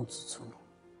ara mi kàn tutù nù.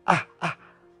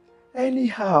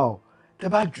 Anyhow tẹ́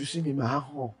bá jù sí mi máa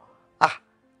hàn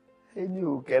èmi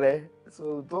ò kẹrẹ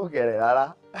tó kẹrẹ rárá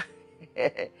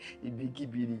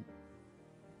ibikíbi ni.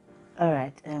 All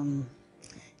right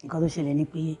nǹkan tó ṣẹlẹ̀ ni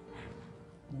pé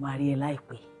mo máa rí ẹ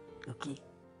láìpẹ́ ok.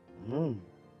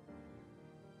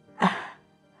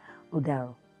 Ó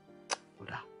dàárọ̀. Ó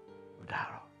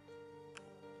dàárọ̀.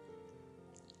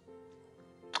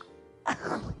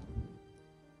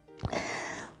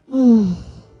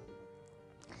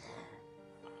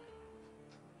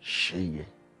 Ṣé yẹ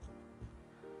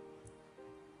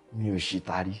mi ò ṣe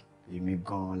tarí èmi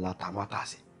gan-an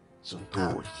látàmátàsí Sonto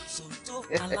rí. Sonto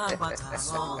Alapata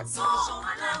Sonto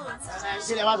Alapata.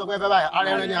 Kí lẹ wá sọ pé fẹ́ báyìí ara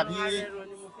ẹran ni àbí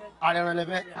ara ẹran lẹ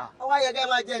fẹ́. Ọwọ́ ayẹ kẹ́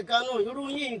máa jẹ nǹkan nù irú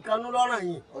yín nǹkan nù lọ́rùn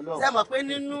yìí. Ṣé ẹ mọ̀ pé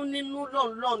nínú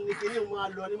lọ́nlọ́n ni kìíní máa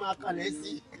lọ ní máa kalẹ̀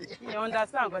sí. You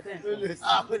understand nǹkan tẹ̀ ń sọ.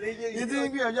 Yìí tí ń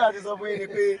gbìyànjú àti sọ fún yín ni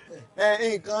pé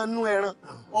nǹkan nù ẹran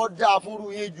ó dáa fúnru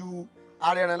yín ju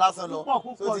ara ẹran lásán lọ.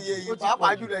 Tó ti yé yìí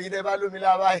pàápàá jùlọ yìí tẹ́ bá lómi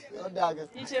lábá yìí ó dáa gan.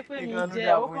 Kì í ṣe pé mi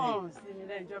jẹ ó kàn sí mi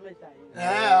lẹ́jọ́ mẹ́ta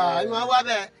yìí. Ìmọ̀ wá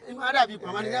bẹ́ẹ̀ ìmọ̀ dàbí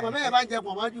pọ̀nmọ́ ni sẹ́mọ̀ mẹ́yẹ̀ bá ń jẹ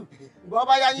pọ̀nmọ́ jù ìgbọ́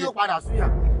bá yá yín yóò padà súyà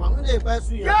pọ̀nmọ́ lè fẹ́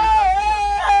súyà.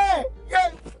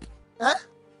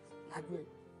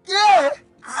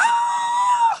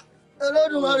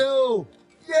 Olódùmarè o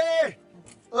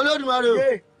Olódùmarè o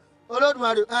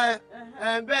Olódùmarè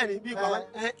bẹ́ẹ̀ ni bí pọ̀nmọ́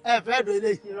ẹ fẹ́ dùn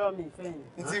ilé. Irọ́ mi fẹ́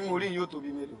yìí. Tí mo rí yóò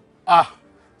tóbi mélòó.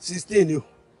 16 ni o.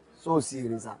 Sóòsì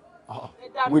èrèsà.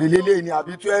 Wèrè lélẹ̀ ni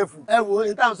àbí 12. Ẹ wo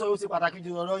ní táwọn sọ yóò ṣe pàtàkì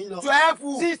jù lọ́rọ̀ yín lọ.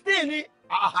 12. 16 ni.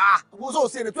 Wo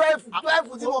sóòsì èrè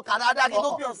 12 tí mo kà dáadáa kí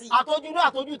tó bí ọ sí.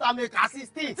 Àtọ́jú ta mi kà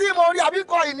 16. Tí mo rí àbí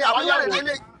kọ́ ìní àbúyọ̀ rẹ̀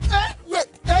lélẹ̀.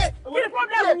 Kí ni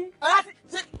pọ́blẹ́mù yìí?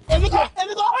 Èmi kọ́.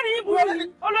 Ó ní yín burú ni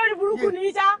olórí burúkú ni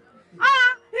yín ṣá.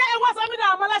 Ilé ìwọ sọ mí náà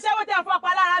ọmọ aláṣẹ́wó tẹ̀ fọ́ apá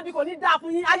lára bí kò ní dáa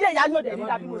fún yín. Ayé ìyá yóò dẹ̀ ní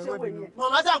dàbí mo ṣe wò yẹn.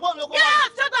 Mọ̀mọ́ sẹ́ àpò mi ló kọ́.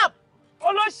 Shut up!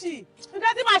 Olóṣì,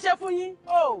 nǹkan tí màá ṣe fún yín.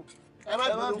 Ẹ má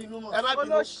bínú mọ́.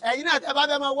 Ẹ̀yin náà tẹ́ bá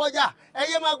fẹ́ máa wọ́jà.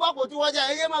 Ẹyẹ máa gbàpò tí wọ́jà.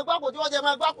 Ẹyẹ máa gbàpò tí wọ́jà.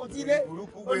 Máa gbàpò tí ilé.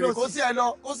 Kó sí ẹ lọ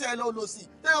olòṣì.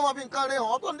 Tẹ́yọ̀ máa fi nǹkan rẹ̀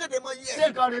hàn tó ń tètè mọ iye. Ṣé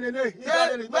nǹkan rẹ̀ lélẹ̀?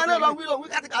 Bẹ́ẹ̀ náà lọ wí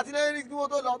kàtìkàtì lẹ́yìn kí wọ́n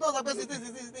tó lọ. Tó sọ pé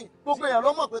 16. Gbogbo èèyàn ló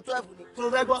mọ̀ pé 12 ni. Tó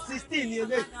fẹ́ gbọ́ 16 ni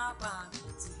eléyìí.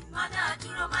 Mada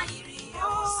dúró máa yiri o.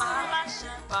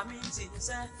 Aláṣẹ bàmí ti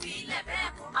sẹ́. Filẹ̀ bẹ́ẹ̀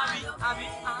kó máa lọ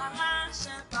bẹ́ẹ̀.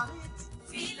 Aláṣẹ bàmí ti.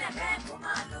 Filẹ̀ bẹ́ẹ̀ kó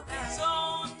máa lọ bẹ́ẹ̀.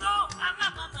 Sonto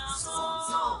Alapata.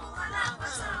 Sonto Alapata.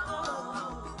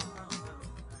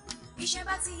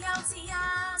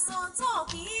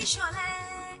 ìṣọ̀lẹ̀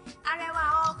arẹwà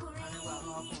ọkùnrin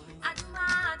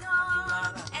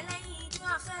adúmáadán ẹlẹ́yinjú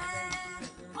afẹ́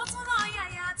ó tún lọ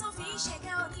yàyà tó fi ń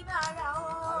ṣèkẹ́ oníbàárà o.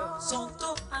 Sonto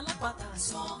Alapata.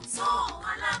 Sonto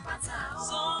Alapata o.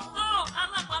 Sonto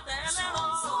Alapata ẹlẹ́rọ.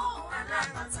 Sonto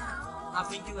Alapata o.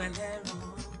 Àfínjú ẹlẹ́rọ.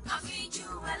 Àfínjú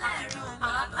ẹlẹ́rọ.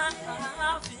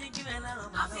 Àfínjú ẹlẹ́rọ.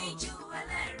 Àfínjú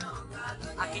ẹlẹ́rọ.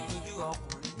 Akíkanjú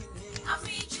ọkùnrin nílé.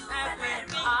 Àfínjú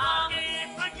ẹlẹ́rọ.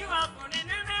 Akíkanjú ọkùnrin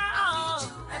nílé.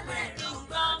 Ẹgbẹ́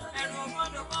ìdúgbò ẹ̀rù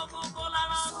gbọ́dọ̀ kókó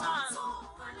lára sáà.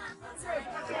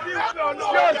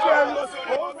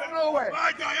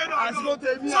 Àsìkò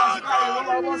tèmi àsìkò ìwọ̀n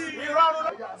ọmọ sí ìrọ̀rùn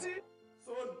lọ́jọ́.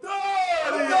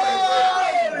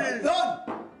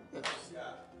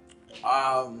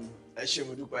 Ẹ ṣé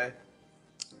mo dúpẹ́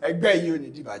ẹgbẹ́ yìí ò ní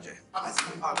dìbàjẹ́.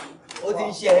 Ó ti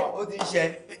ń ṣe ó ti ń ṣe.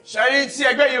 Ṣẹ́rí tí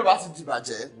ẹgbẹ́ yìí ò bá ti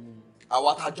dìbàjẹ́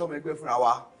àwa tá a jọ́ ọmọ ẹgbẹ́ fúnra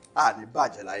wa á ní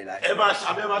bàjẹ́ láéláé. Ẹ máa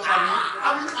ṣàmì ẹ máa ṣàmì.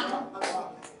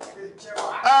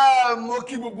 Mo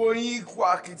kí gbogbo yín kú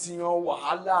akitiyan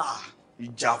wàhálà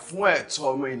ìjà fún ẹ̀tọ́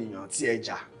ọmọ ènìyàn tí ẹ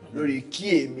jà lórí kí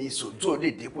èmi Sonto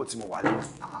lè dépò tí mo wà lẹ́nu.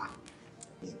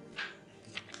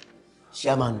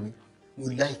 Chairman mi, mo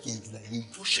láìkí ìjìlá yìí.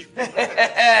 Tó ṣe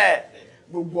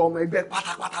gbogbo ọmọ ẹgbẹ́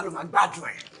pátápátá ló máa gbádùn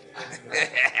ẹ̀.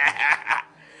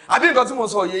 Àbí nǹkan tí mo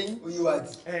sọ yé yín? Oyè wa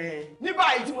di. Ní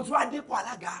báyìí tí mo ti wá dépò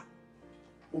alága,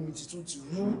 omi tuntun ti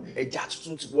rú, ẹja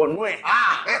tuntun ti wọnú ẹ̀.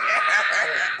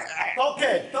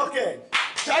 Tọ́kẹ̀.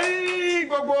 Ṣẹ́rí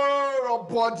gbogbo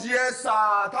rọ̀bọ̀dìẹ sà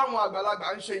táwọn àgbàlagbà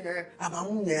ń ṣe yẹn, a máa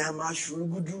mú yẹn, a máa ṣòro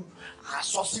gúdú,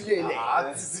 àsọsílẹ̀ ilẹ̀.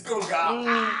 Àti sí kòǹgà.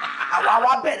 Àwa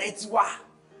wá bẹ̀rẹ̀ tiwa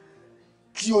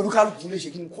kí olúkálùkù lè ṣe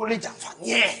kí n kó lè jàǹfààní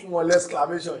ẹ̀. Fún wọn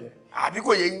lẹ́sìklámẹ́ṣọ̀ yẹn. Àbí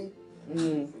kò yé yín?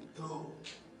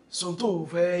 Sonto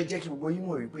fẹ́ jẹ́ kí gbogbo yín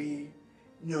mọ̀ wípé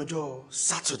ní ọjọ́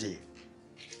Saturday,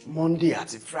 Monday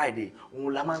àti Friday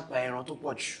òun la máa ń pa ẹran tó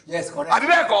pọ̀ jù. Yes, correct. Àbí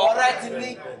bẹ́ẹ̀ kọ́?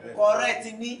 Correct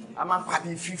ni. A máa ń pa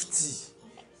bíi 50.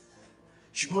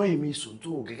 Ṣùgbọ́n èmi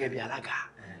Sonto gẹ́gẹ́ bí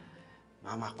alága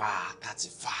máa máa pa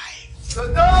 35.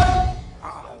 Sonto!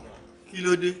 Kí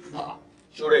ló dé?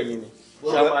 Ṣọ́rọ̀ ẹ̀yin ni.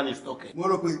 Chairman is talking. Mo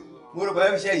rò pé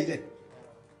ẹ fi ṣe yìí lẹ̀.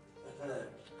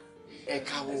 Ẹ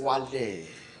káwọ́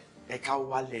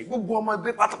wálẹ̀. Gbogbo ọmọ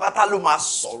ẹgbẹ́ pátápátá ló máa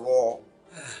sọ̀rọ̀.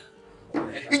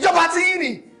 Ìjọba tí yín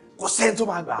ni kò sẹ́ni tó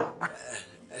máa gbà.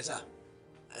 Ẹ sà,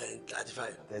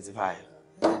 35. 35.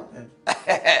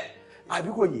 Àbí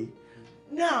kò yé?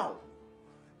 Now,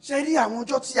 ṣe rí àwọn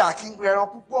ọjọ́ tí a kì í gbẹran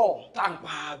púpọ̀ tá n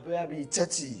pa bẹ́ẹ̀ bíi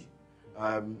 30,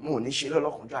 mo ò ní ṣe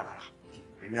lọ́lọ́kùnjọ́ àràrà.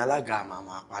 Èmi alága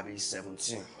máa pa bíi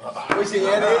 17. Ó ṣe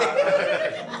yẹn rí.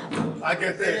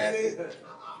 Agẹ́tẹ̀.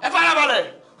 Ẹ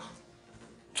farabalẹ̀.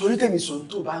 Torí tèmi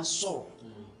Sonto bá ń sọ̀rọ̀,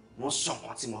 wọ́n sọ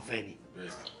nǹkan tí mo fẹ́ ni.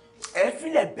 Ẹ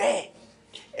filẹ̀ bẹ́ẹ̀,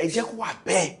 ẹ jẹ́ kó wà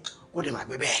bẹ́ẹ̀, kó dẹ̀ máa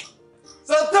gbé bẹ́ẹ̀.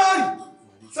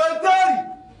 Sontori!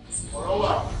 Ọ̀rọ̀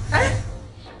wà.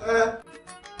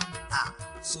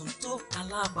 Sonto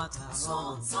Alapata.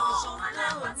 Sonto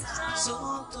Alapata.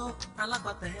 Sonto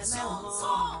Alapata ẹlẹ́rọ.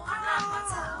 Sonto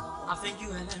Alapata. Àfínjú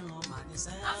ẹlẹ́rọ màní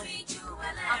sẹ́. Àfínjú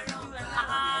ẹlẹ́rọ.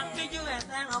 Àfínjú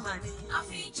ẹlẹ́rọ màní.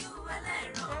 Àfínjú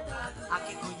ẹlẹ́rọ.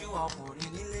 Akíkanjú ọkùnrin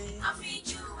nílé.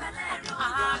 Àfínjú ẹlẹ́rọ.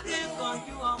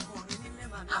 Akíkanjú ọkùnrin nílé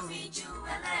màní. Àfínjú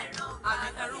ẹlẹ́rọ.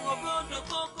 Ẹ̀rù ògbódò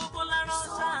kókó lára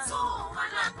sáà. Sonto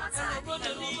Alapata. Ẹ̀rù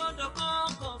ògbódò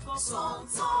kókó.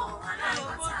 Sonto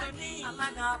Alapata.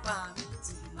 Alága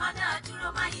pàmìtì. Mádà dúró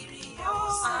má yiri o.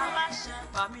 Aláṣẹ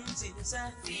pàmìtì sẹ́.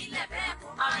 Filẹ̀ bẹ́ẹ̀ kó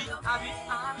máa lọ bẹ́ẹ̀.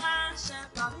 Aláṣẹ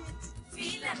pàmìtì.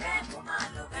 Filẹ̀ bẹ́ẹ̀ kó máa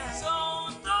lọ bẹ́ẹ̀.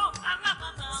 Sonto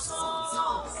Alapata. Sonto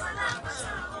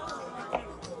Alapata.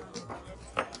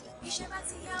 Iṣẹ́ bá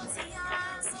ti yá ó ti yá.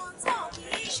 Sonto kì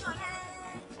í ṣọ̀lẹ.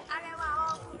 Arẹwà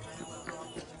ọkùnrin.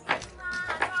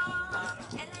 Adúmáadán.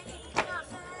 Ẹlẹ́yinjú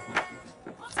afẹ́.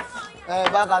 Ó tún lọ yẹ.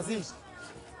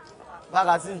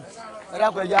 Bákàsí, ẹ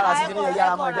dákun ẹ yára sí kíní ẹ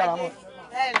yára mọ́.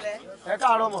 Ẹ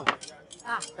káàárọ̀ mọ̀.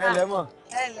 Ẹ lẹ́ mọ̀.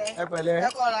 Ẹ pẹ̀lẹ́.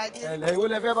 Ẹ lẹ́ ìwọ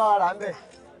lẹ fẹ́ bá wa rà ń bẹ̀.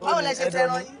 Báwo lẹ ṣe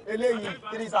tẹran yín? Eléyìí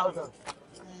 3,000.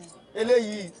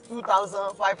 Eléyìí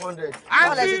 2,500.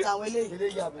 Báwo lẹ ṣe tàwọn eléyìí?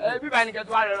 Eléyìí àbẹ̀lẹ̀. Bíbá ẹni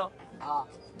kẹtù wá rẹ lọ.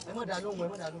 Ẹ mọ̀ dànù mọ̀, ẹ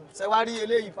mọ̀ dànù. Ṣé wá rí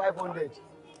eléyìí 500.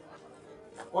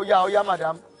 Ó yá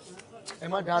madam. Ẹ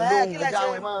mọ̀ dànù lóhùn ẹ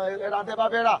jáwọ́ ẹ mọ̀ ẹran tẹ́ bá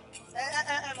fẹ́ rà.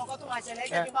 Ẹ mọ̀ kọ́ tó máa ṣẹlẹ̀ ẹ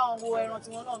jẹ́ kí bá wọn wo ẹran tí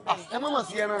wọ́n náà ń bẹ̀rẹ̀. Ẹ mọ̀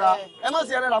sí ẹran ra. Ẹ mọ̀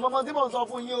sí ẹran ra mọ́mọ́ tí mò ń sọ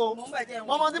fún yín o.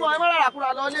 Mọ́mọ́ tí mò ń rà kúrà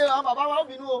lọ lé àwọn bàbá wa ó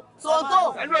bínú o. Sonto.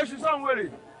 Ẹnu oṣù sọ̀hún wèrè.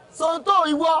 Sonto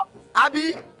ìwọ àbí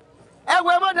ẹ wo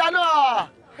ẹ mọ̀ dáná.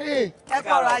 Ẹ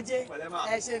kọ̀rọ̀ ajé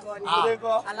ẹ ṣe gan ni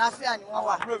àlàáfíà ni wọ́n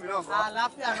wà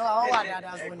àlàáfíà náà wọ́n wà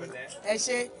dáadáa gan ni ẹ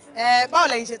ṣe báwo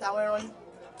lẹ́yìn ṣe tàwọn ẹran yín.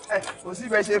 Kò sí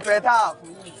ibẹ̀ ṣe fẹ́ tá a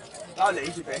fún yín báwo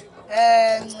lẹ́yìn ti fẹ́.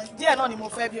 díẹ̀ náà ni mo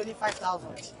fẹ́ bí o ní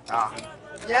 5,000.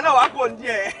 ìyẹn náà wá kò ní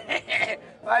díẹ̀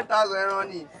 5,000 ẹran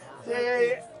ni ṣé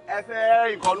ẹ fẹ́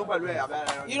ìkọlù pẹ̀lú ẹ̀ abẹ́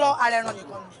ẹran. irọ́ ara ẹran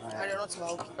nìkan ni ara ẹran ti wà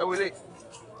òkè. ẹ wọlé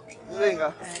ilé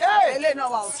nǹkan. ilé náà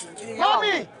wà òkè.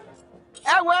 mọ́mì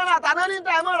ẹ wo ẹran àtàná ní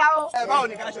ta ẹ mọ́ra o. ẹ báwo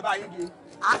ni ká ṣe bá yín gé.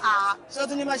 ṣé o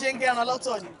tún ní bá ṣe ń gé ẹran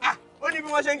lọ́tọ̀ ni. ó ní bí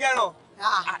wọ́n ṣe ń gẹran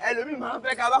ẹlòmíì máa ń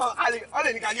fẹ́ ká báwọn ọ lè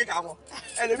ní ká gé ká mọ́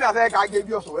ẹlòmíì àfẹ́ ká gé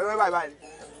bí ọ̀sán wẹ́wẹ́ báyìí báyìí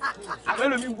àmọ́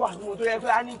ẹlòmíì wà ní mo tó yẹ pé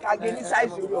a ní ká gé ní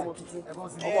sáìsì orí ọmọ tuntun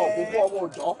ọmọ òkókó ọmọ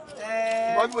òjọ́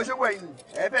ìbọn bí mo ṣe wọ̀ yìí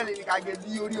ẹ fẹ́ lè ní ká gé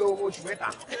bí orí ọmọ oṣù mẹ́ta.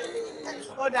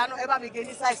 ó dáná ẹ bá mi gé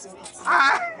ní sáìsì orí ti.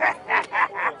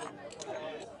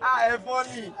 ẹ fọ́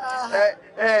ni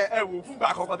ẹ wò fúngbà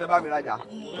àkọ́kọ́ tẹ bá mi rajà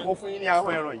mo fún yín ní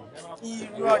ahọ́n ẹran yìí.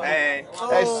 irọ́ ni ẹ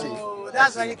ṣe.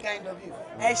 that's very kind of you.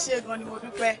 ẹ ṣé gan ni mo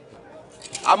dúpẹ́.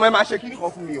 àmọ́ ẹ máa ṣe kíní kan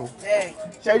fún mi o.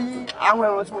 ṣe rí ahọ́n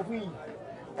ẹran tí mo fún yìí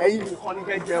ẹ̀yin nìkan ni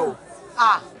kẹ́ jẹ o.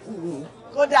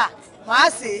 kódà màá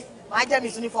ṣe màá jẹ́ mi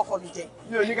tún ní fọkọ mi jẹ.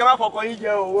 mi ò ní kẹ́ má fọkọ yín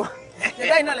jẹ o.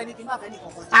 ṣẹ̀dá iná lẹ́ni kí n má fẹ́ nìkan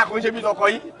kan jẹ. a kò ń ṣe bí tọkọ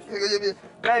yín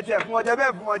bẹ́ẹ̀ tiẹ̀ fún ọjẹ́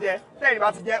bẹ́ẹ̀ fún ọjẹ́ tẹ́yìn bá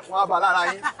ti jẹ́ wọn á bà lára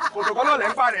yín kòtòkọ́ náà lẹ́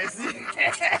ń pàrẹ̀ sí.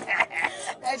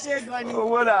 ẹ ṣé gan ni.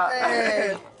 owó là.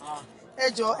 ẹ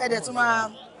jọ ẹ dẹ̀ tún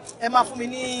máa fún mi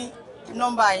ní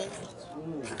nọ́mbà yín.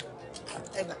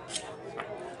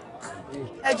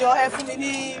 ẹ jọ ẹ fún mi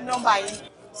ní nọ́mbà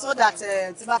yín so that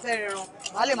tí bá fẹ́ rẹran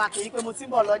màá lè máa kì í pé mo ti ń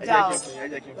bọ̀ lọ́jà o.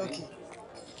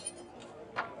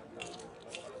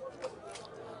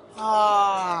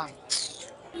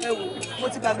 ẹ wò mo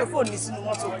ti gbàgbé fóònù mi sínú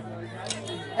mọ́tò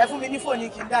ẹ fún mi ní fóònù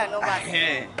kí n dá ẹ nọ́mbà yín.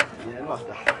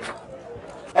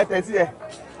 ẹ tẹ̀ sí ẹ.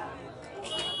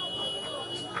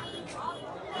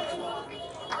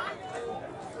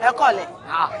 ẹ kọ̀lẹ̀.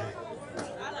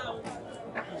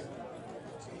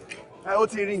 ó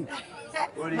ti ring.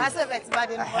 máa ṣẹ̀fẹ̀ tí bá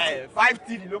dé ní mọ́tò.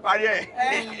 5 ló parí ẹ̀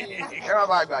ẹ má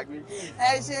bàa gbàgbé.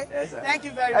 ẹ ṣé thank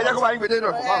you very much. ẹ jẹ́ kó máa ń gbèdé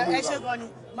náà kó máa ń mú. ẹ ṣé gan ni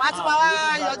màá tún bá wá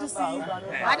yọjú sí i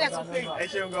màá dẹ̀ tún pè é. ẹ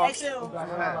ṣeun gan. ẹ ṣé o.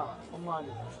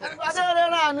 adéwọlé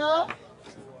náà ná.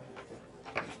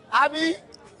 àbí.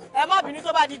 ẹ má bínú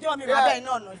tó bá di jọ́ mi máa bẹ́ẹ̀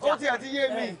náà nà já. ó tiẹ̀ ti yé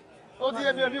mi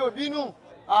èmi ò bínú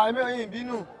èmi ò yìn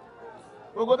bínú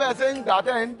gbogbo bẹ́ẹ̀ ṣe ń gbà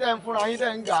tẹ́ ń fúnra yín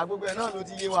tẹ́ ń gbà gbogbo ẹ̀ náà ló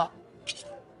ti yé wa.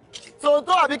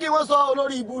 Sonto àbí kí wọ́n sọ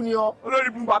olórí ibu ni ọ. olórí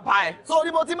ibu bàbá ẹ̀. so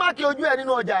ni mo ti máàkì ojú ẹ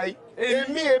nínú ọjà yìí.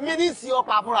 èmi ní sí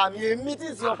ọ̀pá fúnra mi èmi tí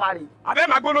ń sí ọ̀pá rè. àbẹ́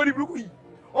màá gbọ́ lórí burúkú yìí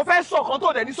o fẹ́ sọ kan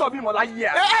tó dẹ̀ ní sọ bí mo láyé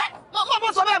ẹ̀. mo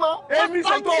sọ bẹ́ẹ̀ mọ́. èmi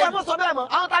Sonto mo sọ bẹ́ẹ̀ mọ́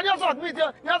àwọn ta ni ó sọ mí tí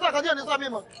ní ọ̀sọ̀ kan tí ò ní sọ mí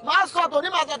mọ́ máa sọ tòní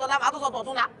máa sọ tọ̀la máa tó sọ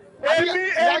tọ̀tún la.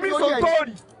 èmi Sonto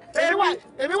rì.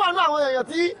 èmi wà nú àwọn èèyàn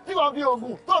tí wọ́n fi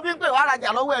oògùn tó fi ń pè wá rajà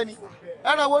lọ́wọ́ ẹni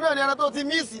ẹran wo náà ni ẹran tó ti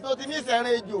míìsì ẹran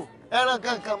ejò ẹran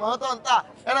kankan mọ́ tó ń tà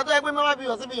ẹran tó yẹ pé mọ́má fi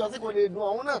yọ̀ sí kò lè dùn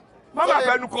ọ̀hún náà. mọ́mà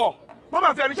fẹnu kọ mọ́mà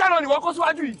fẹnu ṣé ẹran ni wọ́n kó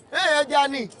síwájú yìí. ẹja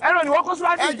ni ẹran ni wọ́n kó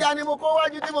síwájú yìí. ẹja ni mo kó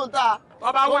wájú tí mo ń ta.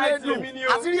 bàbá wa ẹtì èmi ni o.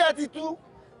 àṣírí ẹ ti tú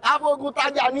abogun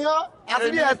tajà ni ọ́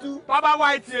àṣírí ẹ tú. bàbá wa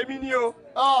ẹtì èmi ni o.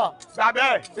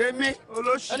 gbàbẹ́ èmi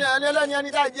olóṣì. ẹni ẹlẹ́ni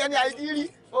ẹni tá ẹni àìdí rí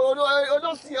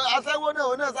olóṣì aṣẹ́wó náà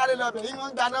òun náà sáré lọ bẹ̀ yín wọ́n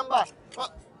ń gba nọ́mbà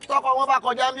tọkọ wọn bá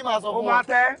kọjá ń bí màá sọ fún wọn. o máa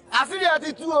tẹ. àṣírí ẹ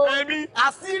ti tú o. èmi.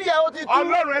 àṣírí ẹ ó ti tú.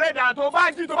 ọlọ́run ẹlẹ́dàá tó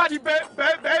bá di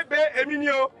bẹ́ẹ̀ èmi ni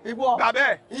o. ìwọ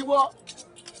gbàbẹ́. ìwọ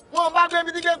wọn bá gbé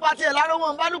bí dígbé pati ẹ láró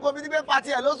wọn bá lùkọ bí dígbé pati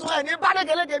ẹ lóṣù ẹ ní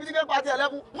bádékeleke bí dígbé pati ẹ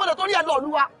lẹkùn wọn lè torí ẹ lọ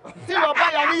lúwa tí wọn bá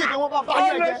ya níyì pé wọn bá bá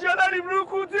yẹ jẹ. olùsí olórí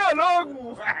burúkú tí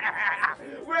olóògùn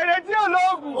wèrè tí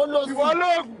olóògùn ìwọ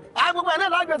olóògùn. agbègbè ẹ náà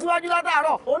lágbè síwájú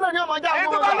látàárọ̀ òun náà ni ọmọ já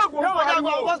àwọn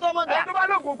kọ́sítọ́mọ̀ jà. ẹni tó bá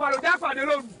lóògùn pariwo já pàdé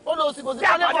lóru. olùsí kò sí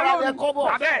kálẹ̀ kọ́ra ẹ̀ kọ́ bọ̀.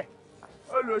 bàbẹ́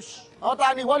olùsí.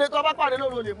 ọ̀tá ni ìwọlé tó bá pàdé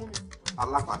lóru ò lè mú mi.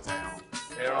 alápàtà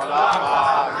ẹran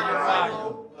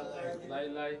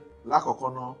lákọ̀ọ́kọ́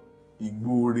náà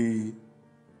ìgbóore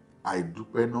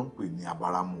àìdúpẹ́ náà ń pè ní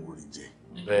abáramú orí jẹ.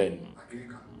 bẹ́ẹ̀ni.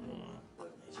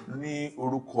 ní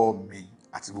orúkọ mi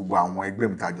àti gbogbo àwọn ẹgbẹ́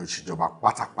mi tàjọ ìṣèjọba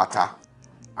pátápátá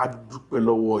a dúpẹ́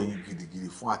lọ́wọ́ yín gidigidi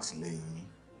fún àtìlẹ́yìn yín.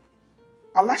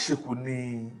 aláṣekù ní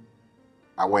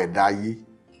àwọn ẹ̀dá ayé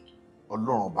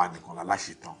ọlọ́run ọba nìkan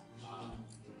láláṣetán.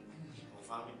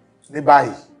 ní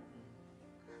báyìí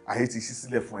ayé ti ṣí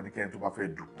sílẹ̀ fún ẹnikẹ́ni tó bá fẹ́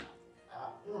dùpò.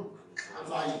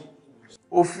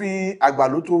 òfin àgbà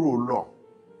ló tó rò lọ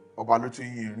ọba ló tún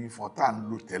yin ìrìn fún tá à ń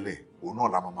lò tẹ́lẹ̀ òun náà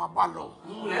la máa bá lọ.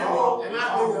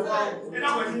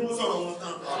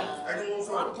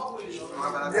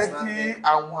 jẹ́ kí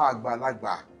àwọn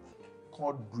àgbàlagbà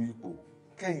kan du ipò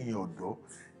kẹ́yìn ọ̀dọ́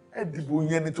ẹ dìbò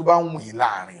yẹn ni tó bá ń wù yín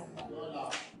láàrin wọn.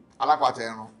 alápàtà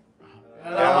ẹran.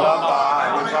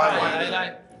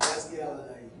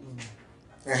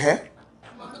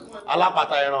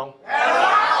 alápàtà ẹran.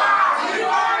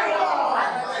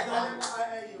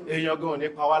 èèyàn gan ò ní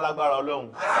pa wá lágbára Ọlọ́run.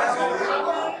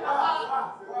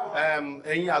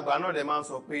 Ẹ̀yin àgbà náà lè máa ń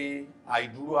sọ pé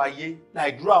àìdúró ayé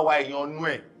láìdúró àwa èèyàn nú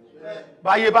ẹ̀.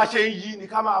 Báyé bá ṣe ń yí ni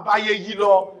ká máa báyé yí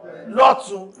lọ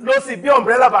lọ́tún lósì bí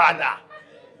umbrella bàràdà.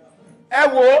 Ẹ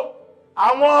wo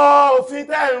àwọn òfin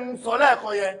tẹ́ ń sọ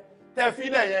lẹ́ẹ̀kan yẹn tẹ́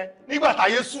fílẹ̀ yẹn nígbà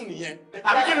táyé sùn nìyẹn.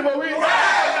 Àbí kí ni mo wí?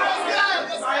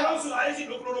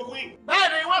 Bẹ́ẹ̀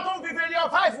ni wọ́n tún fi fẹ́lẹ́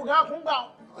 5 gan kún gbà.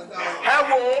 Ẹ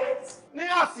wo ní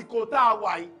àsìkò tá a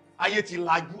wà yìí ayé ti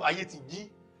lajú ayé ti jí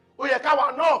ó yẹ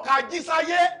káwa náà ká jí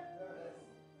sáyé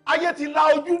ayé ti la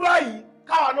ojú báyìí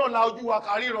káwa náà la ojú wa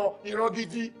ká ríran ìran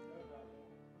gidi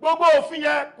gbogbo òfin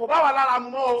yẹn kò bá wa lára mu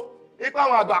mọ́ o ipa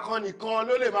àwọn àgbà kan nìkan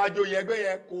ló lè máa joyè ẹgbẹ́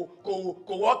yẹn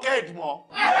kò wọ́kẹ́ẹ̀d mọ́.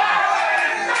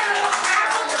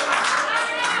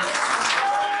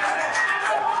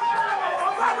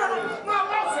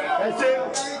 ẹ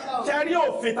ṣe rí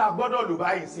òfin tá a gbọ́dọ̀ lò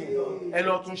báyìí sí ẹ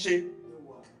lọ tún ṣe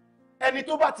ẹni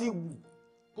tó bá ti wù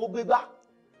kó gbégbá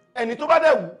ẹni tó bá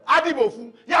dẹ̀ wù á dìbò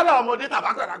fún yálà ọmọdé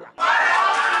tàbágbàlagbà.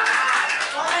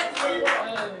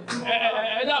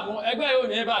 ẹ dákun ẹgbẹ́ yóò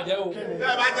ní bàjẹ́ o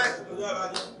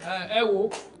ẹ wo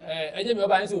ẹ jẹ́ mi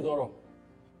ọba yín sí òtọrọ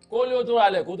kó lé ó tó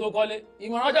ralẹ̀ kó tó kọ́lé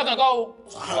ìmọ̀ràn ọjọ́ kankan o.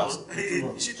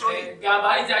 gàmbá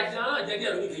ìjà jìnnà náà jẹ́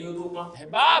díẹ̀ lórí kìí ó tó pọ́n.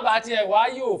 bàbá tiẹ̀ wá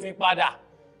yí òfin padà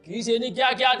kì í ṣe ní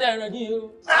kíákíá tẹ̀ ẹ̀rọ yìí o.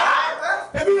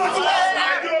 Ebi ló ti lẹ́yìn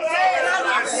àjò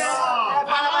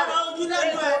ojú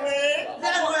lẹ́nu ẹ̀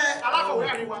alákọ̀wé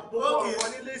àríwá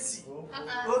wọ́n ní lẹ́sì.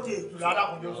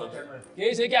 Kì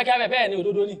í ṣe kíákíá bẹ́ẹ̀ ni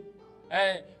òdodo ni.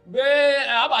 Gbé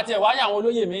àbàtì ẹ̀wá yà àwọn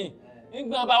olóyè mi.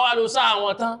 Nígbà bá wá lọ sá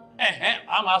àwọn tán,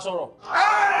 a máa sọ̀rọ̀.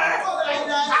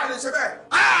 A lè ṣe bẹ́ẹ̀.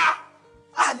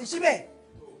 A lè ṣe bẹ́ẹ̀.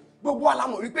 Gbogbo wa la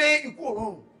mọ̀ wípé ikú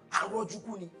òrùn àrọ́jú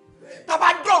kú ni. Tàbá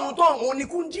dọ̀rùn tó òun ni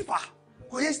kú ń jìfà.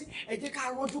 Kò yẹ sí ẹ jẹ́ ká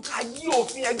rọ́jú ká yí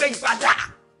òfin ẹgbẹ́ yìí padà.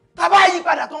 Tàbá yí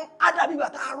padà tán, á dàbí ìgbà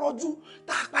tá a rọ́jú,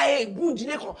 tá a pa ègún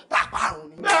ìdílé kan, tá a pa àrùn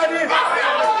ni. Bẹ́ẹ̀ni.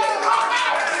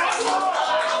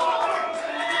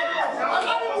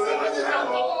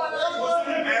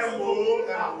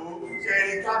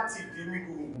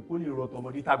 Kó lè rọ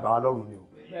tọmọdé tàgbà wá lọ́rùn ni o.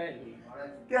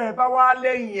 Tẹ́ ẹ bá wá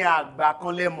lẹ́yìn àgbà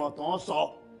kan lẹ́mọ̀ tán sọ.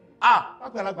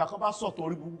 Àgbàlagbà kan bá sọ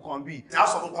torí burúkú kan bíi. Tí a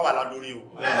sọ fún pàwàlà lórí o.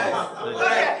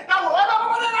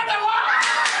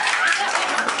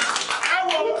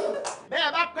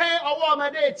 Bẹ́ẹ̀ bá pẹ́ ọwọ́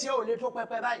ọmọdé tí ò lè tó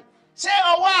pẹpẹ báyìí. Ṣé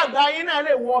ọwọ́ àgbà yín náà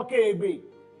lè wọ kéègbè?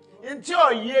 N tí ò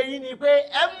yé yín ni pé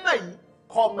ẹ mọ̀ yìí,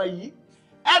 kọ̀ mọ̀ yìí.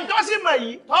 Ẹ tó sì mọ̀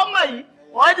yìí, tọ́ mọ̀ yìí,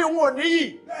 wọ́n ní wọn ò níyì.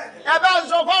 Ẹ bá ń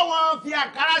sọ fáwọn fi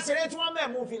àkàrà ṣeré tí wọ́n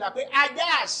mẹ̀mú fìlà pé ajá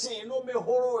àsìn ló mi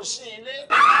horo sìn lé.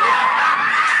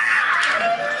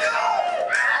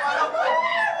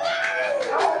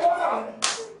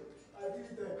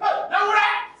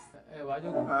 Ẹ wá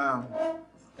jókòó.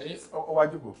 Ó wá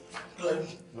jókòó.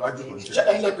 Wá jókòó ní Ṣé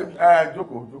ẹ̀yin lẹ́pẹ̀ mi?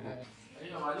 Jókòó.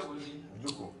 Ẹ̀yin ọmọ jókòó ní.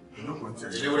 Jókòó ní tiẹ̀.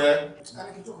 Eléwúrẹ́.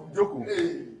 Jókòó.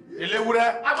 Eléwúrẹ́.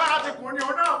 Agbára ti kùn ní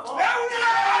ọ̀nà ọ̀kọ́.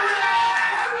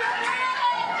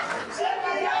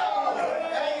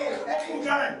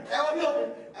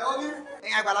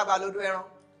 Ẹ̀yin àgbàlagbà ló dún ẹran.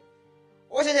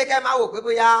 Ó ṣeéṣe kẹ́ máa wò pé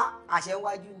bóyá àṣẹ ń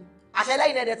wájú ni. Àṣẹ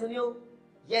lẹ́yìn ẹ̀dẹ̀ tún ní ó.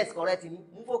 Yes, correct ni.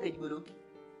 Mú fòkè jìgbòlókì.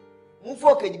 Mú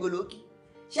fòkè jìgbòlókì.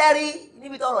 Ṣé rí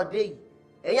níbi tọ́rọ̀ dé yìí?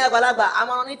 Ẹ̀yin àgbàlagbà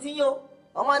àmọ̀ràn ní tíyín o.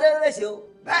 Ọmọdé ló lè ṣe o.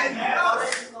 Bẹ́ẹ̀ni, ọ̀rẹ́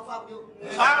ti sọ fáwọn yóò.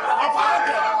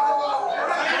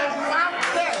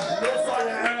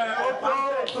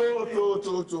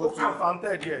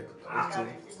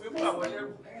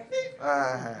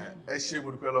 Ẹ ṣé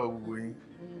mo dúpẹ́ lọ́wọ́ gbogbo yín.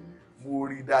 Mo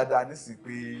rí dáadáa nísìnyí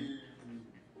pé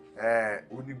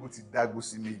onígbò ti dágbó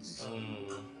sí méjì.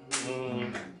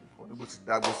 Onígbò ti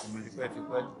dágbó sí méjì.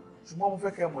 Ṣùgbọ́n mo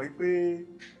fẹ́ kẹ́ mọ̀ pé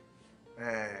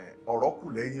ọ̀rọ̀ kù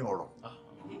lẹ́yìn ọ̀rọ̀.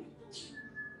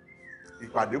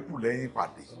 Ìpàdé kù lẹ́yìn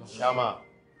ìpàdé.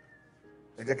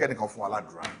 Ẹ jẹ́ kẹ́nìkan fún wa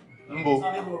ládùúrà. Nbo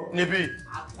níbí.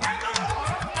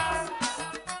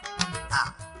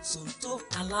 Sonto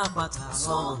Alapata.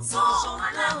 Sonto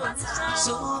Alapata.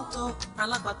 Sonto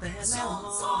Alapata ẹlẹ́wọ̀n.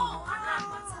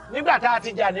 Nígbà tá a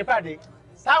ti jà nípàdé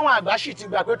táwọn àgbà sì ti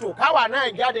gbà pé tó káwa náà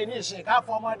jáde ní ìsìn ká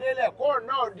fọmọdé lẹ̀ kó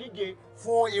náà díje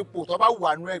fún ipò tó bá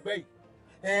wà nú ẹgbẹ́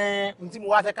yìí. N tí mo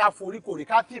wá fẹ́ ká forí kòrí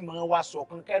ká fìmọ̀ wa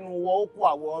ṣọ̀kan kẹ́nu wọ ó kó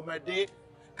àwọn ọmọdé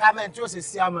ká mẹ́ni tí ó ṣe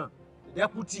sí àmọ̀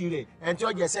dẹ́pútì rẹ̀ ẹni tí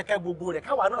ó jẹ́ sẹ́kẹ́ gbogbo rẹ̀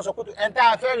káwa náà sọ pé ẹni tá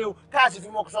a fẹ́ rè o ká sì fi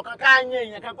mọ̀ ṣọ̀kan ká yẹn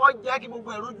èèyàn kẹ́kọ̀ọ́ jẹ́ kí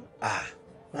gbogbo ẹ̀ rójú.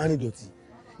 Máàrin dọ̀tí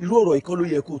irú ọ̀rọ̀ ìkọ́ ló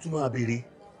yẹ kó o tún máa béèrè.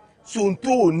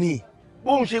 Sonto ní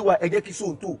bóun ṣe wà ẹ jẹ́ kí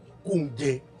Sonto kó ń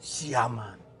jẹ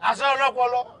chairman. Aṣọ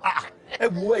ọlọ́pọlọ. Ẹ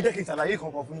wo ẹ jẹ́ kí n ṣàlàyé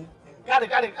kankan fún yín.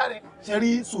 Ṣe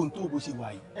rí Sonto bó ṣe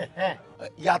wà yìí.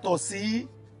 Yàtọ̀ sí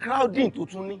crowding tó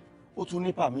tún ní ó tún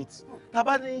ní permit tá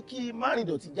bá ní kí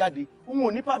márìndọ̀tí jáde òun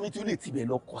ò ní permit ó lè tibẹ̀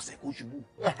lọ kọsẹ̀ kó ṣubú.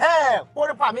 ó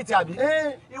ní permit àbí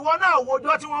ìwọ náà wo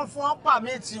ọjọ́ tí wọ́n fún ọ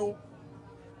permit o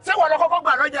ṣé wọ́n lọ kọ́kọ́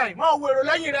gbà lọ́jà yìí máa wo èrò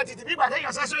lẹ́yìn rẹ títí bí ìgbà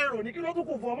téèyàn ṣẹ́ṣẹ́ èrò ní kí ló tún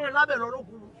kù fún ọmọ lábẹ́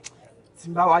lọ́rùkù. tí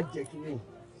n bá wá jẹ kínní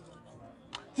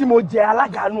tí mo jẹ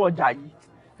alága inú ọjà yìí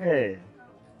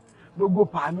gbogbo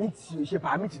pàmìtì ò ṣe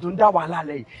pàmìtì tó ń dá wàhálà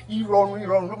lẹ́yìn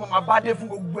ìrọ̀rùn ló máa bá dé fún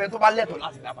gbogbo ẹ tó bá lẹ́tọ̀ọ́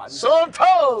láti dá pàmìtì. Sonto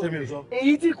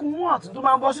èyí tí kun wọn àtún tó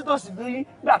máa ń bọ́ sí tòsí bí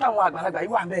nígbà táwọn àgbàlagbà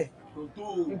yìí wà ń bẹ̀.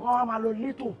 nǹkan wa máa lọ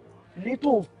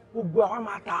létò gbogbo àwọn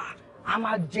máa ta a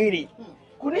máa jèrè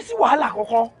kò ní sí wàhálà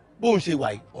kankan. bóun ṣe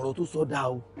wà yìí ọ̀rọ̀ tó sọ dáa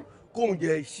o kóun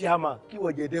jẹ ṣíàmà kí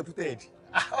wọ́n jẹ deputed.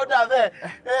 ó dà bẹ́ẹ̀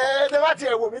ẹ bá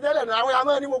tiẹ̀ wò mí tẹ́lẹ̀ náà àwọn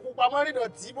àmọ́ ni mo pupa mọ́ nínú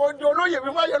tí mo di olóyè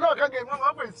mi máa yọ náà kankan ìmọ̀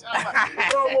máa ń pè sí àmà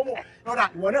lọ́dà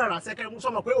ìwọ náà rà sẹ́kẹ́ mú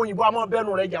sọ́mọ pé òyìnbó àmọ́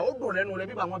bẹ́nu rẹ̀ jà ó dùn lẹ́nu rẹ̀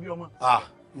bíbà wọn bí ọmọ.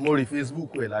 mo rí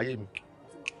Facebook ẹ̀ láyé mi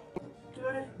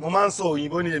mo máa ń sọ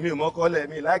òyìnbó ni èmi ò mọ́kọ́lẹ̀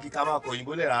mi láìkí ká máa kọ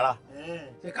òyìnbó lẹ̀ rárá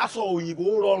ṣe ká sọ òyìnbó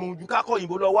rọrùn ju ká kọ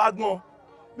òyìnbó lọ wá gbọ́n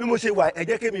bí mo ṣe wà ẹ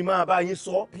jẹ́ kémi máa bá yín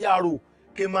sọ PRO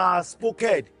kí n máa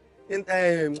spoked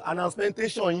announcement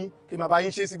yín kí n máa bá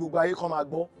yín ṣe sí gbogbo ayé kan máa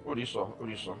gbọ́. oríṣọ.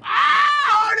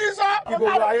 kí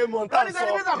gbogbo ayé mọ̀ nǹkan sọ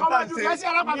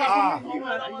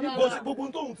gbogbo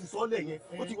tóun ti sọ lẹ̀ yẹn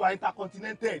ó ti wà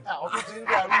intercontinental. ọkùnrin ti ń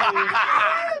dàrú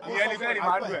ìyẹn ni fẹ́ẹ́ rí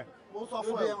màá dùn ẹ̀. mo sọ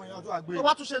fún ẹ tó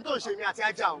bá tún ṣe tó ń ṣe mi àti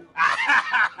ajá o.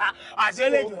 àṣẹ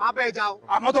lè dùn abẹ́ ẹja o.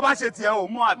 àmọ́ tó bá ṣe tiẹ̀ o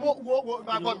mú àbí. wo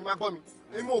máa gbọ́ mi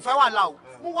èmi ò fẹ́ wà lá o.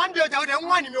 mo wá ń di ọjà òde ń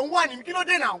wà ní mi kí ló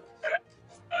dé náà.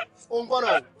 o ń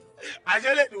gbọ́dọ̀ o.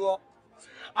 àṣẹ lè dùn ọ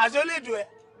àṣẹ lè dùn ẹ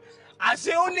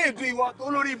àṣẹ ó lè dùn ìwọ tó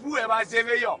lórí ibú ẹ máa ṣe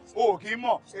fẹyọ o kì í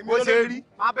mọ̀ bó ṣe rí.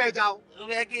 má bẹ ẹja o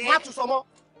má tún sọ mọ́.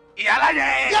 ìyálà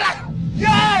yẹ.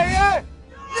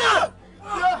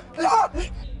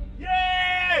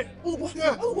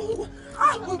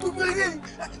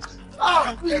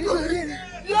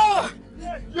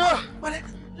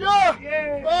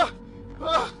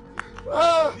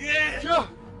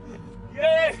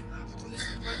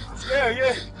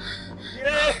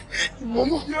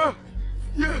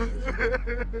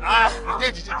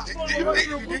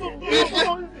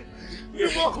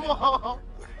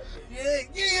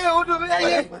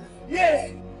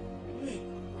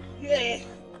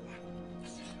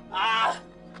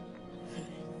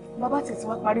 Bàbá tètè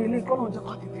wá parí ilé kọ́nà ọjọ́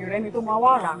kan tètè rẹ ni tó máa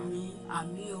wá rà.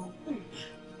 Àmín o.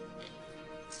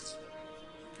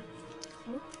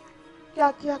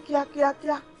 Kíá.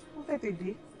 Wọ́n tètè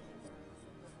dé.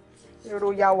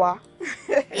 Èrò ya wa.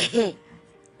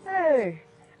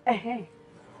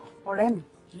 Ọ̀rẹ́ mi.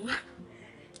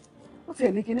 Ó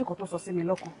tiẹ̀ ní kinní kan tó sọ sí mi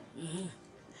lọ́kàn.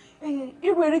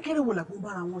 Irú erékéré wo làgbó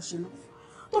bára wọn ṣe náà?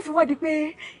 Tó fi wá di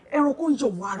pé ẹranko ń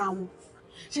jọ̀wọ́ ara wọn.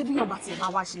 Ṣé bí ọba tiẹ̀ bá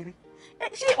wá ṣeré?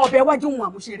 Ṣé ọbẹ̀ wájú ohun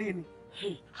àmúṣeré ni?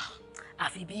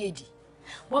 Àfi bí èdè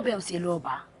wọ́n bẹ̀ ń ṣe lọ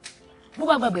bá bó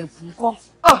bá gbàgbẹ̀ fún kọ́.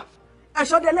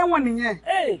 Ẹ̀ṣọ́ dẹ lẹ́wọ̀n nìyẹn.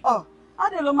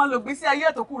 Adé ló máa lò gbé sí ayé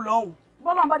ètò kù lọ́hùn.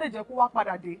 Bọ́lá bá dé jẹ́ kó wá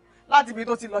padà dé láti ibi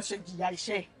tó ti lọ ṣe jìyà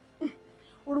iṣẹ́.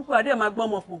 Orúkọ Adé máa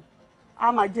gbọ́mọ pọ̀.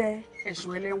 A máa jẹ́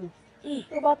ẹ̀ṣọ́ ẹlẹ́wọ̀n.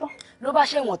 Tó bá tán. Ló bá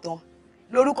ṣẹ̀wọ̀n tán.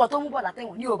 Lórúkọ tó mú bọ̀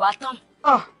látẹ̀wọ̀n ni ò bá tán.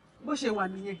 Bó ṣe wà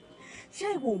nìyẹn. Ṣé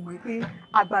ìwọ mọ̀ pé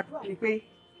àgbàdúrà ni pé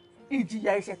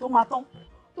ìjìyà ẹ̀ṣẹ̀ tó máa tán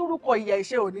torúkọ ìyà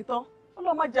ẹ̀ṣẹ̀ ò ní tán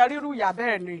Ọlọ́run má jẹ́ rírú ìyà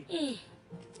bẹ́ẹ̀ ni.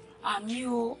 Àmín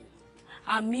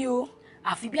o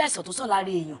àfi bí àìsàn tó sàn lára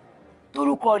èèyàn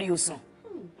torúkọ rí ò sàn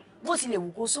bó tilẹ̀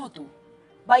wù kó sàn tó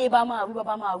báyé bá máa wí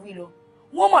bàbá máa wí lọ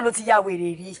wọ́n mọ̀ ló ti ya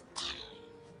wèrè rí.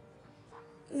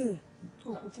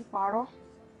 Òkùnkùn parọ́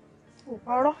ò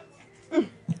parọ́.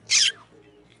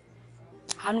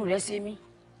 Àánú rẹ̀ ṣe mí.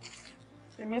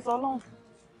 Èmi sọ lọ́hùn.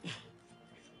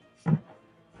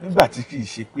 nígbà tí kì í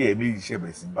ṣe pé ẹ méjì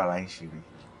ṣẹ̀bẹ̀ sí bára ń ṣeré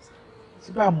tí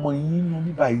bá mọ yín nínú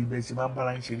bíbá yìí bẹ́ẹ̀ ṣe máa ń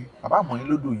bára ń ṣeré bàbá mọ yín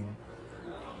lódò yìí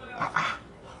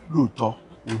lóòótọ́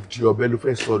òdì ọ̀bẹ ló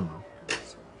fẹ́ sọ lù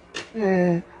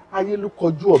ayé ló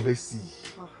kọjú ọ̀bẹ sí i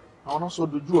àwọn náà sọ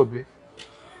dojú ọ̀bẹ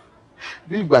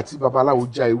bí ìgbà tí babaláwo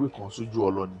já ewé kan sójú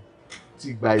ọlọ́ni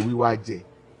tí gba ewé wá jẹ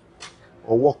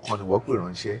ọwọ́ kan ni wọ́n pè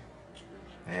ránṣẹ́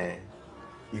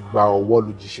ìgbà ọwọ́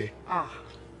ló jíṣẹ́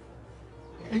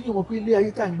ẹ̀yin mọ̀ pé ilé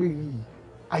ayé tá ń gbé yìí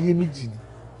ayé méjì ni.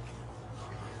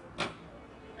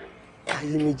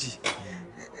 ayé méjì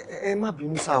ẹ má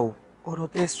bínú sá o ọ̀rọ̀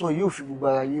tẹ́ sọ yóò fi gbogbo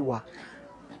ara yé wa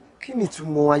kí ni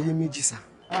ìtumọ̀ ayé méjì sá.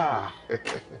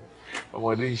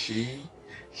 ọmọdé ń ṣe yín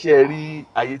ṣe ẹ rí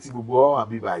ayé tí gbogbo ọ wà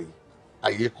bíbá yìí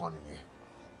ayé kan nìyẹn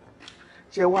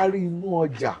ṣe wá rí inú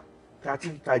ọjà tá a ti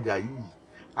ń tajà yìí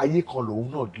ayé kan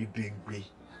lòun náà gédéǹgbé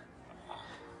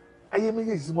ayé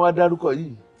méjèèjì tí mo wá dárúkọ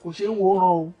yìí kò ṣe ń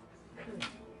wòran o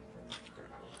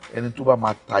ẹni tó bá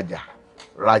máa tajà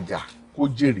rajà kó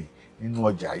jèrè nínú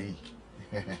ọjà yìí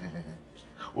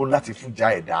ó láti fún já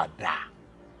ẹ̀ dáadáa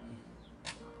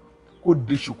kó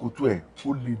dé ṣòkòtò ẹ̀ kó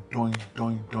lè dọ́in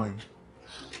dọ́in dọ́in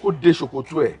kó dé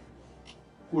ṣòkòtò ẹ̀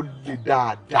kó lè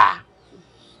dáadáa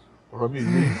ọ̀rọ̀ mi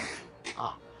yé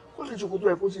kó lè ṣòkòtò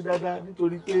ẹ̀ kó ṣe dáadáa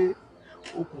nítorí pé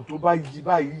okùn tó bá yí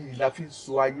báyìí la fi ń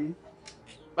so ayé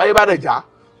báyé bá dẹ̀ já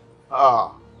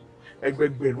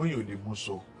ẹgbẹgbẹ̀rún èèyàn lè mú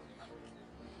so.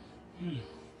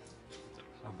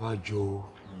 àbájọ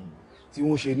tí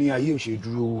wọ́n ṣe ní ayé ò ṣe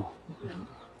dúró wò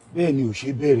bẹ́ẹ̀ ni ò ṣe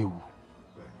bẹ̀rẹ̀ wò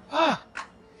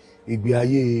ìgbé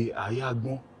ayé àyà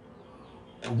gbọ́n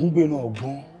ògúngbè náà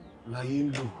gbọ́n láyé ń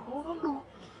lò.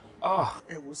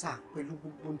 ẹ wò sá pẹ̀lú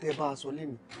gbogbo ń tẹ́ bá a sọ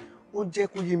lẹ́nu ó jẹ́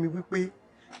kó yé mi wípé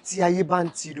tí ayé bá ń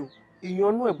tiro èèyàn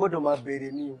inú ẹ̀ gbọ́dọ̀ máa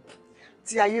bẹ̀rẹ̀ ni o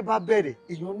tí ayé bá bẹ̀rẹ̀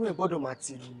èèyàn inú ẹ̀ gbọ́dọ̀ máa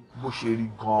tiro ni. bó ṣe rí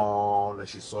gan-an lẹ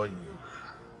ṣe sọ yìí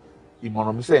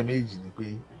ìmọ̀ràn mi sẹ́yìn méjì ni pé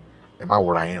ẹ má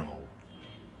wòra yín ràn o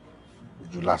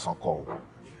ojú lásán kọ́ o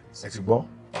ẹ ti gbọ́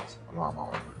ọlọ́run àmọ́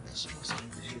àwọn ọmọ rẹ̀ ṣe wọ́n sí.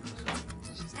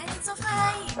 ẹni tó fẹ́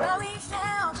ìbáwí fẹ́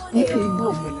ọmọ ní o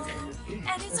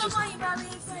ẹni tó mọ ìbáwí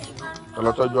fẹ́ ìparun. ẹ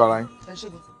lọ tọ́jú ara yín.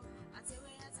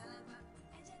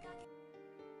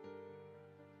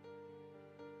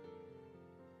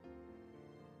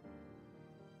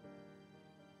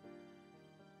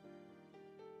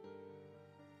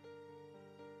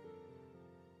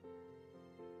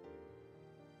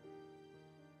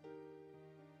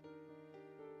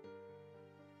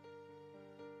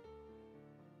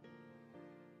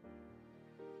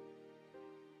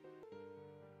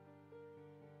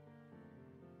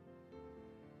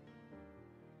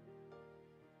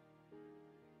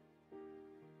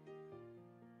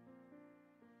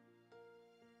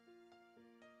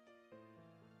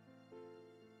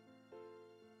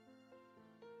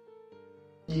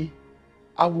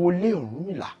 Awolé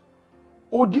Ọ̀rúnmìlà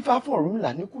ó dífá fún Ọ̀rúnmìlà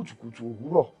ní kùtùkùtù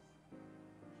òwúrọ̀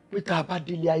pé tá a bá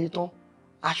délé ayé tán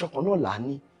aṣọ kan náà là á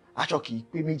ní aṣọ kì í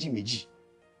pé méjì méjì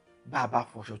bá a bá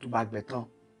fọṣọ tó bá gbẹ tán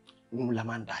òun la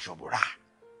máa ń daṣọ bòrà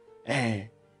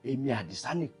èmi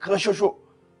Àdìsá nìkan ṣoṣo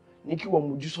ní kí wọ́n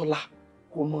mojú sọ́lá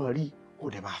kó mọ̀ rí kó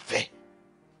dẹ̀ máa fẹ́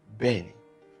bẹ́ẹ̀ ni.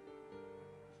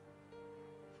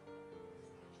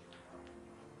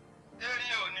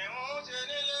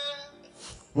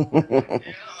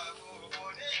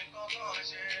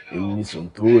 Èmi ni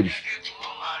Sonto rí.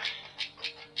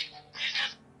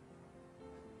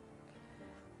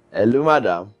 Hello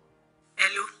madam.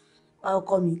 Hello.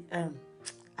 Ọkọ mi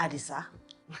Àdìsá.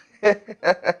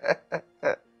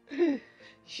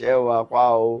 Ṣé wà pa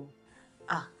o?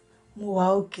 Mo wà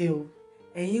òkè o.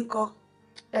 Ẹ̀yin ńkọ́?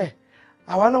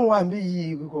 Àwa náà wà níbí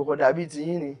yìí kòkò dàbí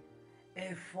tiyín ni.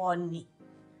 Ẹ̀fọ́ ni.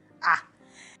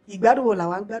 Ìgbádùn wo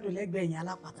làwa ń gbádùn lẹ́gbẹ̀ẹ́ yẹn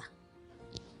alápàtà?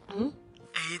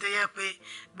 Ẹ̀yin tó yẹ pé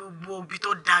gbogbo ibi tó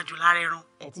dáa jù lára ẹran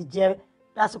ẹ̀ ti jẹ́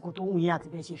lásìkò tó wù yín àti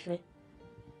bẹ́ẹ̀ ṣe fẹ́.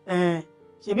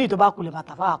 Ṣé bí ìtọ́ bá kulẹ̀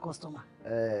bàtà fáwọn kọ́sítọ́mà?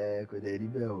 Kò dẹ̀ rí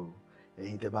bẹ́ẹ̀ o.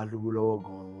 Ẹ̀yin tẹ́ bá lówó lọ́wọ́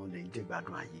gan-an lẹ́yìn tẹ́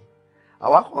gbádùn ayé.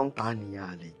 Àwa kan ń ta nìyẹn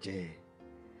à lè jẹ.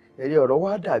 Ẹ̀rí ọ̀rọ̀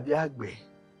wa dàbí àgbẹ̀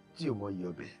tí ò mọ iye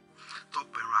ọbẹ̀. Tó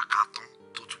bẹ̀rù akátán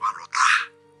tó tún wá lọ tà.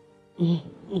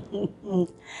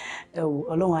 Ẹ wò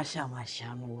Ọlọ́run á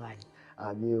ṣàmàṣàánú wa ni.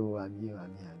 Àmín o, àmín o,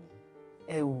 àmín àmín.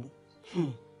 Ẹ wò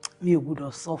mi ò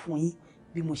gbọdọ̀ sọ fún yín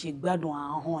bí mo ṣe gbádùn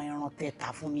ahọ́n ẹran tẹ́ tà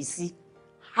fún mi sí.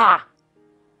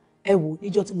 Ẹ wò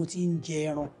níjọ́ tí mo ti ń jẹ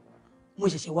ẹran mo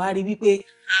ṣẹ̀ṣẹ̀ wá rí wípé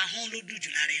ahọ́n ló dùn jù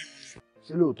lára ẹran mi.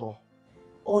 Ṣé lóòótọ́?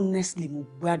 Honestly mo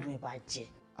gbádùn ẹ̀ bàjẹ́.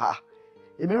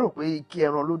 Èmi rò pé kí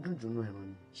ẹran ló dùn jù nínú ẹran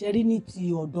ni. Ṣe rí ní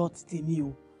ti ọ̀dọ̀ ti tèmi o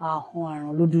ahọ́n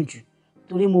ẹran ló dùn jù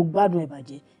torí mo gbádùn ẹ̀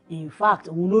bàjẹ́ in fact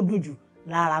òun ló dùn jù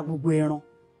lára gbogbo ẹran.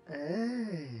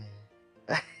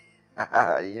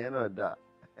 Ìyẹn náà dáa.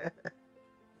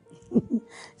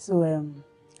 So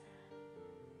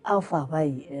how far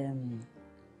báyìí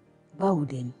báwo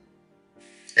dé ni.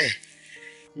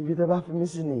 Ibi tẹ́ bá fi mí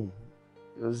sí nìyí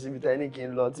kò sí ibi tẹ́ ní kí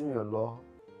n lọ tí mi ò lọ.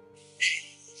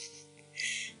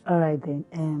 All right then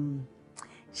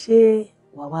ṣé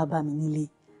wàá wá bá mi nílé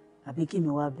àbí kí mi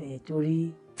wá bẹ̀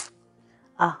torí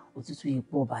òtútù yìí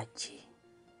pọ̀ bàjẹ́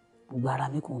gbogbo ara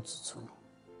mi kò tutù ni.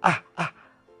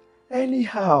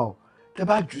 Anyhow tẹ́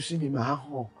bá jù sí mi máa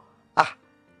hàn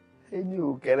èmi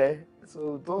ò kéré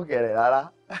so tó kéré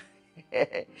rárá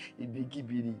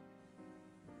ibikíbi ni.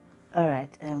 All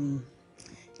right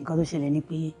nǹkan tó ṣẹlẹ̀ ni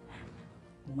pé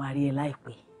mo máa rí ẹ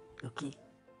láìpẹ́ okay.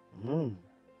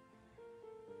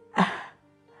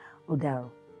 Ó dàárọ̀.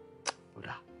 Ó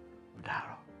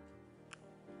dàárọ̀.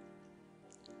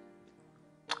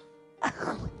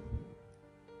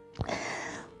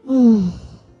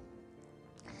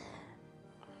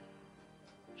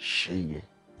 Ṣé yẹ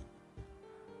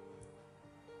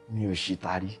mi ò ṣì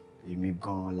tarí èmi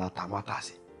gan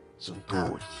latamátàsí Sonto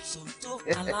orí. Sonto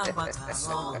Alapata.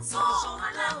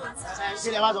 Kí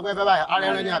lẹ wá sọ pé fẹ́ báyìí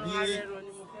arẹrẹ ni àbí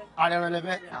arẹrẹ lẹ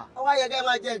fẹ́. Ó wá yẹ kẹ́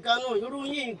máa jẹ nǹkan nù irú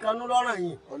yín nǹkan nù lọ́rùn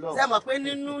yìí. Ṣé mọ̀ pé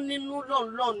nínú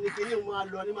lọ́nlọ́n ni kìíní máa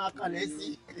lọ ní máa kalẹ̀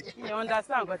sí. You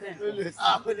understand nǹkan tẹ̀?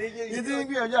 Ìdí ń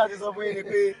gbìyànjú àti sọ fún yín ni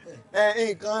pé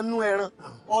nǹkan nù ẹran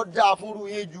ó dáa fúnrú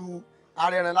yín ju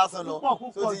arẹrẹ lásán lọ.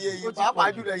 Tó ti yé yín pàápàá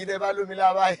jùlọ yìí tẹ́ bá lómi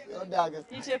lábá yìí ó dáa gan.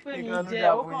 Kì í ṣe pé mi jẹ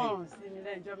ó kàn sí mi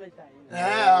lẹ́jọ́ mẹ́ta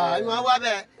yìí. Ìmọ̀ wá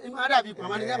bẹ́ẹ̀ ìmọ̀ dàbí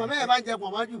pọ̀nmọ́ ni sẹ́mọ̀ bẹ́ẹ̀ bá ń jẹ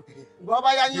pọ̀nmọ́ jù ìgbọ́ bá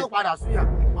yá yín yóò padà súyà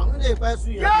pọ̀nmọ́ lè pẹ́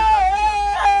súyà.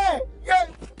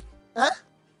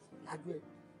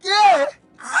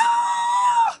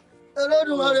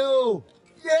 Olódùmarè o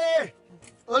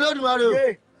Olódùmarè o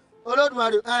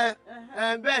Olódùmarè o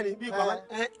bẹ́ẹ̀ ni bí pọ̀nmọ́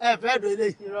ẹ fẹ́ dùn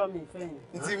eléyìí. Irọ́ mi fẹ́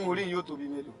yẹn. Tí mo rí yóò tóbi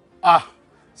mélòó.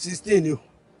 16 ni o.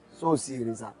 Sọ́ọ̀sì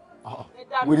èrè sá.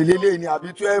 Wèrè lélẹ̀ ni àbí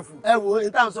 12. Ẹ wo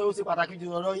ní tá à ń sọ yóò ṣe pàtàkì jù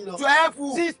ọ̀rọ̀ yín lọ.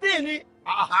 12. 16 ni.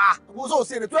 Mo sọ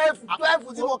òṣèré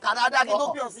 12 tí mo kà dáadáa kí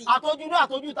tó bí ọ sí. Àtọ́jú náà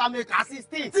àtọ́jú ta mi kà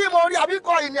 16. Tí mo rí àbí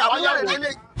kọ́ ìní àbí yọ̀rẹ̀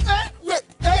lélẹ̀.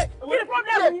 Kí ni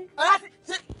problem yìí?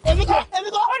 Èmi kọ́.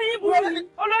 Ó ní burúkú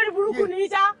olórí burúkú ní í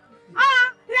ṣá.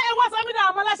 Ilé ìwọ sọ mí náà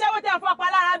ọmọ lọ́sẹ̀ wọ́n tẹ̀ fún apá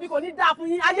lára bí kò ní dáa fún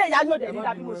yín. Ayé ìyá yóò dẹ̀ ní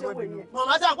dàbí mo ṣe wò yẹn.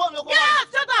 Màmá ṣe àpò mi ló kọ́.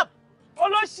 Shut up!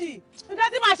 Olóṣì! Nǹkan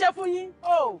tí màá ṣe fún yín.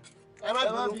 Ẹ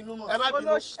má bínú mọ́.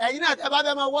 Ẹ̀yin náà ẹ bá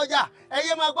fẹ́ máa wọ́jà.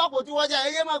 Ẹyẹ máa gbọ́ àpótí wọ́jà.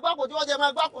 Ẹyẹ máa gbọ́ àpótí wọ́jà. Ẹ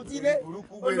máa gbọ́ àpótí ilé.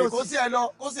 Kó sí ẹ lọ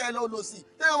olòṣì.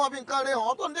 Tẹ́yọ̀ wọn fi nǹkan rẹ̀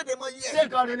hàn tó ń tètè mọ iye. Ṣé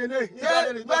nǹkan rẹ̀ lélẹ̀?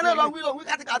 Bẹ́ẹ̀ náà lọ wí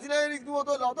kàtìkàtì lẹ́yìn kí wọ́n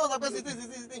tó lọ. Tó sọ pé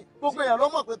 16. Gbogbo èèyàn ló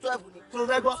mọ̀ pé 12 ni. Tó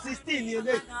fẹ́ gbọ́ 16 ni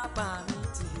eléyìí.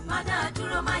 Mádà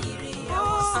dúró má yìrì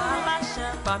aláṣẹ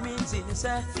pàmìtì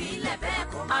níṣẹ́. Filẹ̀ bẹ́ẹ̀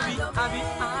kó máa lọ bẹ́ẹ̀. Àbí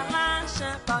aláṣẹ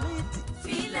pàmìtì.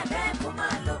 Filẹ̀ bẹ́ẹ̀ kó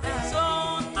máa lọ bẹ́ẹ̀.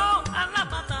 Sonto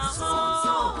Alapata.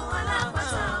 Sonto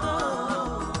Alapata.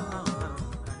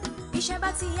 Iṣẹ́ bá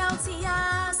ti yá ó ti yá,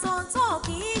 Sonto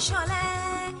kì í ṣọ̀lẹ.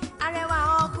 Arẹwà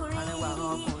ọkùnrin,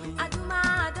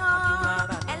 adúmáadán,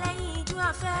 ẹlẹ́yin ijú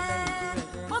afẹ́.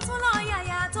 Ó tún lọ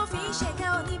yàyà tó fi ń ṣèkẹ́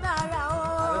oníbàárà o.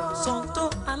 Sonto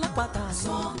Alapata.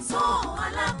 Sonto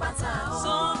Alapata.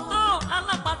 Sonto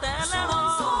Alapata ẹlẹ́ran.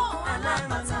 Sonto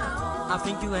Alapata.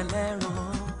 Àfínjú ẹlẹ́ran.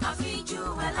 Àfínjú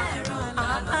ẹlẹ́ran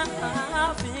gbàlódé.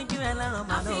 Àfínjú ẹlẹ́ran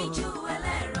gbàlódé. Àfínjú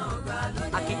ẹlẹ́ran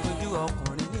gbàlódé. Akíkanjú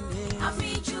ọkùnrin nílé.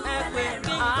 Àfínjú ẹlẹ́ran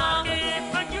gbàlódé.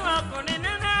 Akíkanjú ọkùnrin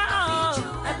nílé.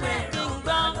 Ẹgbẹ́ tí ń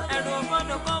gbọ́ ẹ̀rù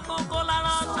gbọ́dọ̀ kókó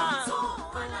lára ọ̀tá.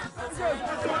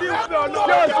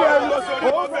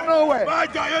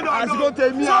 Àsìkò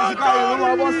tèmi àsìkò ìrún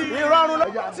ọmọ sí ìrọ̀rùn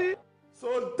lọ́jà tí.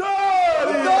 Sonto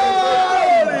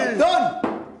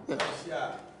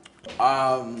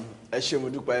ẹ ṣé mo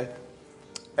dúpẹ́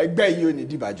ẹgbẹ́ yìí ò ní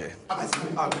dìbàjẹ́.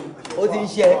 Ó ti ń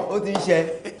ṣe.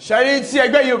 Ṣẹ́rí tí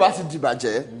ẹgbẹ́ yìí ò bá ti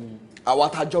dìbàjẹ́ àwa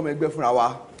tá a jọ́mọ ẹgbẹ́ fúnra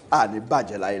wa à ní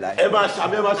bàjẹ́ láéláé. Ẹ máa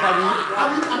ṣàmì.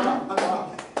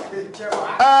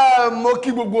 Mo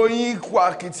kí gbogbo yín kú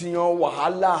akitiyan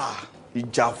wàhálà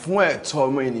ìjà fún ẹ̀tọ́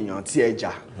ọmọ ènìyàn tí ẹ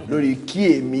jà lórí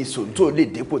kí èmi Sonto lè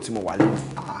dépò tí mo wà lẹ́nu.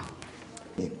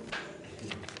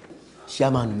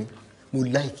 Ṣáàmánu mi, mo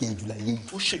láìkí ẹ̀jù láyé yìí.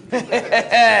 Ó ṣe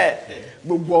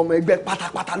gbogbo ọmọ ẹgbẹ́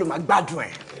pátápátá ló máa gbádùn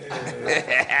ẹ̀.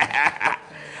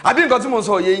 Àbí nǹkan tí mo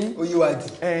sọ òye yín. Ó yé wa dì.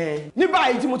 Ní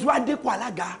báyìí tí mo ti wá dépò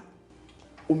alága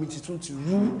omi tuntun ti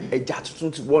rú ẹja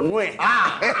tuntun ti wọnú ẹ̀.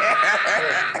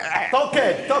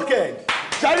 Tọ́kẹ̀.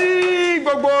 Ṣẹ́rí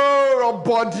gbogbo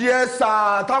rọ̀bọ̀dìẹ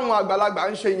sà táwọn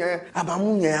àgbàlagbà ń ṣe yẹn a máa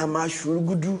mú yẹn a máa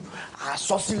ṣùrùgùdù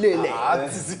àsọsílẹ̀ ilẹ̀.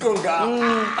 Títí kànga.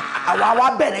 Àwa wá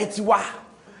bẹ̀rẹ̀ tiwa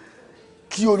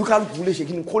kí olúkálùkù lè ṣe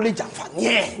kí ni kó lè jàǹfààní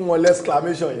ẹ̀. Fún wọn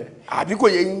l'exclamation yẹn. Àbí kò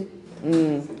yé yín.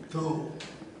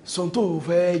 Sonto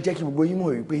fẹ́ jẹ́ kí gbogbo yín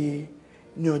mọ̀ wípé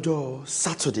ní ọjọ́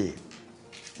Saturday,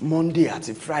 Monday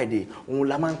àti Friday òun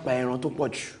la máa ń pa ẹran tó pọ̀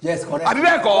jù. Yes, correct. Àbí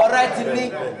bẹ́ẹ̀ kọ́?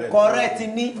 Correct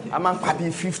ni. A máa ń pa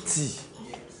bíi 50.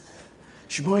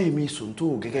 Ṣùgbọ́n èmi Sonto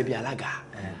gẹ́gẹ́ bí alága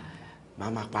máa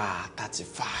máa pa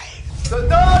 35.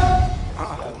 Sonto!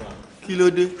 Kí ló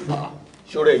dé?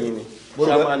 Ṣọ́rọ̀ ẹ̀yin ni.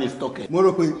 Chairman is talking. Mo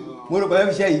rò pé ẹ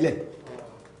fi ṣe ilẹ̀.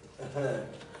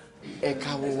 Ẹ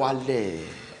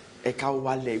káwọ́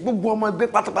wálẹ̀ gbogbo ọmọ ẹgbẹ́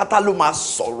pátápátá ló máa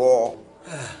sọ̀rọ̀.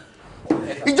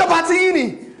 Ìjọba tí yín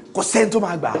ni kò sẹ́ni tó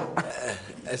máa gbà.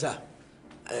 Ẹ sà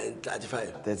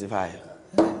 35.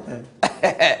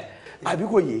 Àbí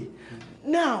kò yé.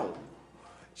 Now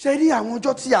ṣe rí àwọn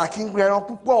ọjọ́ tí a kì í pẹ ẹran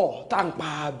púpọ̀ tá à ń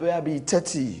pa bẹ́ẹ̀ bíi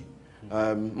 30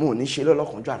 mo ò ní ṣe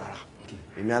lọ́lọ́kanjú àràrà.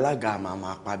 Èmi alága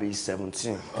máa pa bíi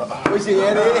 17. Ó ṣe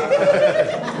yẹn rí.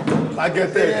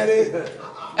 Lágẹ́tẹ̀.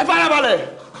 Ẹ farabalẹ̀.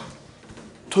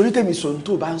 Torí tèmi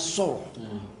Sonto bá ń sọ̀rọ̀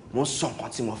mo sọ nǹkan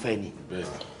tí mo fẹ́ ni.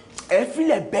 Ẹ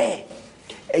filẹ̀ bẹ́ẹ̀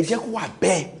ẹ jẹ́ kó wà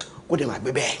bẹ́ẹ̀ kó dẹ̀ máa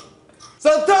gbé bẹ́ẹ̀.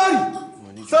 Santori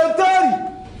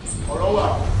ọ̀rọ̀ wà.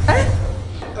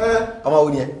 ọmọ wo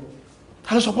ni ẹ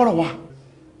ta ló sọ pọ́rọ̀ wà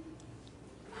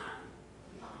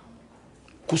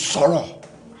kò sọ̀rọ̀.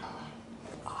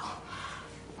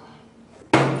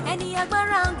 ẹni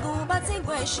agbára ń gùn bá ti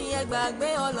gun ẹṣin ẹgbàgbé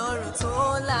Ọlọ́run tó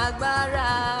lágbára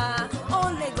ó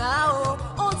lè gbà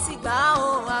ó ti gbà ó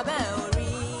abẹ́ orí.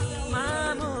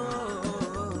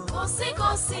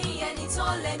 kò sí ẹni tó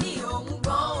lè ní òun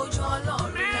gbọ́ ojú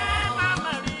Ọlọ́run lọ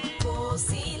kò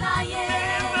sí láyé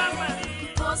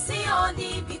kò sí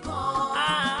oníbì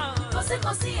kan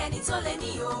kò sí ẹni tó lè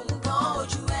ní òun gbọ́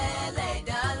ojú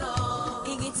Ẹlẹ́dàá lọ.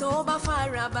 igi tó bá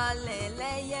fara balẹ̀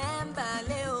lẹ́yẹ ń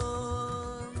balẹ̀ o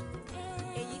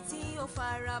èyí tí ó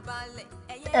fara balẹ̀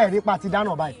ẹyẹ. ẹ̀rí pa ti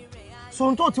dáná báyìí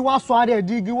Sonto ti wá sọ ara ẹ̀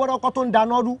di igi wọ́rọ́kọ́ tó ń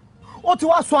dáná rú ó ti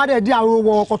wá sọ ara ẹ̀ di àwọn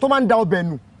ohun ọkọ̀ tó máa ń da ọbẹ̀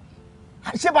nù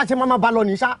ṣé bá ṣe máa bá lọ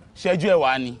ní sá. ṣẹ́jú ẹ̀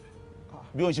wá ni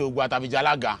bí òun ṣe ògùn àtàbíjà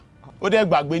alága ó dẹ́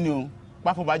gbàgbé ni o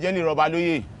páfọ̀bàjẹ́ lè rọba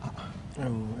lóyè.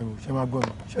 ṣe máa gbọ́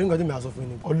mi ṣé nígbà tí mi àsọ fún yín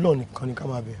ni Ọlọ́run nìkan ni ká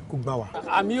máa bẹ̀ kó gbà wá.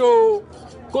 àmì o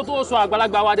kó tó sọ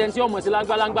àgbàlagbà wa dẹni tí ọmọ sí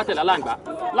lágbàlágbà tẹ̀lá láǹgbà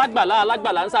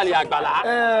lágbàlá ń sàlẹ̀ àgbàlá.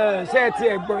 ṣé ẹ ti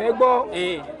ẹ̀gbọ́n ẹ gbọ́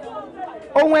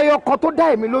ohun ẹyọ kan tó dá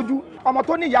èmi lójú ọmọ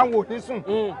tó ní ìyàwó ò ní sùn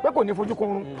pé kò ní fojú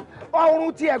korun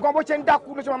ọrùn tí ẹ̀gbọ́n bó ṣe ń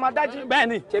dákú ló ṣe máa dájú.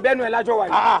 bẹ́ẹ̀ni ṣe bẹ́ẹ̀nu ẹ lájọ wà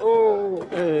yìí.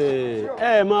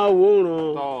 ẹ máa wò ó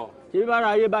ràn ṣé bára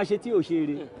ayé bá ṣe tí ò ṣe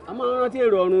rè a máa rántí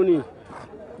èrò ọ̀run ni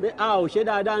a ò ṣe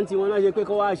dáadáa ní tiwọn náà ṣe pé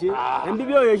kó wá ṣe ẹni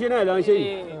bíbí òye ṣe náà lọ ń ṣe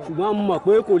yìí ṣùgbọ́n mo mọ̀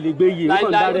pé kò lè gbé yè ó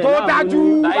kàn dára ẹ̀ náà mú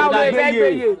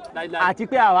àti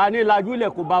pé àwa ní lajúlẹ̀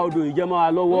kó bá odò ìjẹmọ́ wa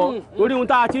lọ́wọ́ torí ohun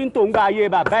tá a ti ń tò ń gba ayé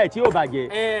bàbá ẹ̀ tí ò bàjẹ́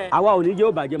àwa ò ní jẹ́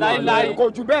ò bàjẹ́ mọ́ wa lọ́wọ́. kò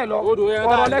jù bẹ́ẹ̀ lọ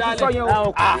ọ̀rọ̀ lẹ́tí sọ yẹn o.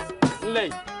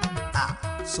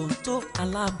 Sonto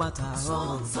Alapata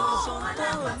Sonto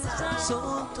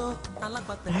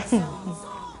Alapata.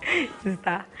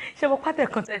 sista ṣé mo pátẹ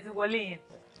kan tẹ ti wọlé yẹn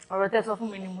ọ̀rọ̀ tẹ́ sọ fún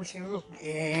mi ni mo ṣe rò.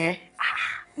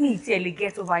 mi ì tiẹ̀ lè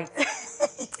get over it.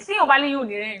 tí yóò bá lè yóò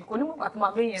ní rẹ́rìn kò ní mọ̀ pàtó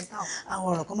máa bẹ́ẹ̀ yẹn tán. àwọn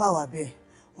ọ̀rọ̀ kan máa wà bẹ́ẹ̀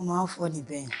wọ́n máa ń fọ́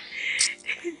níbẹ̀ yẹn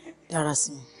dára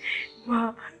sí mi.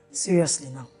 seriously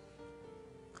now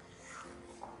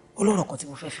olórọ̀ kan tí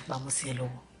mo fẹ́ fi pamọ́ sí ẹ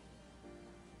lọ́wọ́.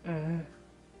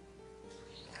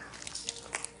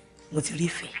 mo ti rí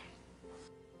ìfẹ́.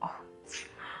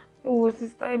 wo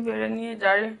sista ìbẹ̀rẹ̀ ní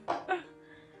ẹ̀járe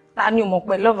ta ni o mọ̀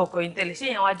pé love ọkọ yìí tẹ́lẹ̀ ṣé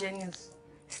yẹn wá jẹ́ news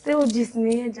still gist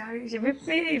ní ẹ̀járe ṣebí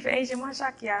pé ìfẹ́ yín ṣe máa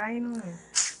ṣàkí ara yín náà.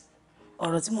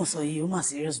 ọ̀rọ̀ tí mo sọ yìí ó mà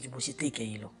serious ju bó ṣe take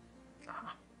yìí lọ.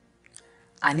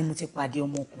 àní mo ti pàdé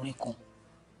ọmọkùnrin kan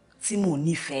tí mo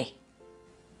nífẹ̀ẹ́.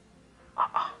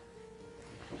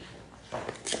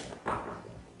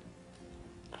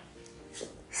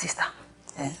 sista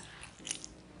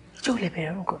ṣé o lè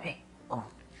bẹ̀rẹ̀ orúkọ bẹ́ẹ̀.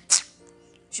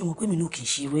 ṣé o mọ̀ pé mi náà kì í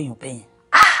ṣe irú èèyàn bẹ́ẹ̀ yẹn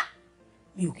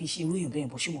mi ò kì í ṣe irú èèyàn bẹ́ẹ̀ yẹn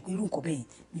bọ́ ṣé o mọ̀ pé irú nǹkan bẹ́ẹ̀ yẹn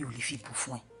mi ò lè fi bù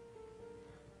fún ẹ.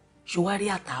 ṣé o wá rí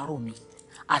àtàárọ̀ mi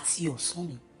àti ọ̀sán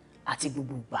mi àti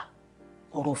gbogbo ìgbà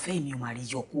ọ̀rọ̀ ọ̀fẹ́ mi ò máa rí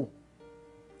yọ kó.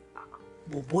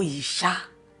 bọ̀bọ̀ yìí ṣá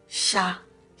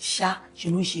ṣe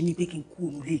ló ń ṣe mí pé kí n kú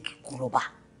òun lè kí n kú lọ́ba.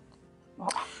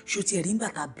 ṣé o tiẹ̀ rí nígbà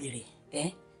tá a bẹ̀rẹ̀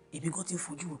èmi kan ti ń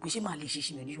fojú wò pé ṣé màá lè ṣe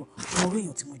ṣe mẹ́rin yọ ọmọ orí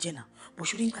èèyàn tí mo jẹ́ náà bọ̀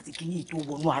ṣé o rí nígbà tí kìíní ètò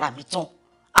wọnú ara mi tán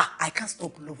I can't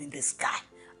stop loving this guy.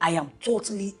 I am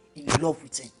totally in love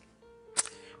with him.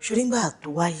 ṣé o rí nígbà tó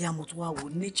wá yá mo tó wá wo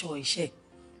nature iṣẹ́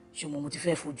ṣé mo ti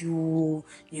fẹ́ fojú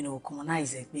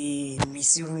commonize ẹ pé mi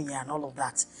sírù yẹn and all of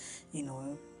that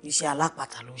iṣẹ́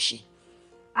alápàtà ló ń ṣe.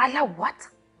 what?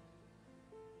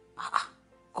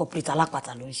 corporate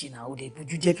alápàtà ló ń ṣe náà ó lè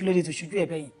bójú jẹ́ kí ló dé tó ṣojú ẹ̀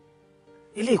bẹ́yìn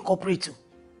ilé corporate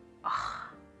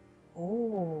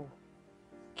o.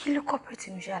 kí ló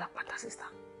corporate ní iṣẹ́ alápàtà sister?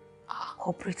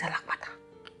 corporate alápàtà.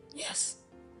 yes.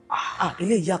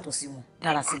 ilé ìyàtọ̀ sí wọn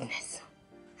dára sí wọn.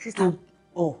 sister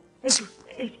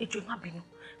ẹjọ́ má bínú.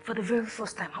 For the very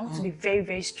first time, I want to be very,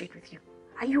 very straight with you.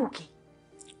 Are you okay?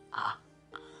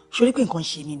 Ṣorí pé nǹkan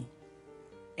ṣe mí ni.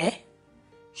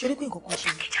 Ṣorí pé nǹkan kan ṣe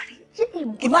mí.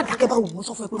 Kí n má dákẹ́ báwo mo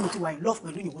sọ fún ẹ pé mo ti wà in love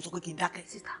pẹ̀lú ìyẹn mo sọ pé kí n dákẹ́.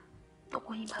 Sísá, tọkọ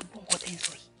yín bá gbọ́ nǹkan tẹ́ ń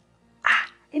sọ yìí.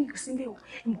 Èmi kò sí bẹ́ẹ̀ o,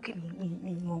 èmi kò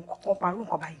mi mọ nǹkan parọ́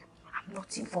nǹkan báyìí. I'm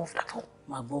not involved at all.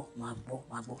 Máa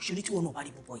gbọ́. Ṣorí tí wọn náà bá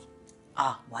rí bọ̀bọ̀ yìí,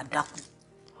 wà á dákú.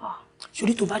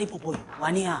 Ṣorí tó bá rí bọ̀bọ̀ yìí, wà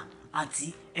á ní àǹtí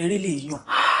ẹ̀rín lè yàn.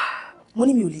 Mo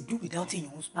ní mi ò lè do without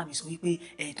èèyàn ń bá mi sọ wípé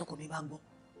tọkọ mi bá gbọ́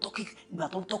ìgbà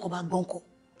tọkọ bá gbọ́ ńkọ́.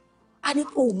 A ní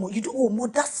you don't know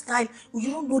that style,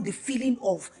 you don't know the feeling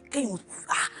of kéèyàn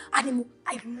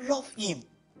I love him.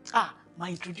 Máa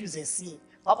introduce ẹ sí ẹ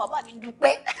wà bàbá mi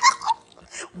dúpẹ́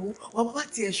wà bàbá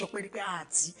tiẹ̀ sọ pé ní pé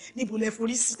àǹtí níbo lẹ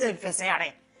forí sí tẹ̀ ń fẹsẹ̀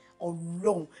rẹ̀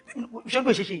Ọlọ́run ṣé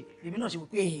pé ṣe èmi náà ṣe wò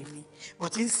pé èmi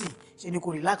but n sì ṣe ni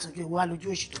kò relax ojú ìwà lójú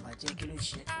òṣì tó bá jẹ́ kí ló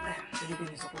ṣe ṣe ni pé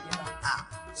mi sọ pé jẹ́ bá.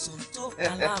 Sonto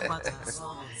Alapata.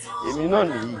 Èmi náà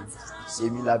nìyí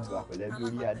èmi la bùbà pẹ̀lẹ́ bí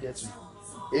orí adẹ́tù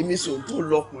èmi Sonto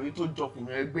lọkùnrin tó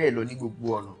jọkùnrin ẹgbẹ́ ẹ̀ lọ ní gbogbo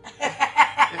ọ̀nà.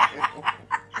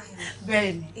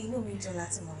 Bẹ́ẹ̀ni inú mi dùn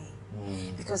láti mọ̀ yín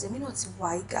because èmi náà ti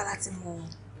wà igá láti mọ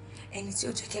ẹni tí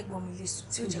ó jẹ́ kẹ́gbọ́n mi lè sùn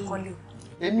tí ó jẹ́ kọ́lé o.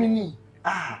 Èmi ni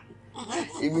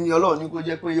èmi ni Ọlọ́run ní kó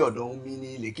jẹ́ pé ọ̀dọ̀ mi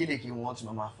ni lékèlékè wọn ti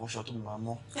máa fọṣọ tó máa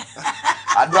mọ́.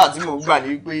 Àdúrà tí mo gbà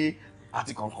ní pé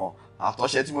àti kankan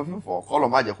àtọ̀ṣẹ tí mo fi ń fọ kọ́lọ̀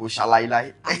má jẹ́ kó ṣá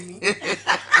láíláí.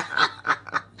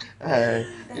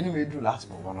 Inú mi dùn láti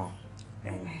mọ̀ wọn náà.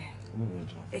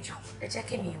 Ẹ jọ̀ọ́ ẹ jẹ́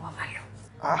kí mi wá máa lọ.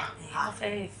 Àwọn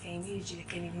fẹ́ fẹ́ mi ò jẹ́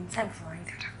kí mi ní time for it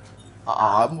dada.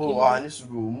 Mo wà ní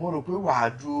sùúrù mo rò pé wàá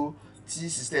dúró tí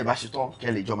sísítẹ̀ bá ṣe tán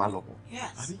kẹ́ lè jọ máa lọ pọ̀.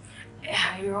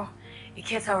 Irọ́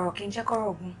ìkẹta ọ̀rọ̀ kí n jẹ́ kọ́rọ̀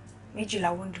ogun méjìlá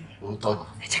wọ́n dùn. Ó tọ́jú.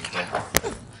 Ẹ jẹ́ kí n máa lọ.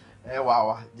 Ẹ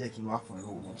wá jẹ́ kí n wá fún ẹ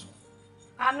lówó mọ́tò.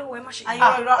 Àánú ẹ má ṣe. Ayọ̀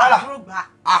àbúrò gbà.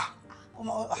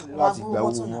 Láti gba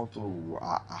owó mọ́tò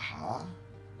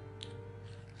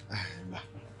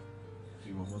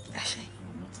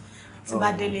tí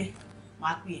bá délé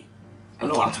máa pè é.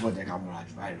 Ọlọ́run àtúbọ̀ jẹ́ ká múra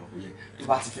jù báyìí lọ pé tó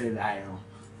bá ti fẹ́ ra ẹran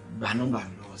gba nọ́mbà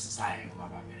mi lọ́wọ́ sísá ẹ̀rọ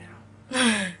bàbá mi rẹ̀.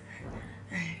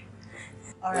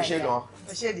 Ó ṣe lọ.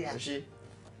 Ó ṣe dìá.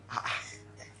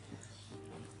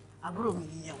 Àbúrò mi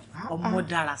nìyẹn ọmọ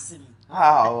dára sí mi.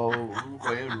 Orúkọ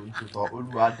yẹn rò ń tutọ́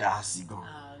Olúwa dáa sí gan.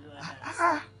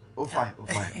 Ó fine.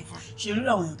 Ṣé irú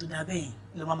àwọn èèyàn tó dáa bẹ́ẹ̀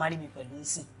yẹn ló máa rí mi pẹ̀lú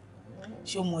ìsìn?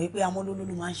 Ṣé o mọ̀ pé amọ́lóló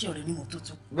ló máa ń ṣe ọ̀rẹ́ ní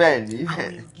mọ́tótó? Bẹ́ẹ̀ni. Àwọn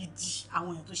èèyàn gidi,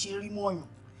 àwọn èèyàn tó ṣe rí mọ́ọ̀yàn,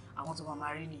 àwọn tó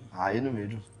máa rí nìyẹn. Inú mi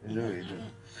dùn.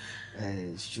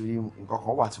 Ṣé nǹkan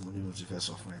kan wà tí mo ní mo ti fẹ́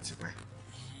sọ fún ẹ tipẹ́?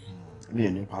 Mi ò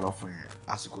ní parọ́ fún ẹ,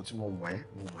 àsìkò tí mo mọ̀ ẹ́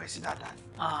sí dáadáa ni.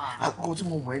 Àsìkò tí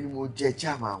mo mọ̀ ẹ́ ni mo jẹ́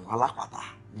chairman Alápàtà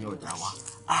ní ọjà wa.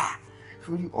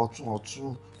 Sórí ọ̀tún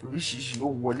oríṣiríṣi ló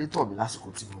wọlé tọ̀ mí lásìkò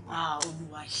tí mo mọ̀.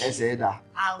 Ẹsẹ̀ ẹ̀ dà.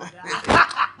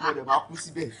 Mo lè máa kú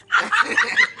síbẹ̀.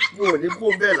 Mo ò ní kó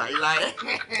bẹ́ẹ̀ láíláí.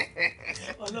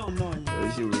 Ọlọ́run náà ni. Ẹ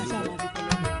ṣe òwe.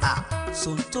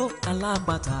 Sonto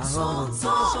Alapata.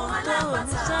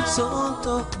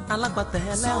 Sonto Alapata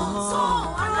ẹlẹ́ran.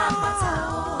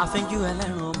 Àfínjú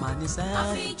ẹlẹ́ran mà ní sẹ́.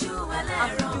 Àfínjú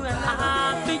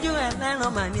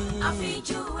ẹlẹ́ran mà ní.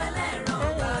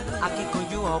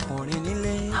 Akíkanjú ọkùnrin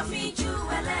nílé. Akíkanjú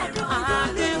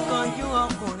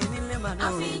ọkùnrin nílé mà ní.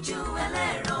 Àbí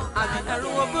ẹrù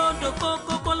òbodò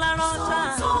kókó lára ọ̀tá.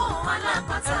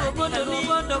 Ẹrù òbodò ní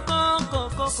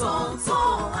kókó.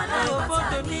 Ẹrù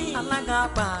òbodò ní alága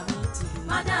pàmìtì.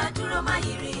 Mádà dúró má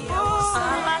yiri ẹ̀wọ̀n sẹ́.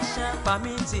 Aláṣẹ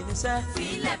pàmìtì ní sẹ́.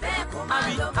 Fílẹ̀ bẹ́ẹ̀ kó máa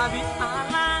lọ bẹ́ẹ̀. Àbí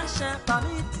aláṣẹ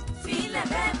pàmìtì. Fílẹ̀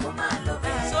bẹ́ẹ̀ kó máa lọ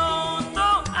bẹ́ẹ̀. Sonto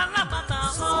Alapata.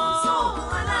 Sonto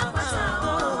Alapata.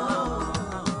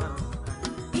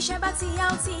 Iṣẹ́ bá ti yá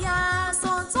ó ti yá,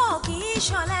 Sonto kì í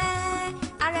ṣọ̀lẹ.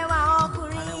 Arẹwà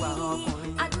ọkùnrin,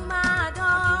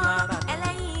 adúmáadán,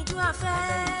 ẹlẹ́yinjú afẹ́.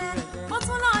 Ó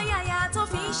tún lọ yàyà tó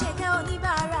fi ń ṣèkẹ́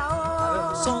oníbàárà o.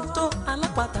 Sonto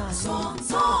Alapata.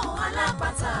 Sonto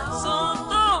Alapata.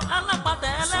 Sonto Alapata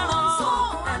ẹlẹ́ran.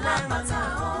 Sonto Alapata.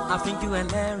 Àfínjú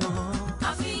ẹlẹ́ran.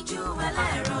 Àfínjú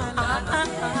ẹlẹ́ran.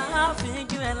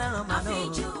 Àfínjú ẹlẹ́ran mà lọ.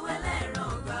 Àfínjú ẹlẹ́ran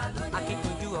gbà lóye.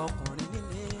 Akíkanjú ọkùnrin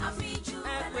nílé. Àfínjú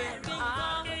ẹlẹ́ran.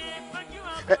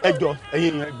 Ẹ jọ̀ọ́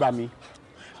ẹ̀yin èèyàn gbà mí.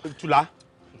 Tùlá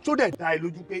tó dẹ̀ dá ẹ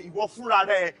lójú pé ìwọ fúnra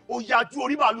rẹ ó yájú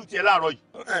orí màálù tiẹ̀ láàárọ̀ yìí.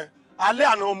 Alẹ́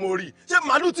àná mo rí ṣé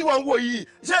màálù tí wọ́n ń wò yìí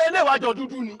ṣé eléwàjọ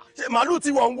dúdú ni ṣé màálù tí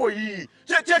wọ́n ń wò yìí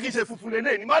ṣé kìí ṣe funfun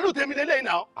lélẹ́yìn ni màálù tèmi lélẹ́yìn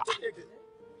náà.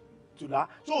 Tùlá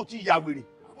tó o ti ya wèrè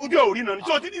ojú ẹ̀ ò rí náà ni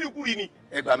tó o ti dídí kúri ni.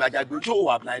 Ẹgbàá mi àjàgbé tó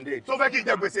wà blinded. tó fẹ́ kí n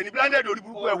jẹ gbèsè ní blinded orí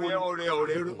burúkú ẹ̀ wò ni.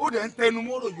 ọ̀rẹ́ ó dẹ̀ ń tẹnu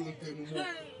mọ́ ròyìn ń tẹnu mọ́.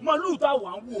 Màálù tá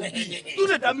wà ń wò bí tó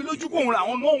lè dá mi lójú kóhun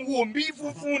làwọn náà ń wò bí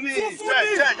funfun ni. ṣé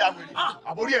ẹ̀ ya wèrè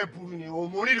àbórí ẹ̀ burú ni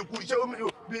òun mo rí ìkúri ṣé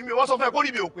mi wọ́n sọ fún ẹ kó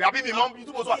rí mi ò pé àbí mi máa ń bí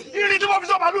túbọ̀ sọ irin tí mo fi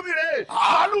sọ màálù mi rè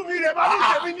màálù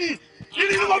tèmi ni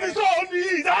irin tí mo fi sọ ọ́ ní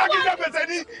ìjọba kí n jẹ gbèsè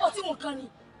ni. ọtí mú nǹkan ni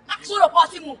sọ̀rọ̀ pa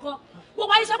ọtí mú nǹkan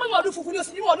gbogbo ayé sábà màálù funfun ni o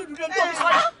sì ní màálù dúdú ní omi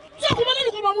sọ́ra tí ẹkùn mọ́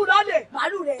lẹ́nu kó máa mú lọ́lẹ̀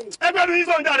màálù rẹ̀ rè. ẹgbẹ́ mi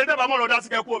sọ ń jáde tẹ́ bá mọ̀ lọ́dá sí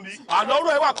kẹ́kọ̀ọ́ mi.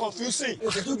 àlọ́rọ̀ ẹ wà confusing.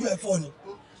 òṣè tójú ẹ fọ ni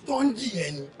tó ń jì ẹ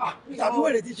ni tàbí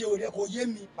wèrè tí ṣe wèrè kò yé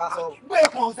mi gbé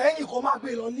ẹkàn sẹ́yìn kó má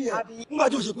gbé lọ ní ẹ nígbà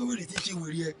tí ó ṣe pé wèrè tí ṣe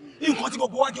wèrè ẹ nǹkan tí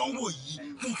gbogbo wa jọ ń wò yìí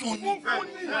funfun ni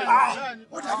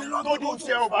ó dàbí lọ́dún tó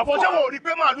ṣe ò bá fọ́ ṣé wò ó rí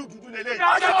pé màálù dúdú lélẹ̀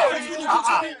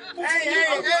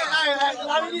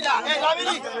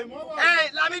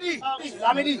Lámídì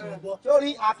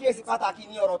sórí àkíyèsí pàtàkì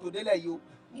ní ọ̀rọ̀ tó délẹ̀ yìí o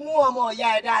mú ọmọ ìyá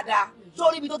ẹ dáadáa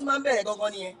sórí ibi tó ti máa ń bẹ̀rẹ̀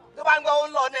gangan nìyẹn tó bá ń gbọ́ ó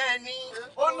ń lọ náà ni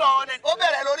ó ń lọ náà ó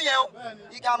bẹ̀rẹ̀ lórí yẹn o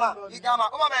ìgàmà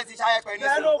ó má bẹ̀rẹ̀ sí ṣayẹ pẹ̀lú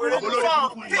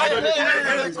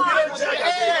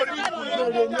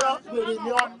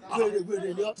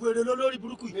wèrè lórí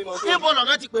burúkú yìí níbo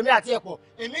lọ́nà ti pè mí àti ẹ̀pọ̀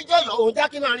èmi jẹ́yọ̀ òun já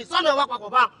kí máa rìn sọ́nà wa papọ̀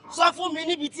bá sọ fún mi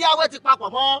níbi tí awẹ́ ti papọ̀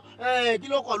mọ́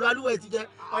kílókọ̀ lu alúwẹ̀ ti jẹ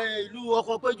ìlú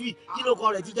ọkọ̀ péjú yìí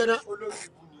kílókọ̀ rẹ̀ ti jẹ náà.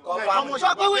 ọmọ sọ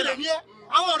pé wèrè ni ẹ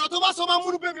àwọn ọ̀rọ̀ tó bá sọ máa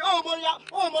múlú bẹ́ẹ̀ mi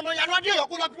ọmọ náà yàrá dé èèyàn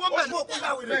kó lọ bí wọ́n bẹ̀rẹ̀ mọ́ kó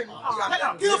yà wèrè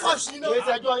kí ló fà sí náà. kì í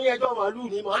ṣẹjọ́ yín ẹjọ́ màálù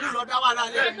ni màálù lọ dá wà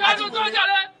lálẹ́. ẹjọ́ tó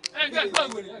jáde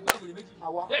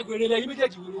ẹgbẹ̀rẹ̀ lẹ́yìn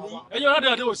méjèèjì wèrè ní ẹ̀yìn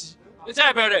ọ̀rọ̀ dẹ̀ òsì ṣé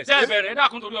ẹ̀bẹ̀rẹ̀ ẹ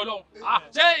dákun torí Ọlọ́run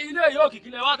ṣé ilé yóò kìkì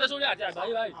lẹ wá tẹ́ sórí àti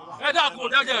àgbáyé báyìí ẹ dákun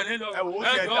dájẹ́ ẹ̀ nílọ ẹ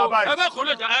bẹ́ẹ̀ kò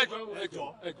lè jà ẹjọ́.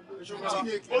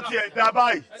 ó ti ẹ̀ dá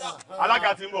báyìí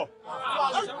alága ti ń bọ̀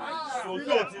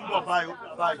Sonto ti ń bọ̀ báyìí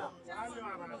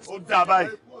ó dá báyìí.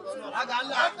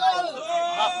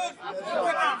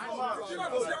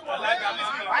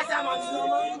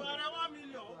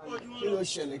 kí ló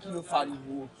ṣẹlẹ̀ kí ló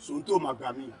fariwo Sonto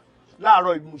màgbà mi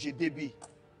láàárọ̀ ibi mo ṣe débì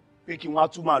pé kí wọ́n á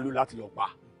tún màálù láti lọ pa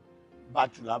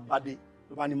bàtùlà bádé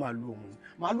ló bá ní màálù òun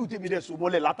màálù tèmi dẹ̀ so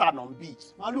mọ́lẹ̀ látànà ń bì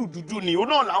màálù dúdú ni òun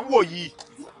náà là ń wò yìí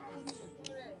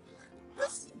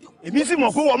èmi sì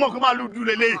mọ̀ pé wọ́n mọ̀ pé màálù dúdú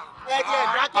lélẹ̀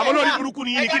àmọ́ lórí burúkú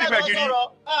ni yìí ni kí ni pẹ̀ kiri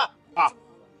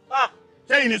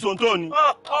sẹ́yìn ni Sonto ni.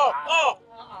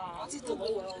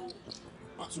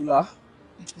 Bàtùlà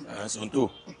Sonto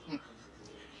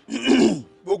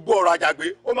gbogbo ọ̀rọ̀ àjàgbé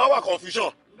ó máa wà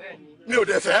confusion mi ò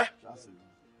dẹ̀ fẹ́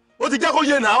ó ti jẹ́ kó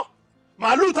yé náà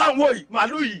màálù tá ń wò yìí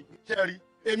màálù yìí ṣẹ́rí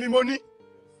èmi mo ní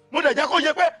mo dẹ̀ jẹ́ kó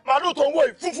yé pé màálù tó ń wò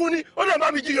yìí funfun ni ó dẹ̀ má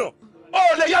mi jiyàn ó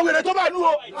lè yá wèrè tó bá nú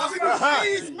o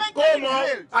kó mọ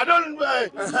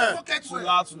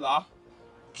Tùlá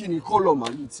kí ni kọ́lọ̀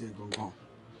màálù tiẹ̀ gangan.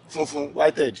 funfun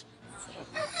whited.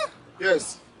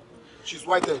 Yes, she's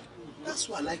whited. That's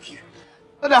why I like you.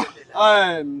 Ọ̀dà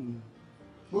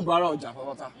gbogbo ara ọjà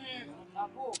fọwọ́ta.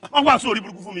 wọ́n wá sórí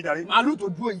burúkú fún mi jàre. Màálù tó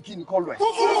dúró yìí kí ni kọ́lọ̀ ẹ̀.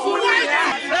 funfun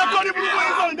ẹ kọ́ ní burúkú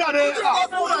yìí sọ̀rọ̀ jáde.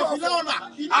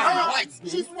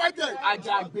 She's whited.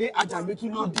 Àjàgbé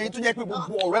tún ló dé tó jẹ́ pé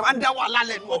gbogbo ọ̀rọ̀ ẹ̀ máa ń dá wà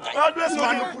lálẹ́ nù ọjà. always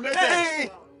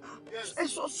manipulated. ẹ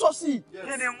sọ sí.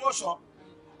 kí ni wọ́n sọ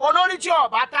olórí tí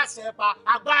ọba tàṣẹ pa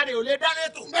agbára ò lè dáná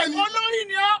ètò olórí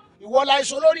ni ọ ìwọ la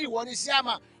iṣọ lórí ìwọ ni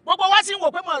síámà gbogbo wa sì ń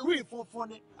wò pé màálù ìfunfun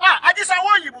ni ajísanwó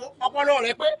òyìnbó ọpọlọ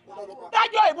rẹ pé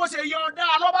dájọ́ ìbò ṣe yọ ọdá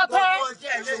lọba tán.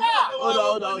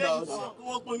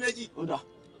 Ọ̀dà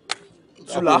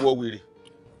Tùlá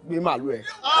gbé màálù ẹ.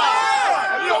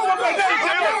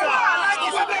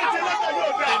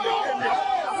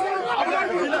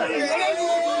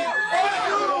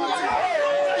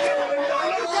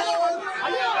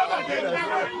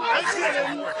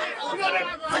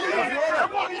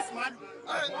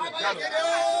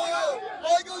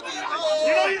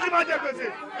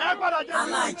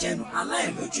 aláìjẹnu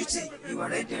aláìlójútì ìwà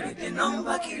rẹ̀dẹ̀rẹ̀dẹ̀ náà ń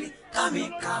bá kiri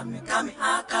kámi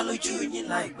áká lójú yín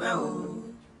láìpẹ́ o.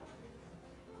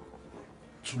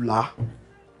 Tùlá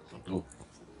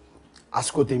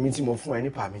àsìkò tèmi tí mo fún ẹ ní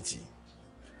pàmìtì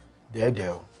dẹ́ẹ̀dẹ́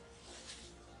o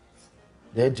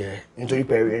dẹ́ẹ̀dẹ́ nítorí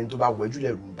pé ẹni tó bá wẹ̀jú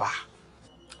lẹ́rù ń bà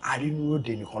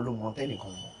àrínúròdè nìkan ló mọ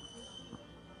tẹ́nìkan mọ́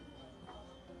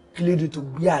kí ló dé tó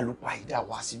gbé àlùpàídà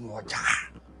wá sínú ọjà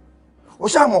ó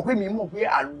ṣàmọ̀ pé mi mọ̀ pé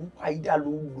àlùpàídà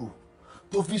ló lò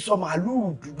tó fi sọ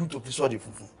màálùú dúdú tó fi sọ di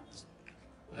funfun.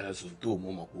 Sonto mo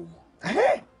mọ̀ pé o mọ̀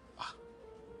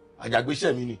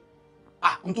àjàgbéṣẹ́ mi ni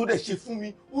n tó dẹ̀ ṣe fún mi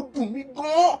ó dùn mí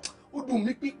gan-an ó dùn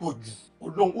mí pípọ̀ jù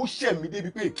Ọlọ́run ó ṣẹ̀ mí débi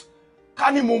pé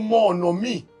ká ní mo mọ ọ̀nà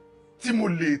míì tí mo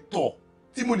lè tọ̀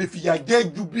tí mo lè fìyà jẹ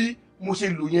ju bí mo ṣe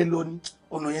lò yẹn lọ ní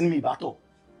ọ̀nà yẹn ní mi ìbá tọ̀.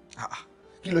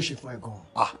 Kí ló ṣe fún ẹ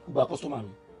gan-an? Gba kọ́sítọ́mà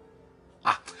mi.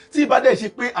 Tí ìbá dẹ̀ ṣe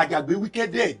pé àjàgbé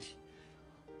wicked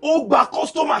ó gba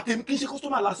kọ́sítọ́mà tèmi kì í ṣe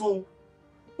kọ́sítọ́mà lásán o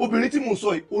obìnrin tí mò ń sọ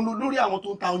yìí òun ló lórí àwọn tó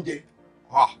ń ta oúnjẹ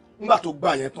nígbà tó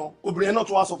gbà yẹn tán obìnrin yẹn náà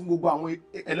tún wá sọ fún gbogbo àwọn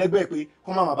ẹlẹgbẹ́ pé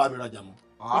kọ́ má bá mi rajà mọ́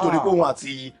nítorí pé òun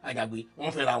àti àjàgbé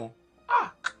wọ́n fẹ́ra wọn.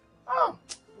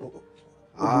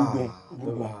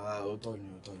 Òótọ́ ni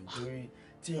torí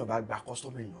tíyàn bá gba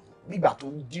kọ́sítọ́mà èèyàn nígbà tó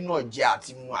dínà jẹ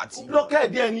àti mu àti. lọ́kẹ́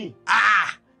díẹ̀ ni.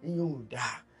 ìyẹn ò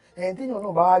dáa ẹni tíyàn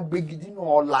náà bá wá gbégi dínà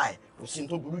ọ̀la ẹ̀ kò sí ní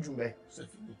tó burú jù mẹ́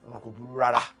kò burú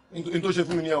rárá. n tó ṣe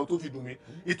fún mi ni ẹ̀ tó fi dùn mí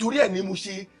ìtorí ẹ̀ ni mo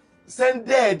ṣe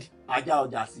sended ajá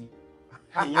ọjà sí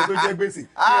ìyẹn tó jẹ́ gbèsè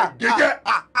gẹ́gẹ́.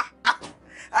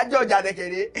 ajá ọjà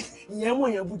dẹkẹrẹ ìyẹn mú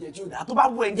ìyẹn bùjẹ tí ó dáa tó bá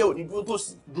bú ẹ̀jẹ̀ ò ní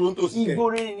dúró tòsí. igbó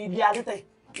rere ni ilé adẹ́tẹ̀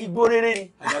igbó rere ni.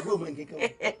 àjàgbé ò mọ nkẹ́kẹ́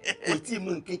kò tí ì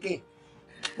mọ nkẹ́kẹ́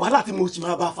wàhálà tí mo sì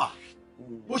máa bá fà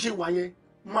bó ṣe wà yẹn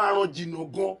máa ran jìnnà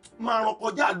gan máa ran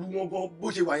kọjá ìlú wọn gan bó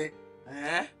ṣe wà yẹn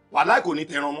wàhálà kò ní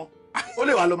tẹran mọ́ ó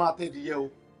lè wà lọ máa tẹ ìdíyẹ o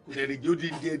kò lè rìn jó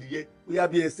dín díẹ̀ bóyá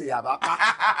bí ẹsẹ̀ àbápá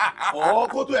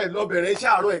kó tó ẹ̀ lọ bẹ̀rẹ̀ iṣẹ́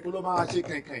àárọ̀ ẹ̀ kó lọ máa ṣe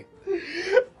kẹ̀kẹ̀.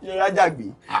 yẹra jàgbé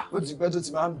ó ti pẹ́ tó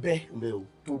ti máa ń bẹ́ o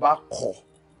tó bá kọ̀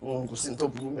kò sí ní tó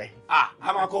burú mẹ́.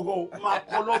 a máa kọ́ gan o máa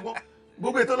kọ́ lọ́gbọ́n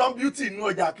gbogbo ètò lọ́n bíútì inú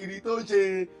ọjà kiri tó ń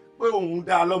ṣe pé òun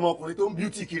dá lọ́mọkùnrin tó ń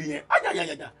bíútì kiri yẹn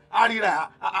ajajajaja á ríra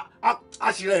á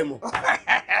ṣíra ẹ̀ mọ̀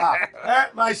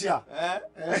máa ṣe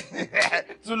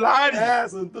Tulari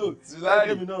Sonto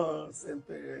Tulari mi náà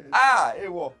sẹ́ńpẹ́.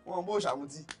 Èèwọ̀ wọn bó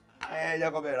ṣàmùtí yẹ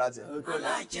kọ́ bẹ̀rẹ̀ láti.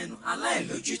 alájẹnu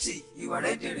aláìlójútì ìwà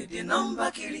rẹ̀dẹ̀rẹ̀dẹ̀ náà ń bá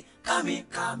kiri kámi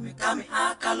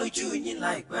á ká lójú yín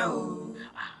láìpẹ́ o.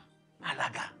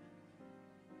 alága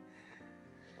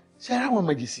ṣe ara wọn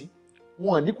mẹjìsí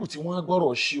wọn níkù tí wọn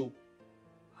gbọ́rọ̀ ṣe o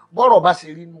bọ́rọ̀ bá ṣe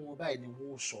rí inú wọn báyìí ni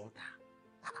wọn ò sọ ọta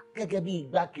gẹ́gẹ́ bí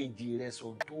igbákejì rẹ̀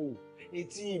Sonto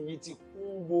etí mi ti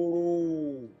kún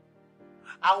gbòòrò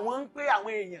àwọn ń pé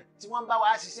àwọn èèyàn tí wọ́n bá wa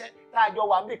ṣiṣẹ́ táàjọ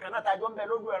wà níbì kan náà táàjọ ń bẹ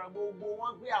lójú ẹ̀rọ gbogbo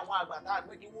wọ́n gbé àwọn àgbà tá a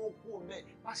pé kí wọ́n kú ń bẹ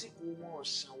lásìkò wọn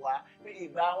ọ̀sán wa pé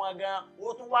ìgbà wọn gan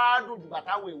ó tún wá dùn jù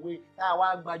bàtà wèwe tá a wá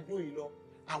gbàjọ yìí lọ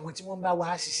àwọn tí wọ́n bá wa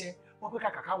ṣiṣẹ́ wọ́n pé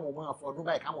kàkà káwọn máa fọdún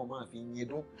báyìí káwọn máa fi yin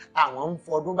dún àwọn ń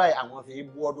fọdún báyìí àwọn fi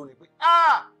bú ọdún ni pé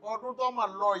ọdún tó mà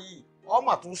lọ yìí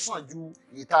ọmọ tún sàn ju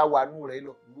ìta wàánú rẹ̀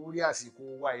lọ lórí àsìkò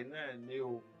wa yìí náà ni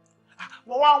o.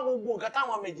 mo wá ń wo gbogbo nǹkan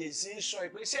táwọn méjèèjì ń sọ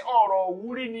pé ṣé ọ̀rọ̀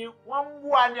òwúrí ni wọ́n ń bú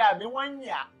wa ni àbí wọ́n ń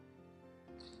yà.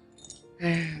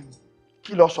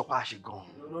 kí ló sọ pé a ṣe gan-an.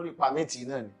 lórí pàmìtì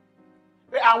náà ni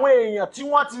pé àwọn èèyàn tí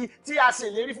wọ́n tí a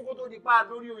ṣèlérí fún kó tó di pa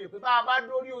dórí oyè pé bá a bá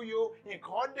dórí oyè o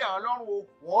nǹkan dẹ̀ ọlọ́run o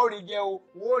wọ́n ò rí jẹ o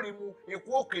wọ́n ò rí mu eku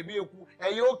òkè bí eku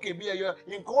ẹyẹ òkè bí ẹyẹ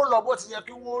nǹkan ó lọ bó ti yẹ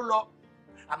kí wọ́n ó lọ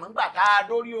àmọ́ nígbà tá a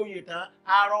dórí oyè tán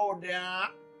arọ òde hàn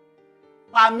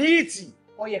pàmìtì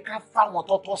ó yẹ ká fáwọn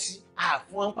tọ́tọ́ sí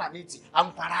àfún pàmìtì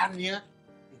àǹfààní nìyẹn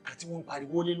nǹkan tí wọ́n ń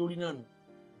pariwo lé lórí náà nù.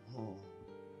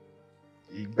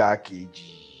 igbákejì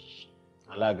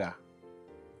alága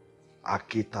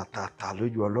akétatata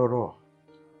lójú ọlọ́rọ̀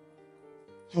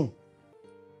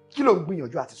kí ló ń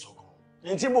gbìyànjú àti sọ gan.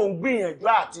 ní tí mò ń gbìyànjú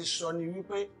àti sọ ni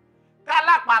wípé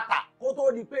kálápàtà kó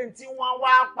tó di pé tí wọ́n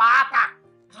wá pàátà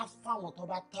ká fáwọn tó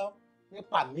bá tán ní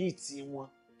pàmìtì wọn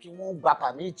kí wọ́n gba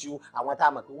pàmìtì o àwọn tá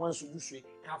a mọ̀ pé wọ́n ń sojú ṣe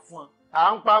ká fún wọn.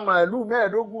 à ń pa màálùú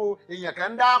mẹ́ẹ̀ẹ́dógún o èèyàn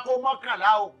kan ń dá kó mọ́kànlá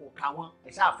o kò ká wọn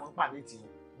ẹ̀ ṣáà fún pàmìtì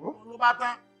wọn. ló bá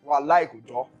tán. wàláì kò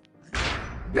jọ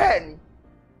bẹ́ẹ̀ ni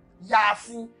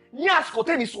yàásín ní àsìkò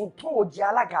tẹ́mi Sonto jẹ́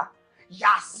alága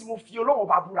yàásín mo fi ọlọ́run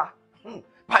bá búra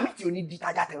pàmìtì ò ní di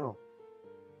tajà tẹ̀ràn.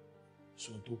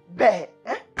 Sonto.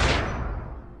 bẹ́ẹ̀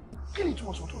kí ni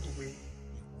túmọ̀ Sonto tó pé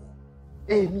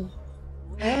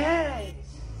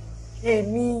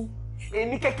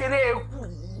èmi kékeré eku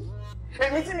yìí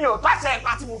èmi tí mi ò tàṣẹ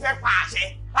ipa tí mo fẹ́ pa àṣẹ.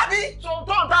 àbí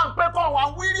Sonto ń tàn pé kọ́ wa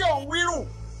wírí òun wírùn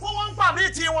fún wọn ń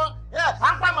pàmìtì wọn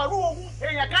à ń pa màálù ogun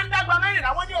èèyàn kan ń dàgbà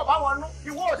mẹ́rìnlá wọn ní ọ̀bá wọn nú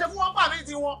ìwọ ò ṣe fún wọn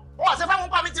pàmìtì wọn ó wà ṣe fáwọn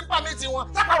pàmìtì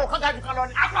wọn sápàrọ̀ kan gajù kan lọ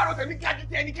ni. àpárò tèmi gajù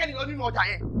tí ẹnikẹ́ni lọ nínú ọjà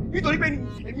yẹn nítorí pé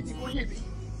èmi ti borí èmi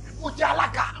mo jẹ́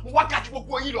alága mo wá gajù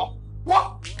gbogbo yín lọ wọ́n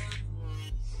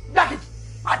gbàgede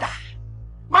padà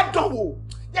má dánwò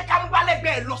jẹ́ ká ń bá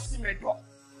lẹ́gbẹ̀ẹ́ lọ sí mẹ́dọ̀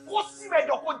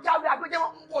kó jáwé agbẹ́jẹ́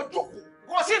kó jókòó.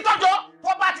 kò sí tọ́jọ́ tó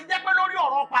bá ti jẹ́ pé lórí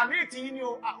ọ̀rọ̀ pàmìtì yìí ni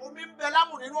o omi ń bẹ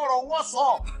lámù nínú ọ̀rọ̀ wọn sọ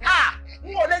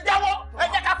n ò lè jáwọ́ ẹ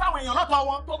jẹ́ ká fáwọn èèyàn lọ́tọ̀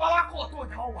wọn. tó bá wá kọ̀ tó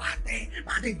jáwọ́ wà á tẹ́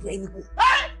máa dé ju ẹni kù.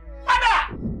 padà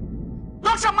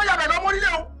dókítà mọ́yàbẹ̀ lọ́mọ nílé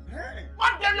o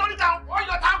wọ́n dé lórí ta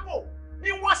ọyọ tá ń pò bí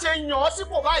wọ́n ṣe yàn ọ́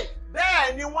sípò báyìí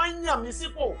bẹ́ẹ̀ ni wọ́n yàn mí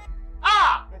sípò.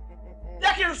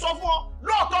 jẹ́ kí n sọ fún ọ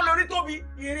lóòótọ́ lórí tóbi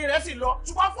ìrìn rẹ̀ sì lọ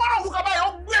ṣùgbọ́n fọ́nrán òkú kan báyìí ó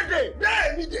gbèdè.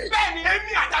 bẹ́ẹ̀ ni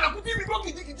èmi àjànàkú tí mi gbó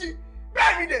kìjikìji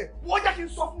bẹ́ẹ̀ ni dè wọ́n jẹ́ kí n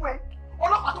sọ fún ẹ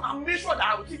ọlọ́pàá tó máa mẹ́sọ̀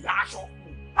dára kò tí ì gba aṣọ.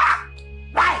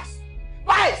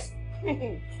 báyìí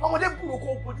ọmọdé búrò kó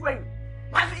bojú ẹ̀yìn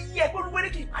máa fi yí ẹ pé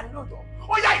olúwẹ́rẹ́ kì í pa ní lọ́jọ́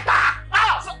ó yá ìta.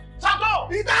 Sonto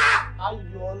ìta.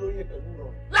 ayọ̀ lóye pẹ̀lú rọ.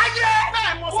 láyé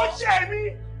bẹ́ẹ̀ mọ̀ sọ ṣe mi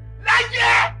láyé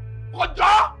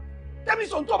kọjọ́ tẹ́mi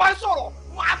Sonto bá ń sọ̀rọ̀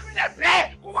máa fi lẹ̀ bẹ́ẹ̀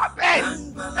kó máa bẹ́ẹ̀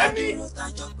ẹ̀mí.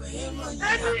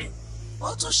 ó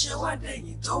tún ṣe wá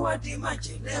dẹ̀yìn tó wá di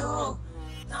májèlé o.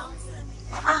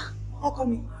 ọkọ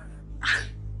mi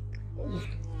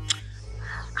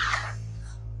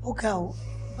ó ga o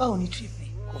báwo ni trip mi.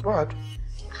 kò bá a dùn.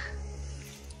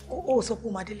 ó sọ pé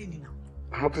ó máa délé nìyà.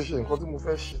 mo ti ṣe nǹkan tí mo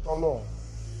fẹ́ ṣe tán náà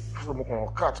fún mo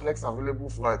kàn catch next available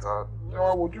flight ẹ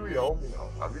wá wojú ìyàwó mi náà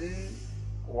tàbí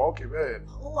kò wá òkè bẹ́ẹ̀.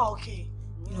 ó wà òkè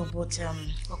but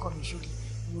ọkọ mi ṣòrí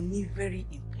mo ní very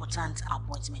important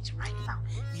appointment right now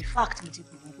in fact mo ti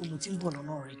pè wọ́n pé mo ti ń bọ̀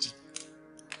lọ́nà already.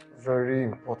 Very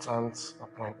important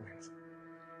appointment.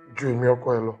 Ju èmi ọkọ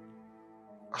ẹ lọ.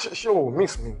 Ṣé o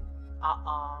miss me?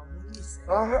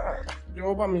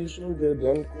 Jọ̀wọ́ bá mi ṣe oúnjẹ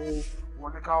ẹ̀dẹ̀ ń kó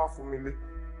wọlé káwá fún mi lé.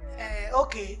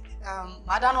 Ok,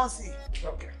 màá dáná sí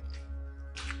i.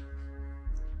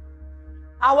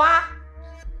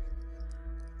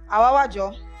 Àwa wá jọ.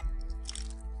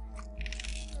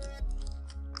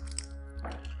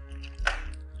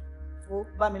 Ó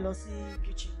bá mi lọ sí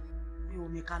kitchen bí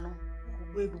omi kaná kó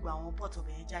gbé gbogbo àwọn pọ́ọ̀tù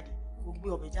ọbẹ̀ yẹn jáde kó gbé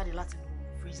ọbẹ̀ jáde láti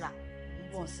inú freezer ń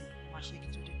bọ̀ sí wá ṣe kí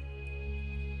tó dé.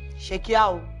 Ṣé kíá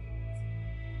o.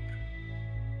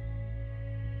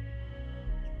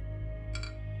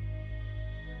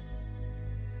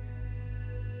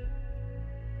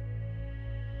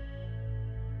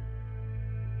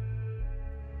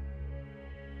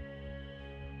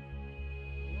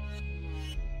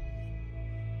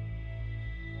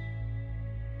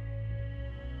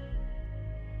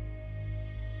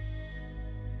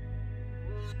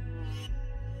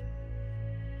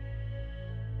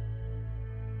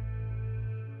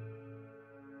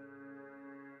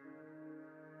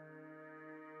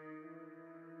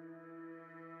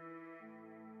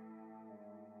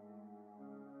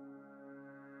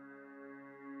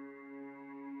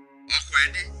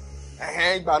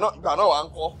 Ìgbà náà wà ń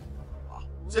kọ́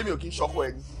ṣé mi ò kí ń ṣọkọ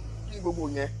ẹ ní kí ni gbogbo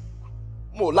yẹn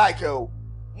mo ò láìkẹ́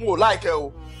o.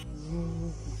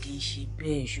 Kò kì í ṣe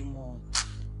bẹ́ẹ̀ ṣùgbọ́n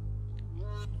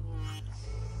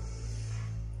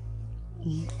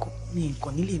mi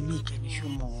nǹkan nílé mi ìkẹ́ni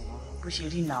ṣùgbọ́n bó ṣe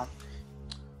rí náà.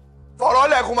 Fọ̀rọ̀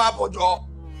lẹ́kùn máa bọ̀ jọ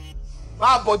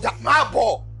máa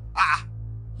bọ̀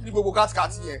kí ni gbogbo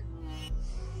kátìkátì yẹn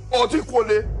ọtí kò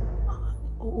le.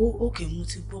 Okay, mo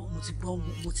ti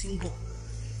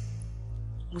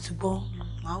ń bọ̀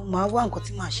màá wá nǹkan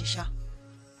tí màá ṣe ṣá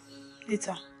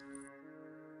later.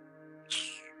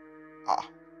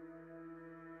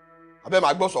 Abẹ́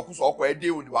màá gbọ́ sọ̀kúsọ ọkọ̀ ẹ dé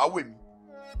olùwà wè mí.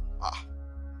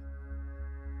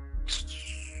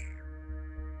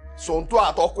 Sonto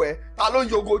àtọkọ ẹ ta ló ń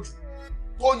yogo jù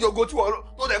tó ń yogo tí wọ́n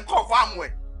tó dẹ̀ ń kọ̀ fáàmù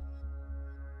ẹ̀.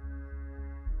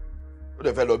 Ó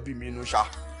dẹ̀ fẹ́ lọ bí mi inú ṣá.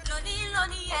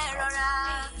 Lóní ẹ rọra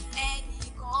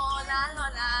ẹnìkan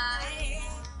lálọ́la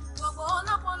gbogbo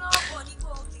lọ́pọ̀lọpọ̀ ní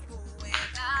kò kíkò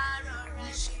ẹ̀ka rọra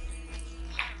ṣe.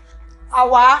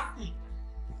 Àwa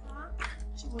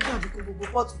ṣé mo jáde kó gbogbo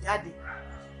pọ́ọ̀tù jáde.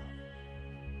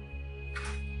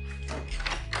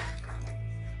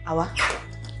 Àwa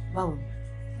báwo ni?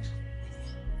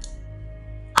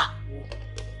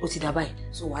 Ó ti dà báyìí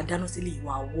so wàá dáná sílé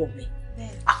ìwà ọwọ́ mi.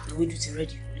 Ewédú ti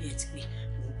rẹ́dì orí ẹ̀ ti pé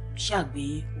ṣàgbé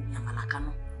omi àmàlà kaná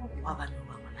wà bá mi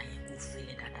rò àmàlà yẹn kó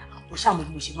fẹ́lẹ́ dáadáa ó ṣàmù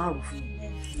bí mo ṣe máa rò fún mi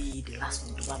ní the last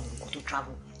one tó bá mi rò kó tó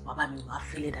travel wà bá mi rò á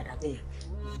fẹ́lẹ́ dáadáa bẹ́ẹ̀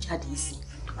mo jáde sí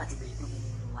tó bá ti bẹ̀rẹ̀ pé mo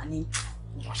rò wá ní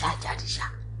nǹkan ṣáà jáde ṣá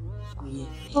kò yẹ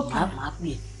máa pè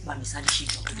é bá mi sáré ṣe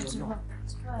ìjọba ìjọ náà.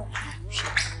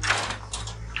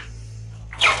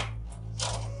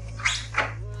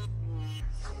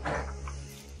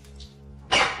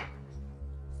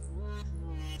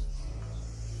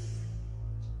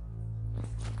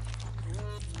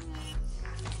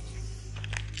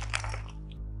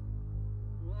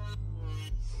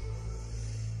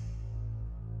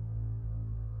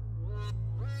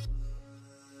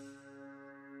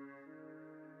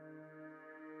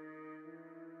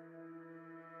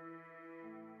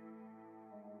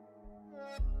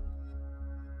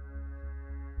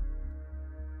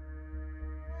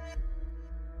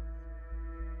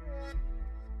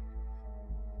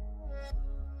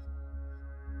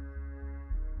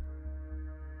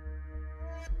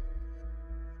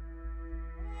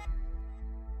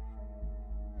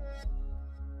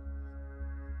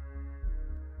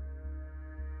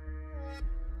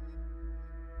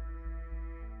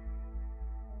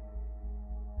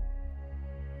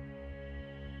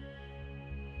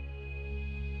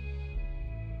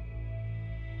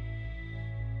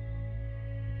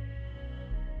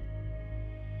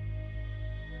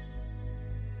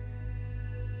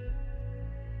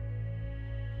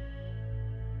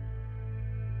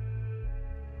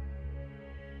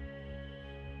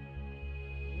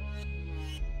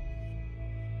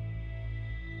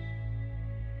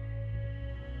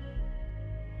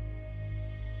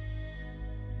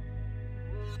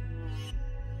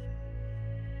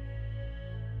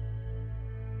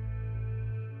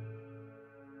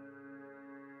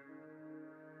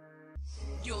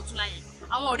 di òtún láyé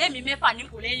àwọn ọ̀rẹ́ mi mẹ́fà ní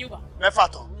kò lẹ́yìn wà. Mẹ́fà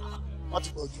tán wọ́n ti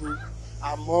pọ̀ ju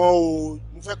àmọ́ o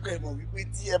mo fẹ́ kẹ́ ẹ mọ̀ wípé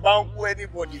tí ẹ bá ń kó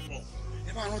anybody kan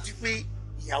ẹ máa rántí pé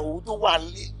ìyàwó tó wà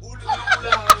lé ó ní ìlú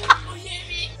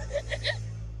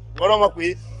wọ́n lọ́ mọ̀ pé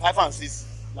 5 and 6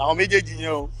 làwọn méjèèjì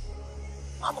yẹn o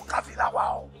máa mú káfíńlá wa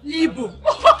o. níbo.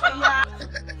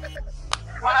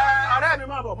 ọ̀rẹ́ mi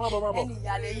máa bọ̀. ẹni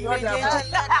ìyàlẹ̀ yìí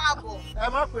méjèèjì. ẹ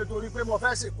má pè torí pé mo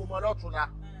fẹ́ sìnkú mọ́ lọ́tùnla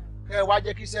kẹ́ ẹ wá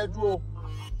jẹ́ kí iṣẹ́ dúró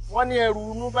wọ́n ní ẹrù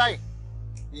inú báyìí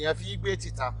ìyẹn fi gbé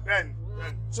títà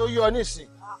tó yọ nísìn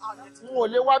n ò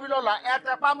lè wá bí lọ́la ẹ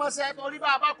tẹ pámọ́sẹ́ torí bá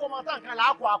a bá kó mọ tán kan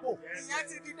làákò àpò. ìyẹn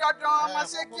ti di dandan ọmọ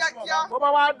ṣe kíákíá. bó bá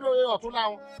wá do ọ̀tún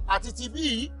láwọn àti ti bí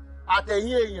yìí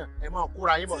àtẹ̀yìn èèyàn ẹ máa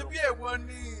kóra yín bọ̀. ti bí èèwọ̀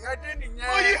ni ẹdẹ nìyẹn.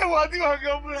 ó yé ìwọ tí wọn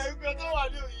kàn múra ẹgbẹ́ tó wà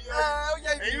ní òye ó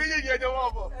yẹ èyí méjèèjì ẹjọ́ wọn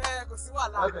bọ̀. kò sí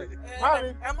wàhálà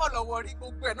ẹ mọ̀ lọ́wọ́ rí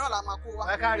gbogbo ẹ̀ náà la máa kó wa.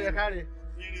 ẹ káre ẹ káre.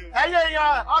 ẹyẹ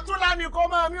èèyàn ọtún lámì kó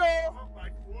máa mí o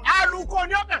aluko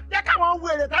ni ọkàn jẹ́ káwọn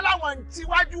wèrè táláwọn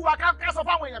tíwájú wa ká sọ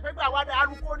fáwọn èèyàn pé gbà wá dé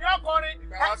aluko ni ọkọrin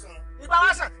ìgbà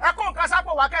wá sàn ẹ kó nǹkan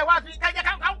sápò wá kẹ́ ẹ wá fi kẹjẹ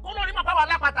kó lórí mọ̀ fáwọn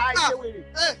alápàtà ayé wèrè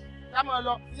ká máa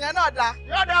lọ. ìyẹn náà dáa.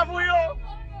 yóò dáa fún yín o.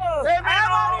 èmi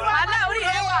náà orí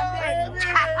ẹ wà bẹ́ẹ̀.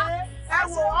 ẹ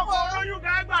wo ọkọ olóyún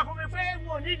kan gbà fún mi pé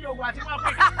mo ní ìdí ògùn àti máa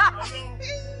pè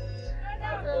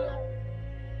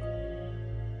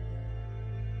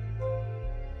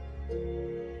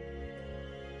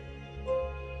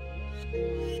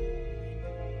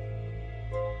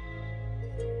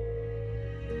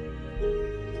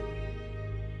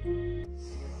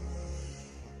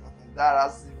dára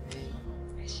sí mi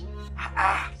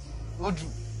ó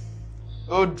dùn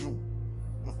ó dùn.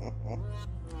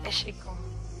 ẹ ṣe gan.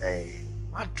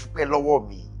 má dúpẹ́ lọ́wọ́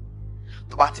mi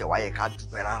tó bá tẹ̀ wá yẹ ká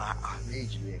dúpẹ́ rárá àmì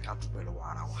èjì ló yẹ ká dúpẹ́ lọ́wọ́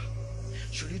ara wa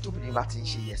ṣòrí tóbìnrin bá ti ń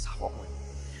ṣe yẹsà fọkùnrin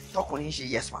tọkùnrin ń ṣe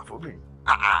yẹsà fọbìnrin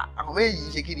àwọn méjì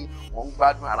ń ṣe kí ni wọ́n ń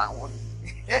gbádùn ara wọn ni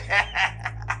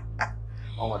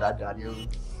ọmọ dáadáa ni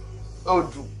ó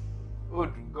dùn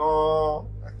gan-an.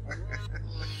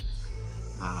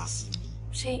 Dára sí mi.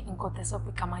 ṣé nǹkan tẹ́ sọ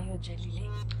pé ká máa yọ jẹ líle.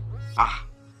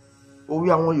 Orí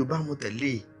àwọn Yorùbá mo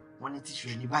tẹ̀lé wọn ní tíṣu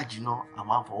ẹni bá jiná a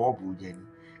máa ń fọwọ́ bò ó jẹ ni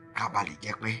ká ba lè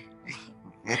jẹ pé.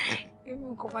 irú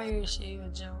nǹkan bá yóò ṣe yọ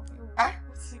jẹun.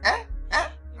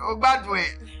 o gbádùn ẹ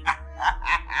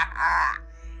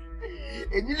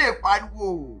èmi lè pariwo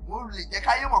mo lè jẹ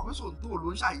káyé mọ̀ pé Sonto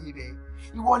ló ń ṣàyè rẹ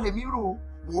ìwọ lèmi rò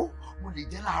wò mo lè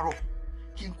jẹ láàárọ̀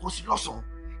kí n kó sí lọ́sàn-án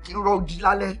kí n rọ di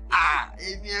lálẹ́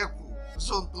èmi ẹ kù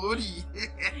Sonto rí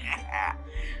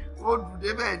ó dùn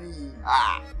débẹ̀ ni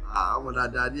ọmọ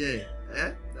dáadáa ni ẹ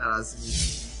dára sí mi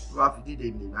tó bá fi dídè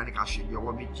mi ìgbà ní ká ṣe bí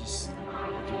ọwọ́ méjì sí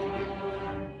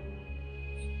i.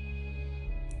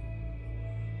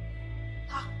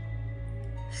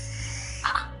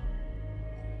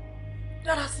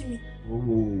 dára sí mi.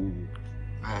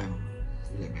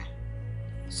 Filẹ̀ bẹ́ẹ̀.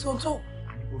 Sonto.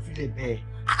 Àníkó filẹ̀ bẹ́ẹ̀.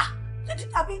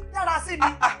 tàbí dára sí mi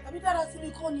tàbí dára sí mi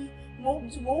kọ́ ni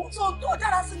mo Sonto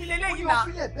dára sí mi lélẹ́yìn náà. Ó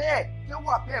filẹ̀ bẹ́ẹ̀ kí wọ́n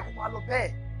wà bẹ́ẹ̀ kó máa lọ bẹ́ẹ̀.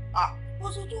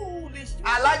 Mo Sonto lè ṣe.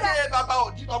 Alájẹ bàbá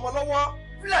òdì ọmọ lọ́wọ́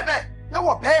filẹ̀ bẹ́ẹ̀ kí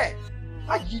wọ́n bẹ́ẹ̀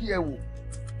má yí ẹ wò.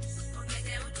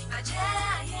 Ọ̀gẹ̀dẹ̀ òdìbàjẹ́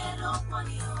ayé ló pọ̀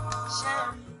ní o.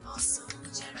 Ọ̀sùn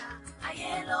jẹrà ayé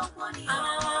ló pọ̀ ní o.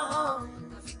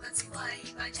 Àfìgbà tí wà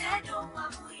ìbàjẹ́ dùn wà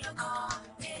mú yọkọ̀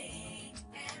ẹ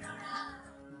rọra.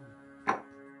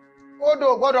 Odò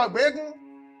gbọ́dọ̀ gbégún.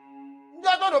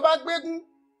 Níjọ́ tó bá gbégún,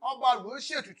 ọba ló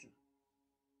ṣètùtù.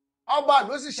 Ọba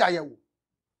ló sì ṣàyẹ̀wò.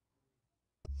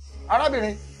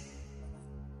 Arábìnrin,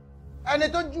 ẹni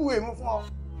tó júwe mú fún ọ,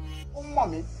 ó mọ̀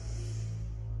mí.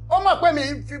 Ó mọ̀ pé mi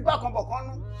fi bákan bọ̀ kan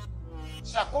nú.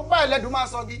 Ṣàkóbá ẹlẹ́dùn máa ń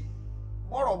sọgi.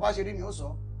 Bọ́rọ̀ bá ṣe rí ni ó sọ.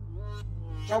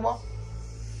 Ṣọ́gbọ́,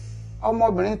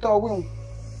 ọmọbìnrin tó wíhun,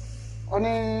 ọ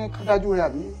ní ká dájú rẹ̀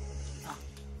àbí?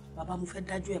 Bàbá mo fẹ́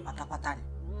dájú ẹ̀ pátápátá ni.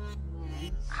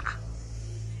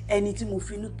 Ẹni tí mo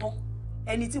finú tán,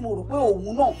 ẹni tí mo rò pé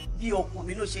òun náà bí ọkàn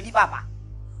mi ló ṣe rí bàbá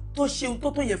tó ṣe ohun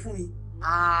tó yẹ fún mi.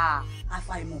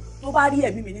 Àfàìmọ̀ tó bá rí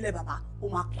ẹ̀mí mi nílẹ̀ bàbá ó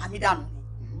máa pa mí dànù ni.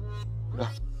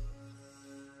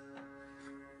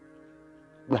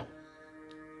 Gbà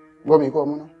gbọ́ mi kọ́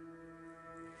ọmọ náà.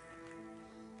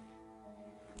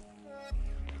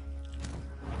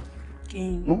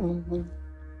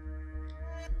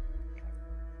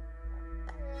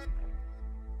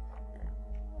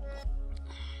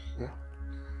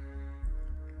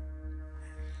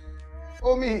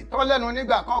 Omi ìtọ́ lẹ́nu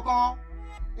nígbà kankan,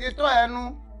 ìtọ́ ẹnu,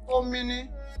 omi ni,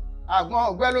 àgbọn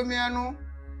ọ̀gbẹ́ lómi ẹnu,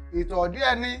 ìtọ̀dí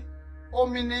ẹni,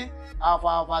 omi ni,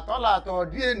 àfààfà tọ́lá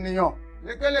àtọ̀dí ènìyàn,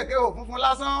 lékelèké òfunfun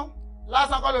lásán,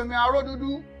 lásán kọ́ lómi aró dúdú,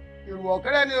 ìrù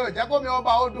ọ̀kẹ́rẹ́ ni ò jẹ́ kómi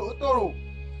ọba odò tòrò.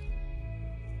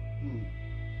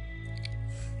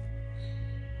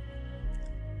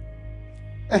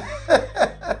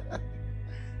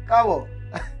 Káàbọ̀,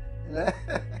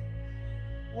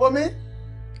 wo mi.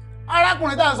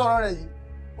 Arákùnrin tá à ń sọ̀rọ̀ rẹ̀ yìí,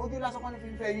 ojú lásán kan ní fi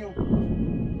ń fẹ́ yín o.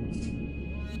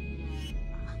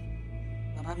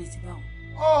 Bàbá bíi ti bá wọn.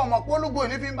 Ọmọ pólúgbò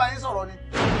ní fi ń bá yín sọ̀rọ̀ ni.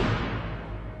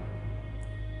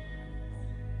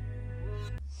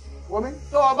 wọ́n mi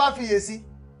tó o bá fiyèsí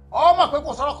ọ mọ̀ pé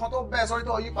kò sọ̀rọ̀ kan tó bẹ́ẹ̀ sórí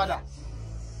tó yí padà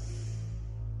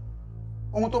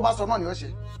ohun tó bá sọ náà ni ó ṣe.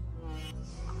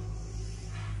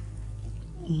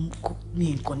 mi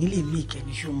nǹkan nílé mi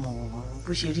ìkẹ́ni ṣó mọ̀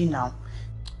bó ṣe rí náà.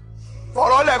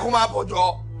 fọ̀rọ̀ lẹ́kùn máa bọ̀ jọ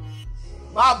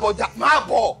máa bọ̀ jà máa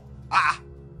bọ̀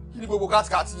kí ni gbogbo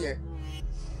kátikàti yẹn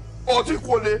ó ti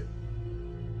kó lé.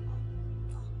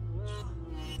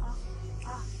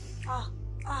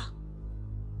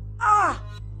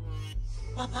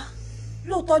 Bàbá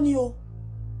lóòótọ́ ni o.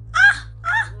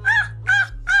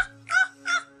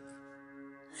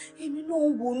 Èmi náà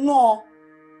ń wò náà.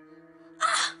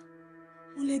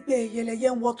 Mo lè gbé ẹyẹlẹyẹ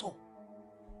ń wọ́tọ̀.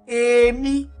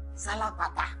 Èmi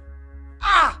Sálàpàtà.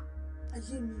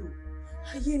 Ayé mi o,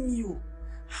 ayé mi o.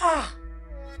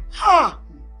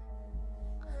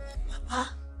 Bàbá,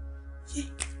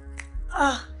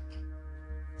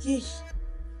 yé,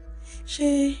 ṣé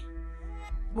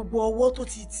gbogbo ọwọ́ tó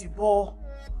ti tì bọ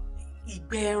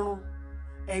ìgbẹ́ ẹran,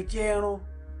 ẹ̀jẹ̀ ẹran,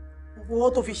 gbogbo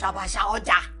ọwọ́ tó fi ṣàbàṣà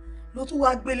ọjà ló tún wá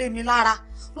gbélé mi lára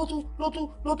ló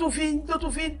tún fi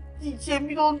ṣe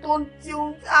mí tó ń tí ó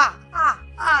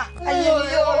ayé mi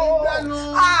yóò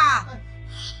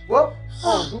wọ́n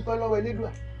dúpẹ́ lọ́wọ́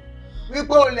Elédùà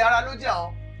wípé olè ara ló jẹ́ ọ́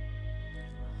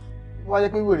wọ́n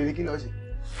jẹ́ pé wèrè ní kí lọ́ọ́ ṣe.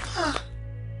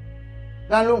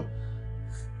 dá lóhùn.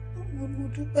 mo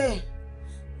dúpẹ́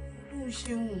ló ń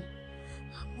ṣeun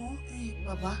àmọ́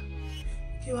bàbá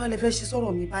kí wàá lè fẹ́ ṣe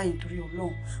sọ̀rọ̀ mi báyìí torí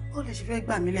Ọlọ́run bó lè ṣe fẹ́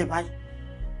gbà mí lẹ̀ báyìí.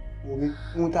 omi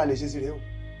ohun tá a lè ṣe sí rèé o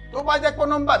tó bá jẹ́ pé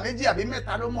nọ́mbà méjì àbí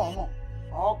mẹ́ta ló mọ̀ ọ́mọ̀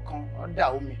ọkàn ọ̀dà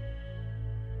omi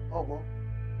ọgbọ́n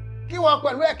kí wọ́n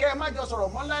pẹ̀lú ẹ̀kẹ́ ẹ má jọ sọ̀rọ̀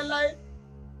mọ́ láéláé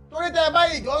torí tẹ́ ẹ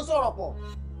báyìí jọ ń sọ̀rọ̀ pọ̀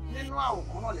nínú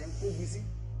àwòkán náà lẹ́ ń kóbi sí.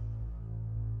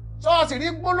 ṣọ́ọ̀ṣì rí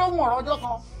gbólóhùn ọ̀rọ̀ ọjọ́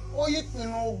kan ó yí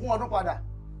pinnu 20 ọdún padà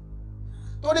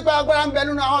torí pé agbára ń bẹ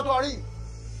nínú àwọn tó rí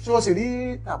ṣọ́ọ̀ṣì rí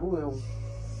tàbúrò ẹ̀hún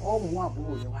ó mú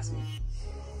àbúrò yẹn wá sí i.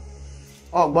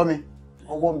 ọgbọ́n mi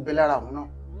ọwọ́ ń bẹ lára àwọn náà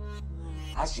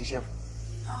á ṣiṣẹ́ fún.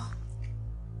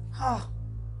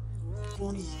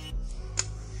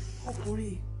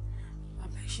 ọkùnrin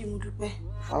bàbá ṣé mo dúpẹ́.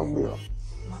 fáwọn ọ.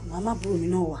 màmá àbúrò mi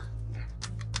náà wà.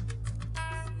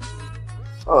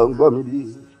 ọ ń gbọ́ mi bí.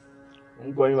 ń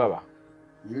gbọ́ yín bàbá.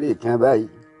 ilé kan báyìí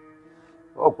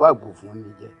ọ̀pọ̀ àgbò fún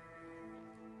mi jẹ.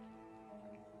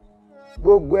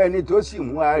 gbogbo ẹni tó sì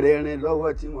mú ara ẹrin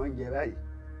lọ́wọ́ tí wọ́n ń jẹ báyìí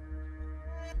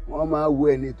wọ́n máa wo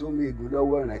ẹni tó mú egun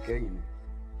lọ́wọ́ rìn kẹ́yìn ni.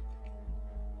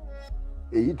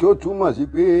 èyí tó túmọ̀ sí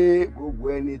pé gbogbo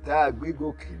ẹni tá a gbé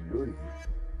gòkè lónìí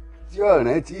tí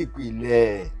ọ̀rẹ́ tí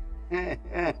ìpìlẹ̀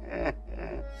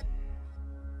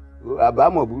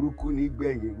àbámọ̀ burúkú ní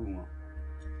gbẹ̀yìn irú wọn.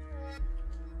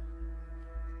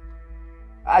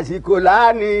 àsìkò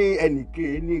láàánú ẹnìké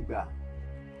nígbà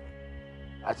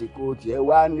àsìkò tiẹ̀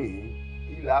wá ní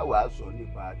kí làwa sọ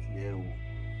nípa tiẹ̀ o.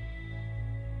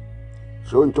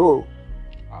 Sonto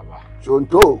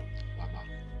Sonto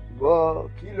bọ́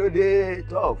kí ló dé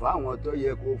tọ́ fáwọn tó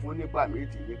yẹ kó fún nípa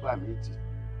méjì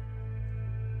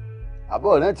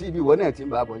àbọ̀ náà tí ibi ìwọ náà ti ń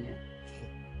bá bọ̀ yẹn.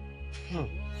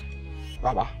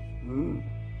 bàbá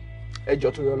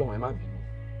ẹjọ́ tó yọ Ọlọ́run ẹ má bínú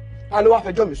ta ló wá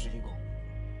fẹjọ́ mi sùn yín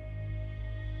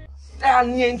gan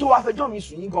ẹ ní ẹni tó wá fẹjọ́ mi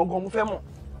sùn yín gangan mo fẹ́ mọ̀.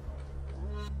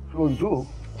 Sonto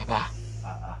bàbá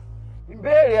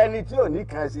ìbéèrè ẹni tí ò ní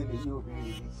kan ṣe lèyí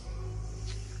obìnrin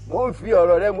mo ń fi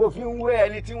ọ̀rọ̀ rẹ mo fi ń wé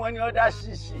ẹni tí wọ́n ní ọ̀dà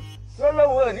ṣíṣì tó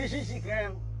lówó ní ṣíṣì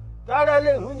kan tọ́rọ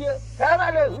lè húnjẹ tọ́rọ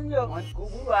lè húnjẹ wọn kò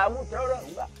wúlò àmútọ́rọ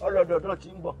ńgbà ọlọ́dọọdún tí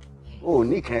ń bọ̀ ò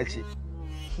ní kan ṣe.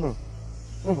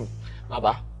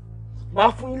 bàbá máa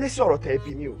fún yín lésì ọ̀rọ̀ tẹ̀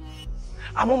bí mi o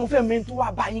àmọ́ mo fẹ́ mẹ́ni tó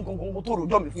wá bá yín gangan tó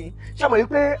rojọ́ mi fún yín ṣé mo rí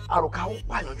pé àròkà ó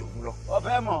pààyàn jòun lọ.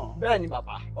 ọfẹ mọ̀. bẹ́ẹ̀ ni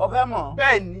bàbá. ọfẹ mọ̀.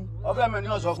 bẹ́ẹ̀ ni. ọfẹ mọ̀ ni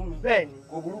ó sọ fún mi. bẹ́ẹ̀ ni.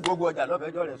 kò burú gbogbo ọjà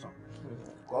lọ́fẹ̀ẹ́jọ́ rẹ̀ sàn.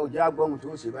 kọ ọjà gbọ́hùn tó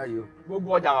ṣe báyìí o. gbogbo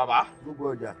ọjà bàbá. gbogbo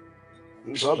ọjà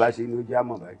nǹkan ọba ṣe ni ó jẹ́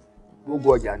àmọ̀ báyìí gbogbo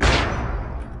ọjà ni.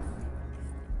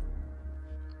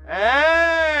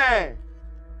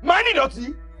 máa ní ìdọ̀tí.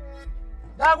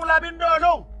 Dágúnlábí ń dán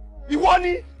lóhùn. ìwọ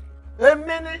ni.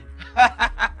 èmi ni.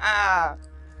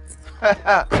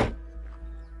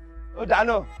 ó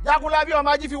dáná. Dágúnlábí ọmọ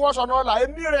ají fi wọ́sọ̀ náà là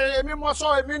èmi mọ sọ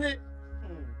èmi ni.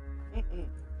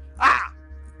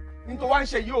 ní tó wá ń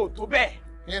ṣe yìí ò tó bẹ́ẹ̀.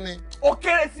 kí ni. ó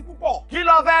kéré sí púpọ̀. kí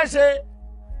ló fẹ́ ṣe.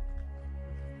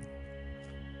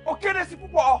 ó kéré sí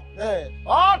púpọ̀.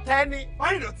 ọ̀tẹ̀ ni.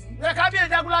 máa ní ìdọ̀tí. ẹ kábíyèsí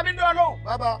Dágúnlábí ń dán lóhùn.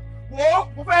 bàbá wo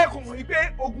mo fẹ́ kò mọ̀ wípé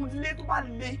ogun ilé tó bá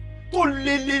le tó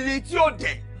le tí ó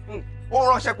dẹ̀ ó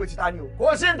ránṣẹ́ pé títa ni o.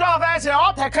 kò sí tó fẹ́ ṣe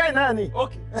ọ̀tẹ̀ kẹ́hìn náà ni.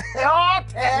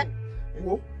 ọ̀tẹ̀.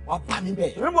 wo wàá bá mi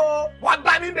bẹ̀. níbo wàá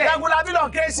bá mi bẹ̀. Dágúnlábí lọ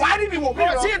ké sí. wàá rí mi wò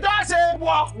kò sí tó ṣe.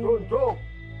 Sonto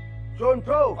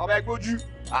Sonto. ọba ẹgbójú.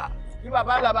 kí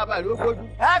bàbá ńlá bàbá rẹ̀ ó gbójú.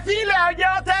 ẹ fi ilẹ̀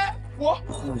ẹ̀jẹ̀ ọtẹ́. wọ́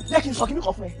jẹ́ kí n sọ kíní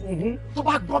kan fún ẹ tó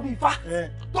bá gbọ́ bí ifá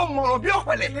tó mọ̀ràn bí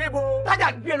ọ̀pẹ̀lẹ̀ tájà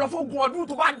gbé ẹ lọ fún ogún ọdún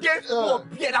tó bá dé wọ́n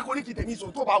bí ẹ dákọ́ ní kí tèmi sọ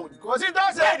tó bá wò ní. kò sí tó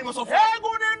ṣe bẹ́ẹ̀ ni mo sọ fún ẹ.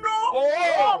 eégún nínú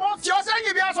ọmọ tí ó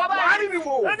sẹ́yìn bí aṣọ báyìí. wàá rí mi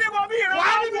wò ẹni mo bí ìran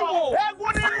wàá rí mi wò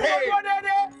eégún nínú ọjọ́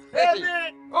dédé èmi.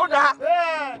 ó dáa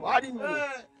wàá rí mi wò.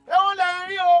 ẹ̀wọ̀n lẹ́yìn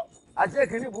rí o. àti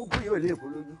èkìní burúkú yóò lè kó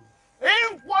lójú.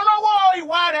 ìpolówó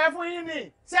ìwà rẹ̀ fún yín ni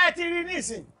ṣé ẹ ti rí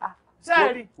nísìn. ṣé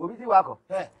ẹ rí. òbí tí wakọ̀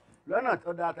lọ́nà tó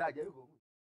dáa tá a jẹ́ kó.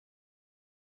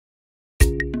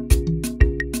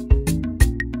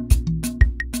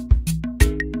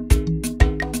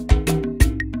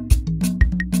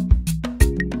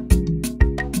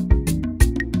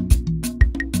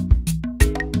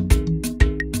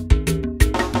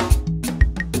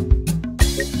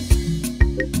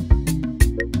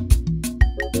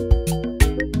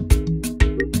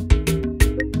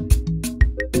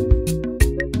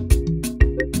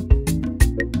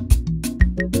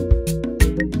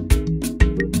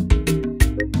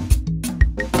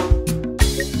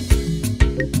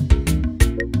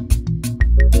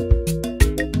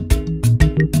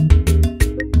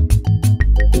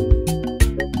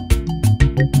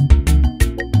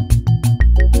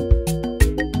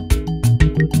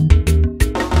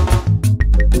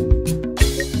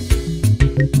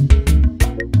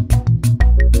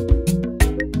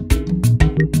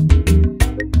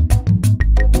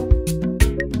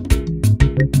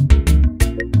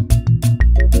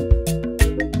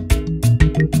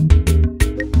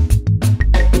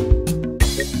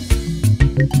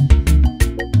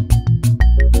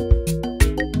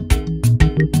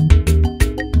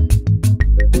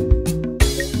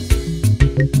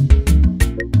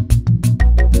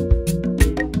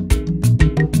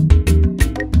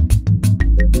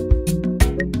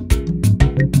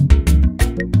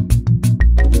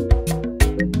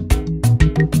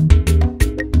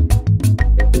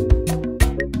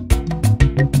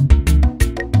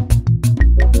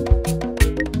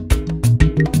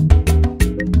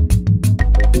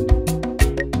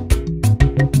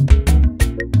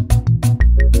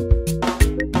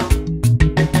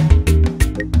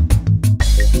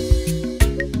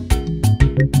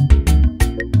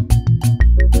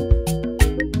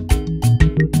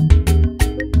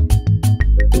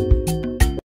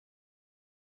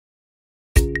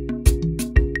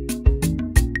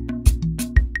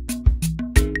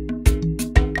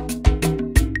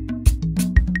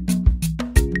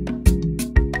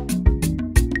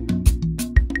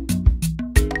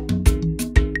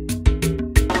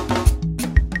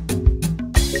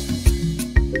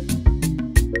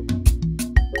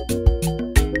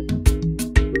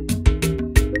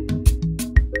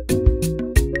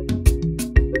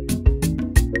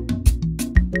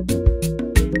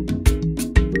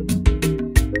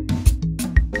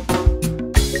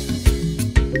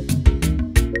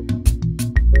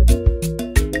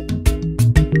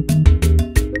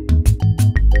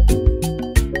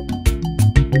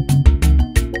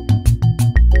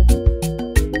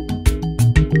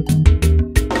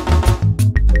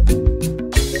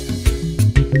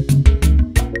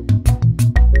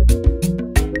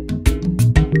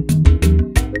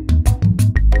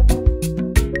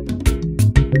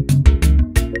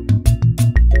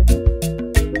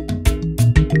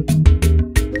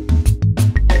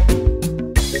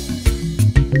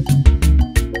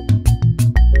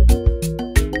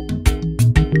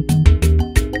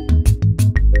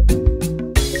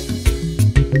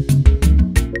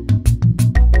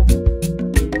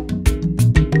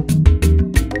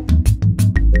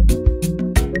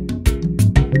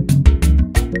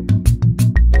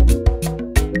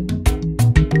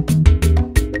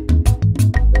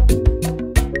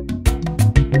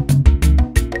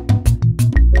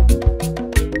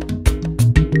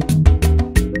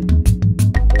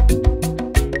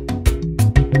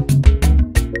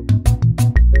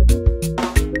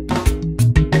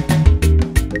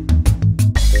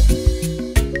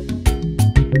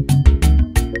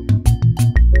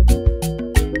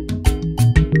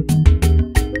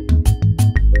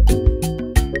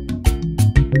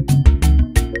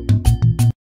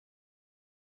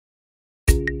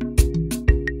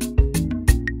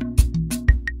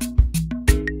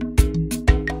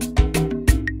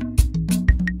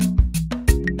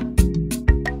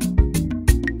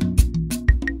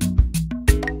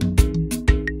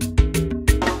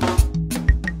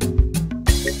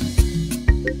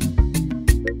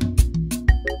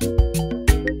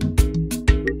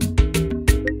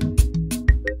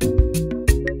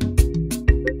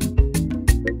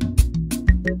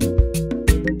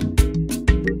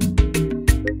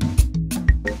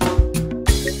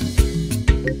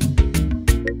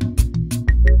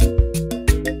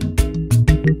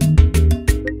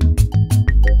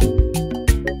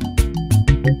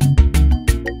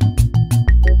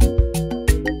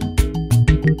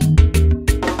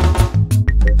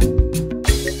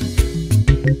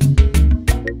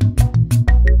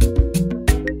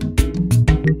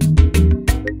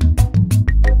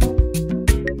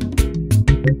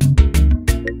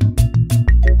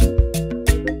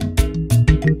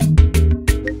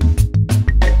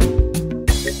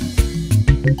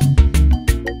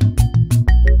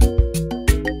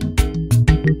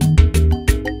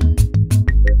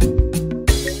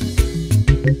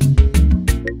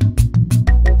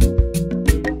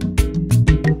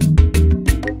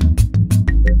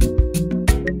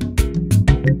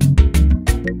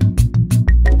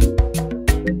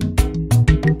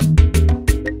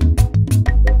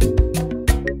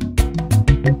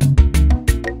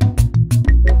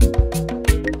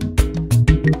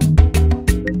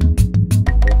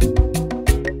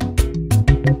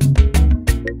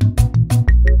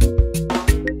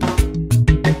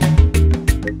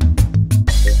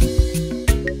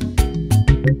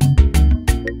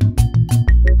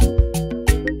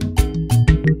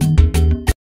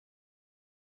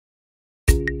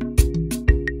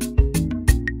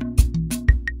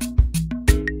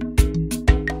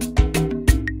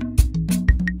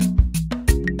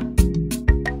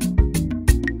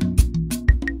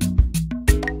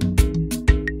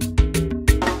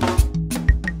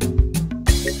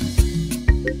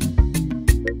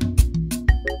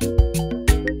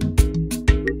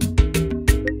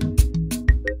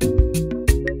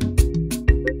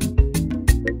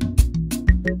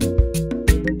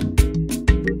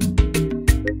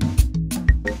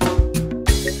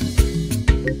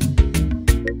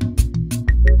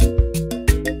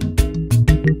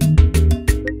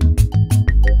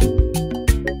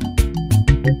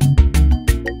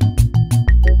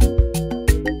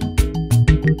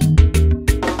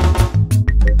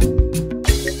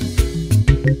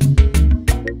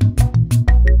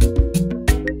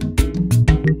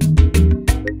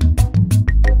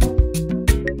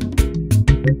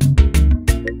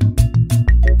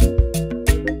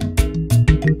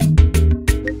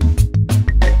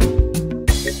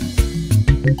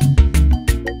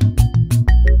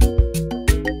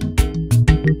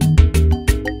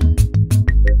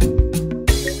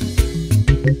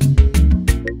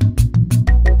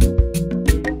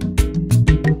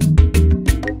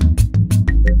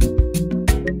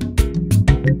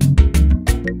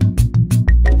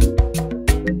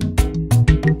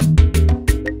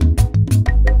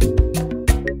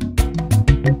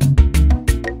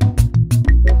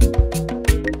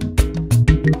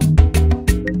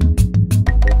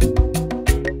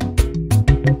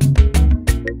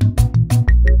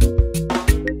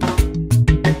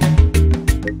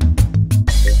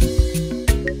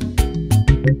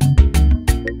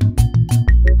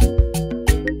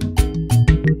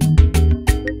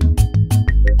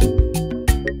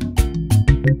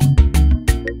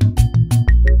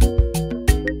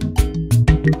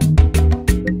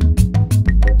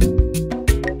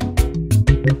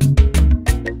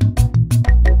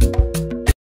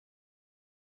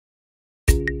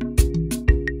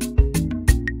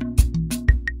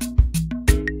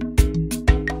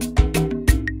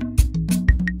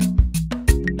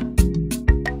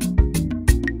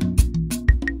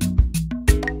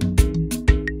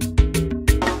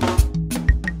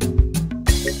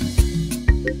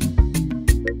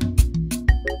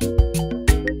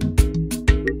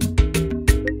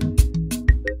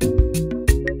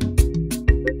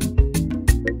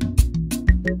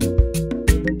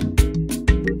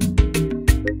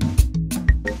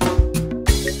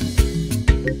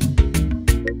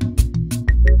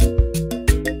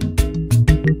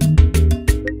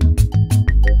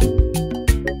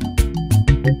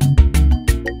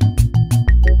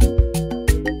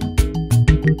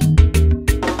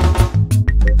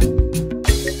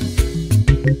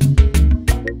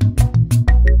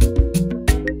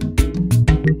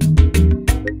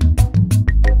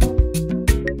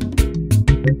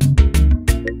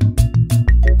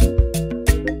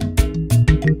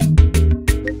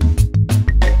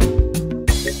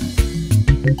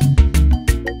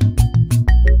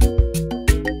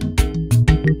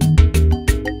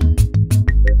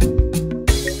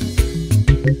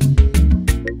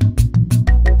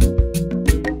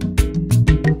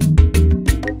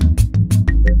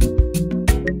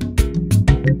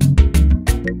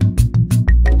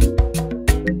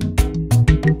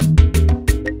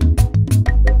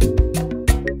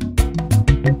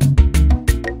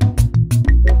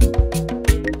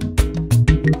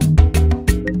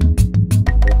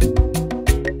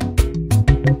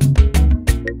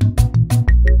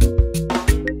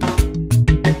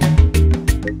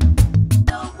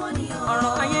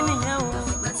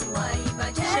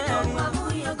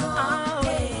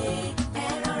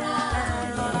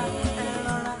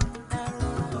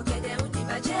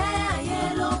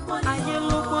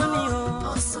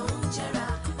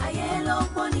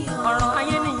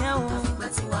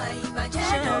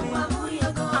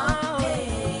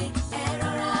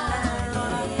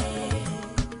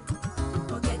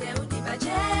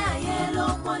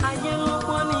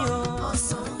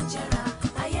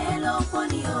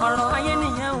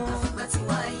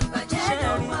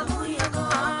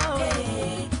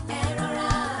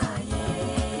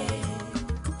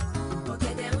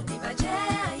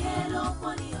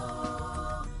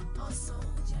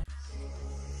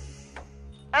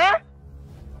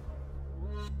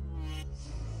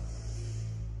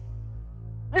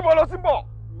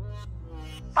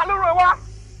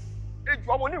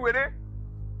 ọmọ oníwèrè.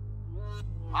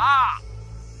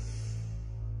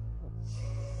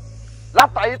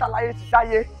 Látàyé táláyé ti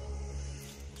dáyé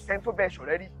ẹni tó bẹ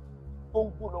ṣọ̀rẹ́ rí tó ń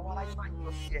gbó lọ́wọ́ aláyé máa ń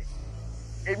yọ sí ẹ.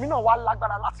 Èmi náà wá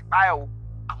lágbára láti pa ẹ o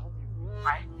àwọn mi ò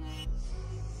pa ẹ.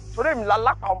 Torí èmi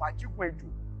lálápá ọmọ àjígun ejò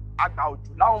àgbà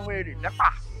òjò láwọn ọmọ èrè lẹ́pà.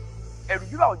 Ẹ̀rù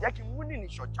bíbà ò jẹ́ kí n mú nìní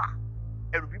ṣọ̀jà.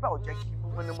 Ẹ̀rù bíbà ò jẹ́ kí n mú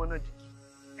mọ́nàmọ́ná dìdì.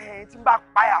 Tí n bá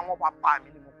pa ẹ àwọn bàbá mi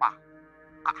ni mo pa.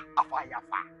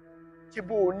 Àfàyàfà ṣe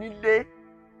bó o nílé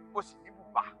o sì ní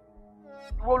bùbá.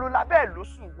 Ìwọ ló labẹ́ ẹ̀ ló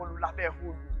sùn, ìwọ ló labẹ́ ẹ̀ hó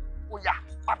lu. Ó yá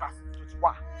padà sí tó ti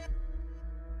wá.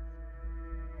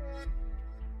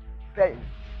 Bẹ́ẹ̀ni,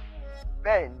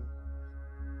 bẹ́ẹ̀ni.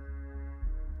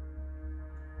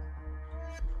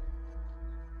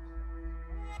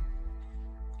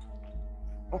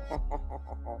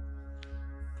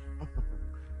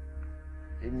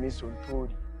 Èmi Sonto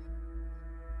rí.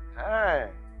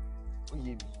 Ó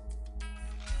yé mi.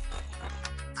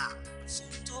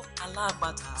 Sonto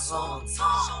Alapata. Sonto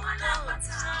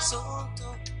Alapata. Sonto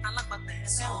Alapata.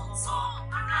 Sonto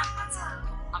Alapata.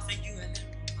 Àfẹ́jù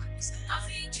ẹlẹ́rọ bàdé.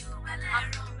 Àfẹ́jù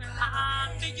ẹlẹ́rọ bàdé.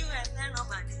 Àfẹ́jù ẹlẹ́rọ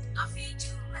bàdé.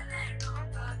 Àfẹ́jù ẹlẹ́rọ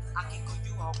bàdé.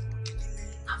 Akíkanjú ọkùnrin nílé.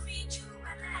 Àfẹ́jù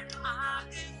ẹlẹ́rọ bàdé.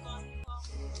 Akíkanjú ọkùnrin.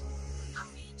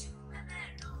 Àfẹ́jù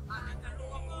ẹlẹ́rọ bàdé. Akíkanjú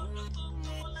ọkùnrin tó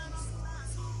tó lẹ́nu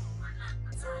lásán.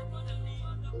 Alapata gbọ́dọ̀ ní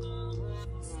ọdún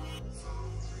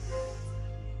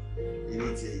Ilé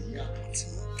tí ẹ yí àtọ̀ tí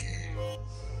mo kẹ́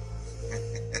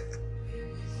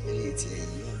ilé tí ẹ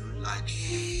yí Ọlọ́lájú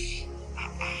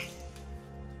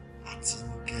àti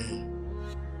mo kẹ́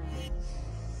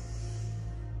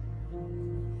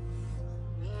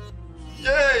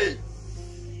yéè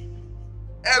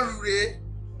ẹrù rèé.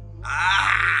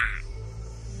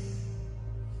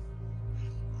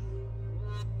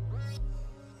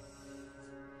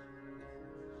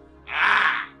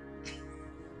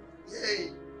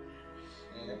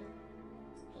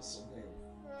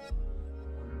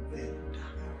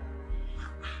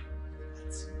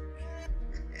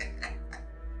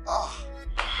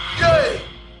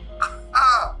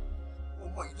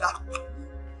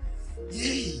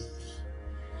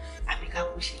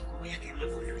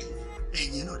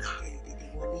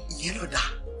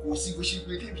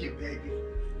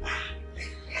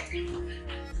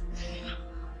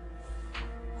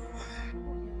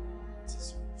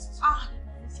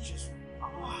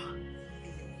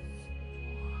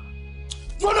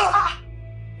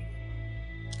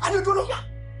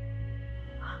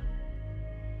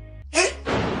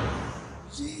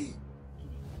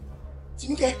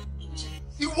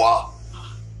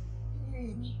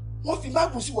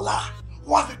 Sí wọ lára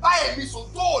wọn fi bá èmi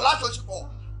Sonto lájọṣepọ̀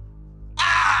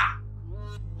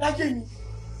láyé mi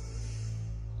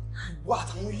ìwọ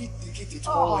àtàwọn ilé tèkété tí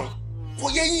wọ́n wọ̀ ẹ́ kò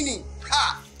yé yín ni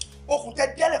okùn tẹ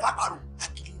dẹ́rẹ̀ fàpàrọ̀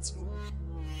àkìlì tí mo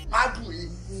máa dùn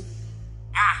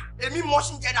èmi mọ́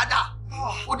sí jẹ dáadáa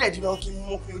ó dẹ̀ dìbò kí n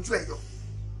mú pin ojú ẹ̀ yọ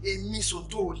èmi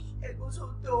Sonto rí ẹ̀gbọ́n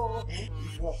Sonto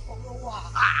ìwọ ọmọ wa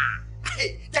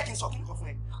jẹ́ kí n sọ kí n kọ fún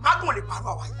ẹ má gùn lè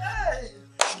parọ́ àwa yìí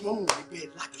ṣùgbọ́n mo lè bẹ́ẹ̀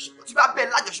lájọṣepọ̀ tí bá bẹ́ẹ̀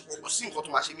lájọṣepọ̀ kò sí nǹkan tó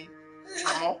máa ṣe mí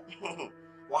àmọ́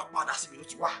wàá padà síbi tó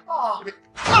ti wá.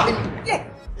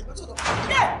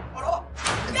 ọ̀rọ̀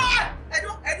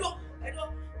ẹ̀dùn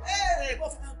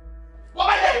wọ́n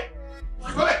bá yẹ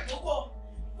ìgbọ́lẹ̀.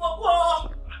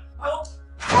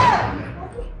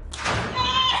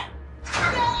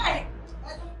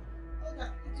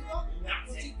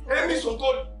 Èmi Sonto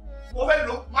mo fẹ́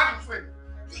lo máàkì fún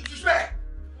ẹ̀ jù bẹ́ẹ̀.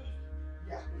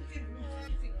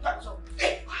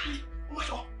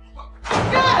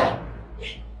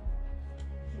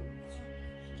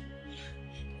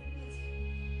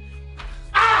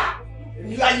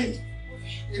 Èmi láyé mi,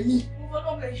 èmi. Mo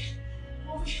fọ́dọ̀ bẹ̀yẹ,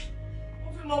 mo fi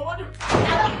mọ̀ mọ́dún.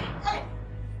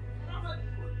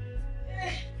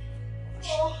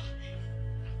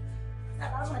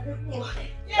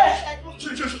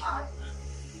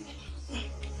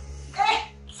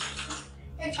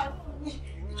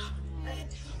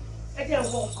 Ẹ jẹ́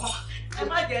ìwọ nǹkan, ẹ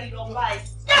má jẹ́ lọ báyìí.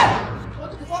 Mo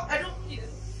ti fọ́ ẹdún kìí.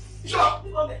 Ìṣọ́.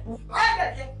 Ẹ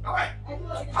jẹ́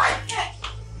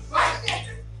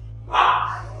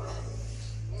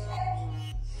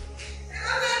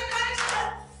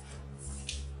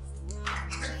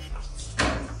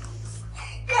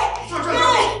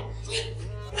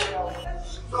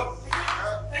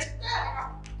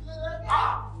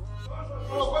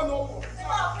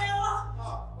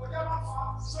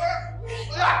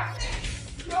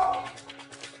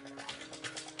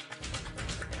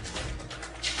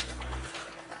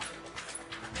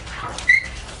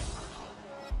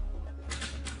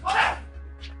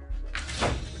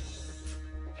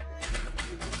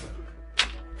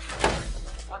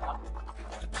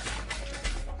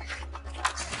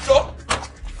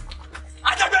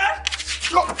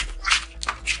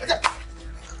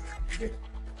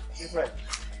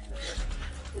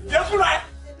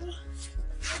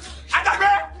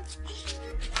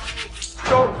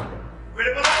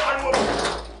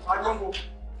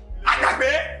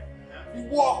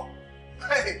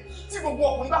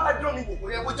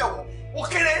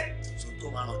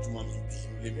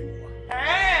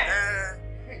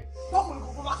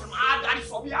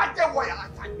bí ajẹ́wọ̀ yàrá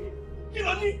jàgbé kí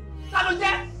ló ní ta ló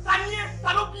jẹ́ ta ní ẹ́ ta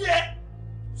ló bí ẹ.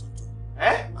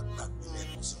 àgbàgbé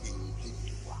lẹ́nu sí pé ilé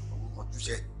mi wà orúkọ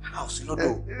jùṣẹ́ a ò sí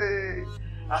lọ́dọ̀.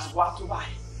 àsìkò àtúbà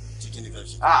yìí. tí kí ni fẹ́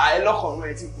ṣe. ẹ lọ́kọ̀ọ̀rún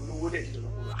ẹ ti polówó dẹ̀ kí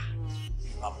lọ́kọ̀ rà.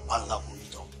 bàbá ńlá kò ní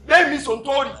tán. lẹ́mi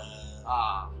Sontori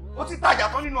ó ti tajà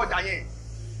tán nínú ọjà yẹn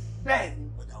bẹ́ẹ̀ ni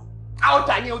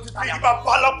ọjà yẹn ó ti tajà. ìbá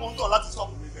bá lọ́kùnrin láti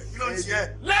sọ̀rọ̀ mi bẹ̀ kí ló ń ṣe ẹ́.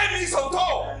 lẹ́mi Sonto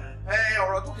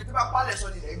ọ̀rọ̀ tó kété bá pálẹ̀ sọ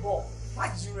nílẹ̀ gbọ́ má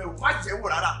jí rẹ o má jẹ́ wò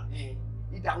rárá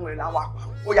ìdáhùn ẹ̀ láwa pa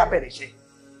ó yá bẹ̀rẹ̀ iṣẹ́.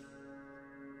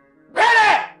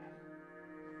 bẹ́ẹ̀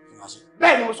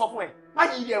bẹ́ẹ̀ ni mo sọ fún ẹ má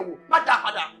yí ilé ẹ wò má dá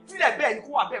padà sílẹ̀ bẹ́ẹ̀ ni kó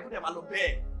wà bẹ́ẹ̀ kó dẹ̀ máa lọ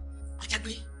bẹ́ẹ̀.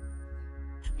 Àjàgbé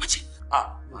má ṣe.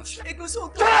 má ṣe. ègbè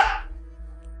Sonto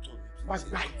má ṣe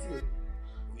báyìí tí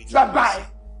ẹ gbàgbà ẹ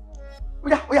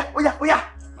ó yá.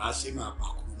 máa ṣe máa bá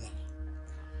kúrò mọ́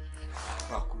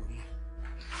bá kúrò mọ́.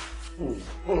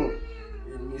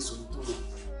 èmi Sonto.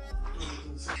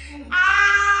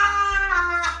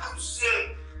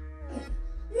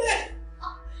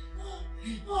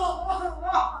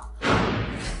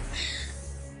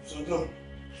 Sonto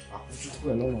àkójú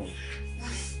kúrò lọ́rùn.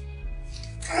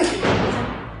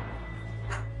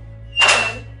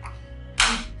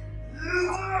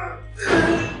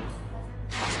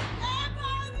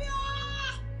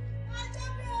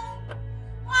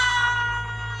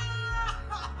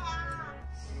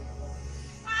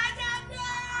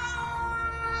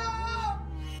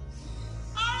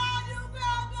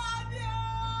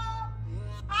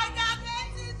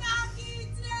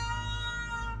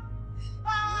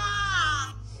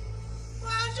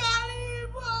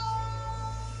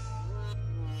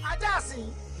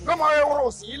 lọ́mọ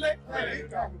ehoro sí ilé.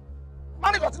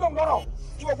 Márìndọ̀tí ló ń gbọ́rọ̀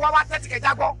kí gbogbo wa tẹ́tí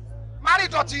kẹjá gbọ́.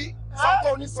 Márìndọ̀tí Sonto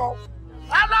onísọ.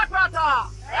 Alápàtà!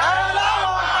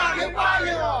 Ẹlọ́wọ̀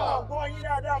àríwáyọ̀! Ọ̀gbọ́n yín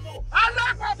dáadáa tó.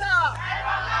 Alápàtà!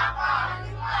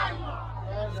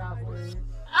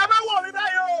 Ẹ bá wọ̀ mí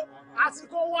báyìí o,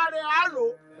 àsìkò wa rẹ̀ á lò.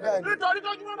 Nítorí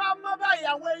tójú wọn bá mọ́ báyìí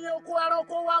àwọn ẹyẹ oko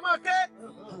ẹranko wa máa ké.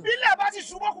 Bílẹ̀ bá ti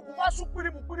súnmọ́ kùkù bá sún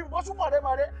pírímù bó sún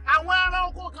mọ̀rẹ́mọ̀rẹ́. Àwọn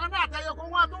ẹranko kan náà àtẹyẹkọ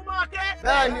wọn tó máa ké.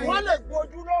 Wọ́n lè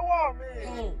gbójú lọ́wọ́ mi.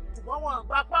 Ṣùgbọ́n wọn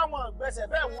gbapá wọn gbẹsẹ̀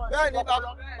bẹ́ẹ̀ wọn. Bẹ́ẹ̀ni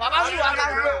bàbá sì wà ká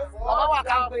ń pé. Bàbá wà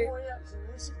ká ń pé.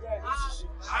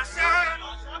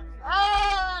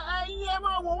 Ẹ̀yin ẹ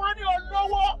máa wò wọ́n ní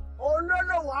olówó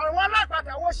àwọn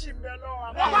alápàtà wọ́n sì ń bẹ lọ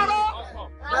àbọ̀bọ̀rọ̀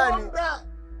ẹ̀wọ̀n bẹ́ẹ̀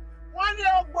wọ́n ní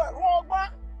ọgbọ́n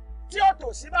tí ó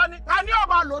tò sí bá ní ta ní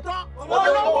ọba lò tán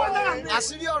olówó náà ní.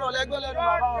 Àṣírí ọ̀rọ̀ lẹ́gbẹ́ lẹ́nu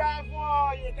bàbá wọn. ó dá fún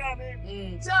ọyẹ̀ká mi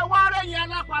ṣé wàá rẹ̀yìn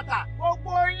alápàtà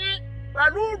gbogbo yín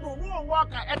pẹ̀lú ìdùnnú òun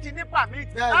ọkàn ẹ ti ní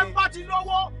pàmìtì ẹ bá ti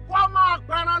lówó wọ́n máa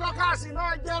pẹran lọ́kàsí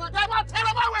náà jẹran kẹ́ bá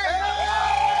tẹ́lẹ̀ bá wẹ̀.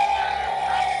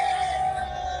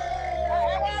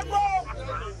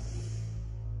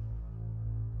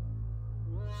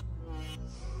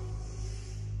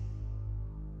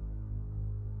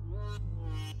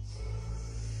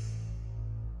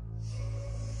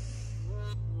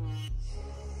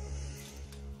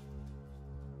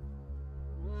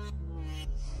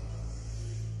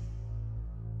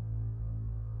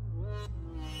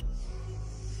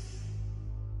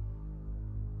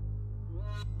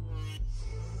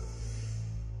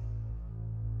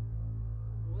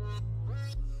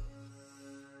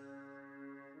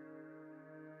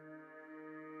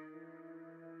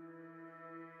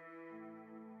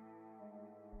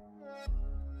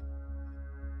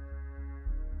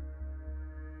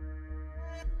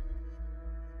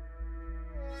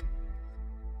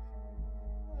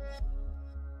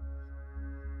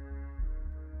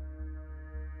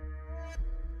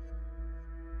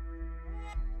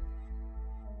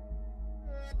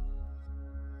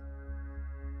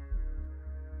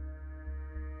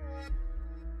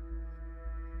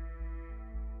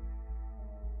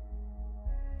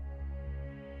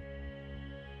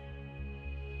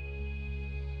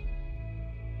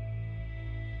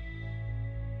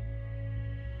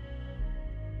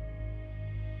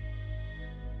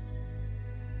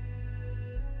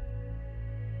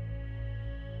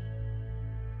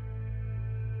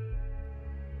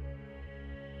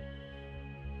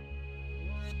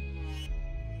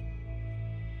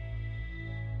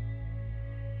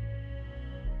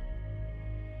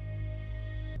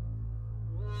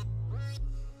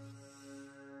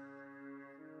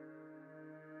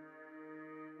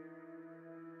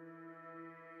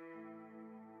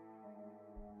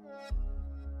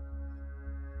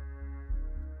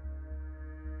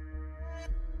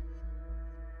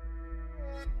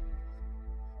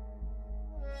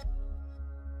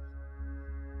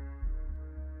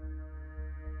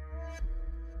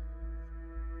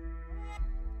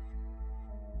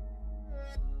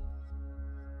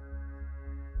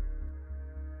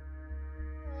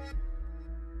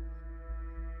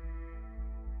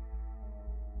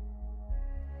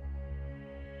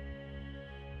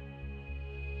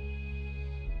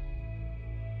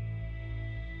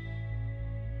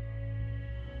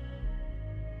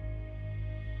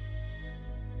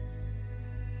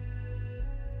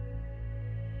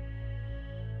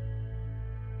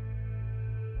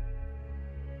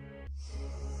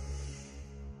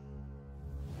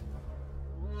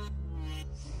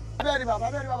 bẹ́ẹ̀ ni bàbá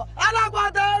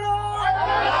alápàtà ẹ̀rọ.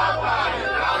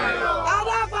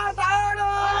 alápàtà ẹ̀rọ.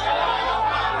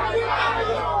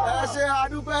 ẹ ṣe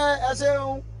àdúpẹ́ ẹ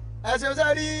ṣeun ṣe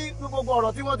rí gbogbo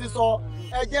ọ̀rọ̀ tí wọ́n ti sọ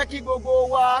ẹ jẹ́ kí gbogbo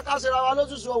wa ká ṣera wa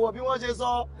lóṣùṣù ọwọ̀ bí wọ́n ṣe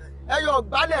sọ ẹ yọ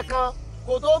gbálẹ̀ kan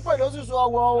kò tó pè lóṣùṣù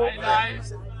ọwọ̀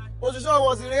o òṣùṣù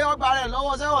ọwọ̀ sì rí ọgbà rẹ̀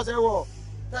lọ́wọ́ sẹ́wọ̀sẹ́wọ̀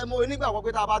tẹ mo nígbàgbọ́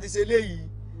pé tá a bá ti ṣe léyìí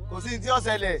kò sí tí ó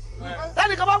ṣẹlẹ̀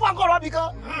tẹ́nìkan bá pàkọ́ ọ̀rọ̀ bìkan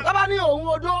tó bá ní òun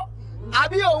odó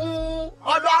àbí òun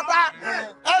ọ̀dọ̀ ata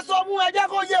ẹ sọ fún ẹ jẹ́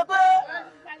kó yé pé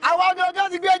àwọn ọdún ọjọ́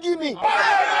ti gbé jì mí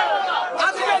a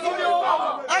ti gbé jì mí o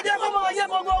ẹ jẹ́ kó máa yé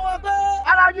gbogbo wọn pé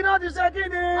ara jí náà ti ṣe kí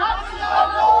ni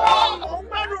òun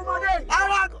gbẹ́dùn ọmọdé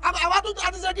ara àwa tún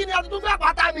ti ṣe kí ni àti tún gbé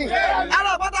àpáta mi ara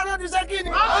àpáta náà ti ṣe kí ni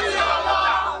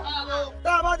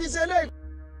tá a bá ti ṣe léyìí.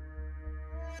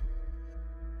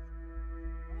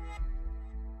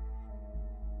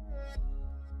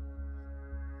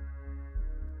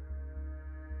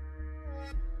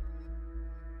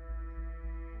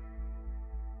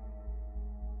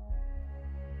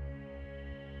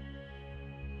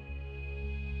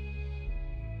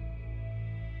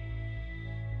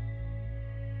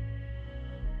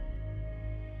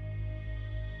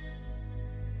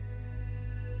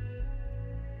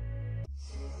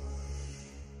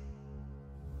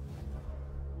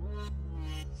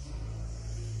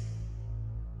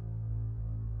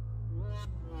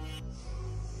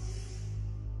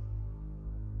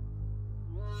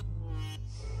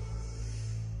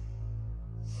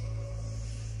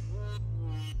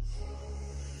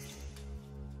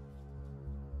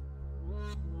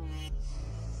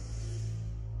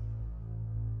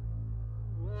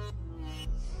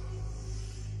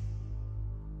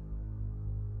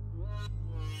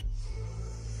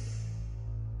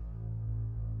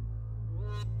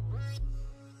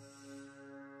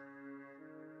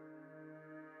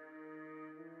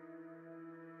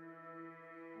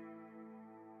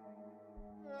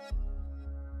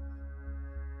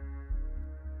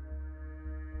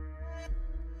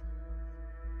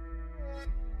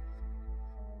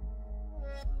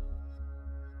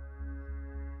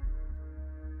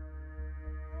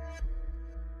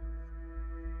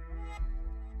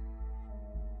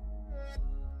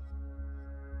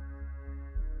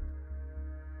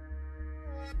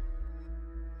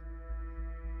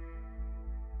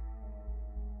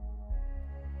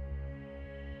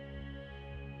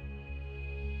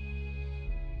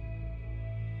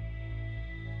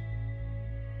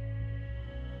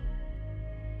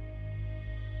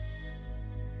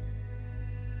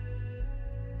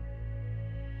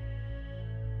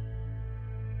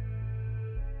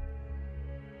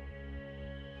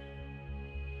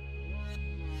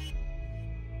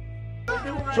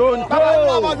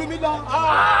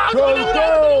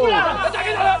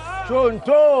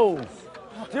 Sonto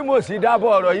tí mo sì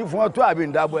dábọ̀ ọ̀rọ̀ yìí fún ọ tó àbí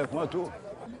ń dábọ̀ ẹ̀ fún ọ tó.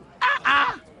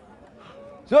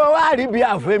 tó wá rí bí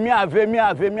àfẹ́mí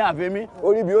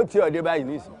orí bí ó ti ọ̀dẹ́ báyìí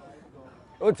nísìn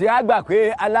ó ti á gbà pé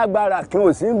alágbára kan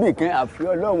ò sí ń bì kan àfi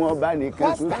Ọlọ́run ọba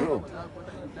nìkan ṣoṣo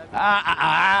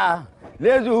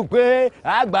lẹ́sùn pé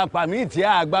àgbà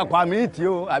pàmìtì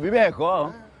o àbí bẹ́ẹ̀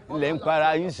kọ́ ilẹ̀ ń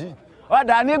para yín sí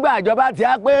ọ̀dà nígbà ìjọba ti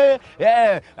á pé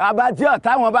abatí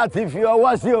ọ̀tá wọn bá ti fi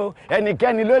ọwọ́ sí o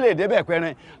ẹnikẹ́ni ló lè débẹ̀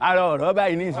pẹ́rẹ́ ara ọ̀rọ̀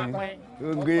báyìí nísìnyí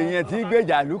gbogbo èèyàn tí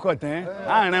gbèjà lùkọ̀ tán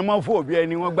àárín mọ́ fún òbí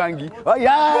ẹni wọ́n gbáǹgì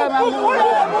ọ̀yá máa mú un.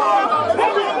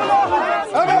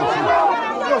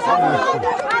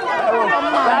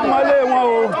 támọ́lé wọn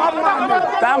o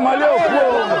támọ́lé òkú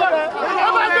o.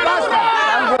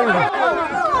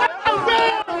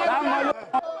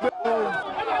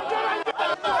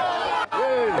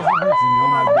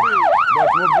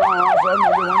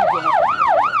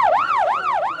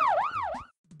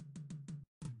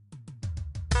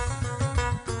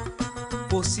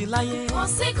 Kò sí láyé.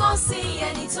 Kò sí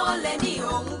ẹni tó lè ní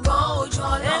òun gbọ́ ojú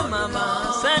Ọlọ́run lọ. Màmá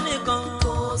sẹ́nìkan.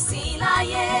 Kò sí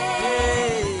láyé.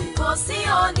 Kò sí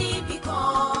oníbì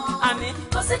kan.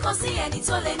 Kò sí ẹni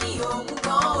tó lè ní òun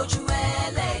gbọ́ ojú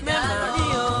Ẹlẹ́dàá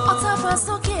lọ. Ọ̀tá fà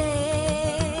sókè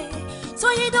tó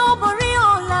yí dó borí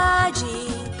ọ̀làjì.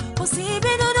 Kò sí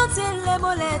bí dúdú ti lè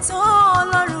mọ́lẹ̀ tó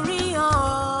Ọlọ́run rí ọ.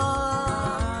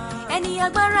 Ẹni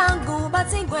agbára ń gùn bá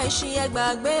ti ń gun ẹṣin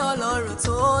ẹgbàgbé Ọlọ́run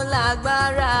tó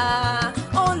lágbára.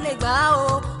 Ó lè gbà ó,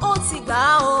 ó ti gbà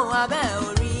ó, abẹ́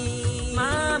orí.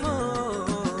 Máàmù.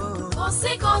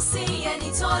 Kò sí ẹni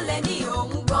tó lè ní òun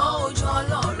gbọ́ ojú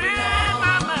Ọlọ́run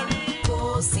lọ. Kò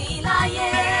sí láyé.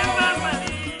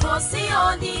 Kò sí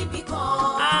oníbì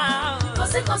kan.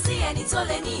 Kò sí ẹni tó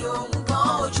lè ní òun gbọ́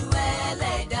ojú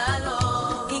Ẹlẹ́dàá lọ.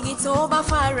 Igi tó bá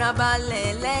fara balẹ̀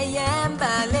lẹ́yẹ ń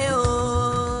balẹ̀ o.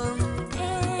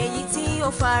 Èyí tí ò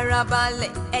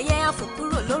farabalẹ̀ ẹyẹ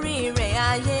àfòkúrò lórí rẹ̀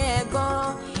ayé ẹ̀gbọ́n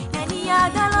ẹni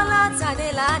adálọ́lá tàdé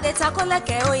ládé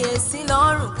takọ́lẹ̀kẹ̀ oyè sí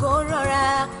lọ́rùn kó rọra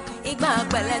ìgbà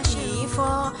pẹ̀lẹ́ kì í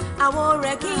fọ́ àwo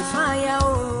rẹ̀ kì í fàya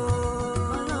o.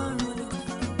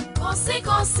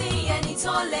 kò sí ẹni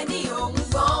tó lè ní òun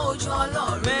gbọ́ ojú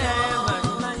Ọlọ́run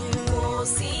lọ kò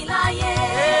sí láyé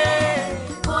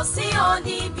kò sí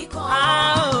oníbì kan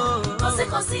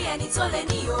kò sí ẹni tó lè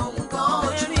ní òun gbọ́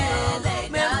ojú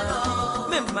Ẹlẹ́dàá lọ.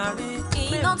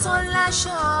 Iná tó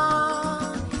láṣọ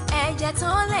ẹ̀jẹ̀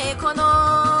tó lè kọ́nà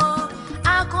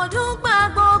àkàndùn gba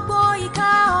gbogbo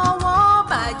ìka ọwọ́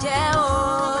bàjẹ́ o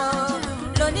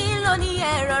lónìí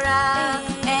ẹ rọra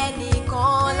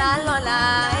ẹnìkan lálọ́la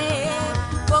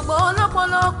gbogbo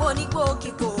lọ́pọ̀lọpọ̀ nípò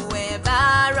kíkó ẹ̀ bá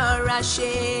rọra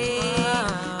ṣe.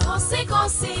 kò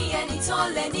sí ẹni tó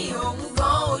lè ní òun gbọ́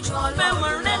ojú Ọlọ́run lọ.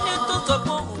 mẹ́wọ̀n rẹ́ni tó sọ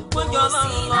pé òun gbọ́njọ Ọlọ́run lọ. kò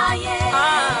sí láyé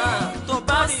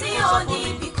kò sí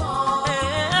oníbì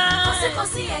kan kò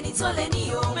sí ẹni tó lè ní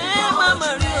òun gbọ́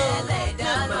ojú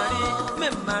Ẹlẹ́dàá lọ.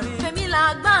 fèmí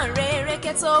làgbà rere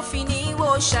tó fi ní wo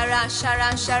ṣara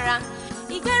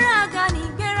ìgbéraga ní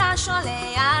ìgbéra ṣọlẹ̀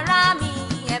ara mi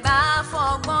ẹ̀ bá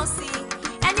fọgbọ́n sí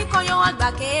i ẹnì kan yan àgbà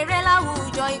kéré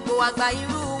láwùjọ ipò àgbà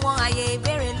irú wọn àyè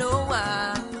ìbéèrè ló wà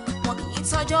wọn kì í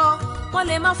tọ́jọ́ wọn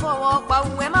lè má fọwọ́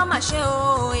pawú ẹ má má ṣe o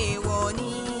èèwọ̀ ni.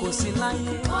 kò sí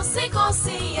láyé kò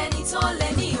sí ẹni tó lè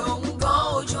ní òun gbọ́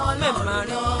ojú Ọlọ́run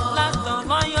lọ. látọ̀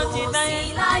lọ́yọ̀ ti dáyé. kò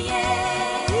sí láyé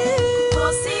kò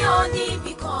sí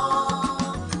oníbì kan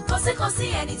kò sí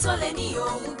ẹni tó lè ní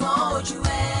òun gbọ́ ojú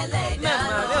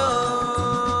Ẹlẹ́dàá lọ.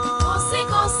 kò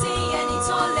sí ẹni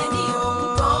tó lè ní òun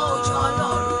gbọ́ ojú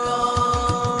Ọlọ́run lọ.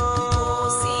 kò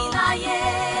sí láyé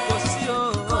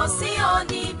kò sí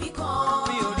oníbì kan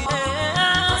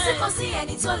kò sí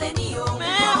ẹni tó lè ní òun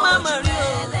gbọ́ ojú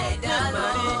Ẹlẹ́dàá lọ.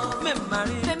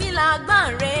 fèmí làgbà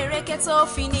rere tó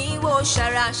fi ní wo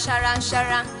ṣara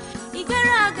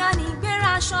ìgbéraga ní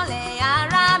ìgbéra ṣọlẹ̀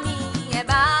ara mi ẹ̀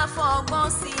bá fọgbọ́n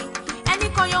sí i ẹnì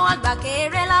kan yan àgbà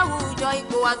kéré láwùjọ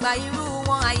ipò àgbà irú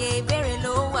wọn àyè ìbéèrè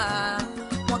ló wà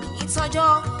wọn kì í tọ́jọ́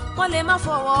wọn lè má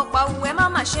fọwọ́ pawú ẹ má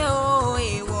má ṣe o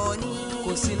èèwọ̀ ni.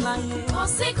 kò sí láyé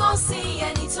kò sí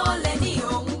ẹni tó lè ní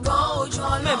òun gbọ́ ojú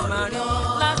Ọlọ́run lọ.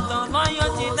 látọ̀ lọ́yọ̀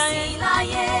ti dáyé. kò sí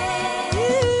láyé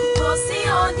kò sí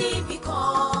oníbì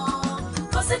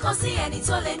kan kò sí ẹni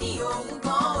tó lè ní òun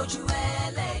gbọ́ ojú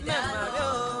Ẹlẹ́dàá lọ.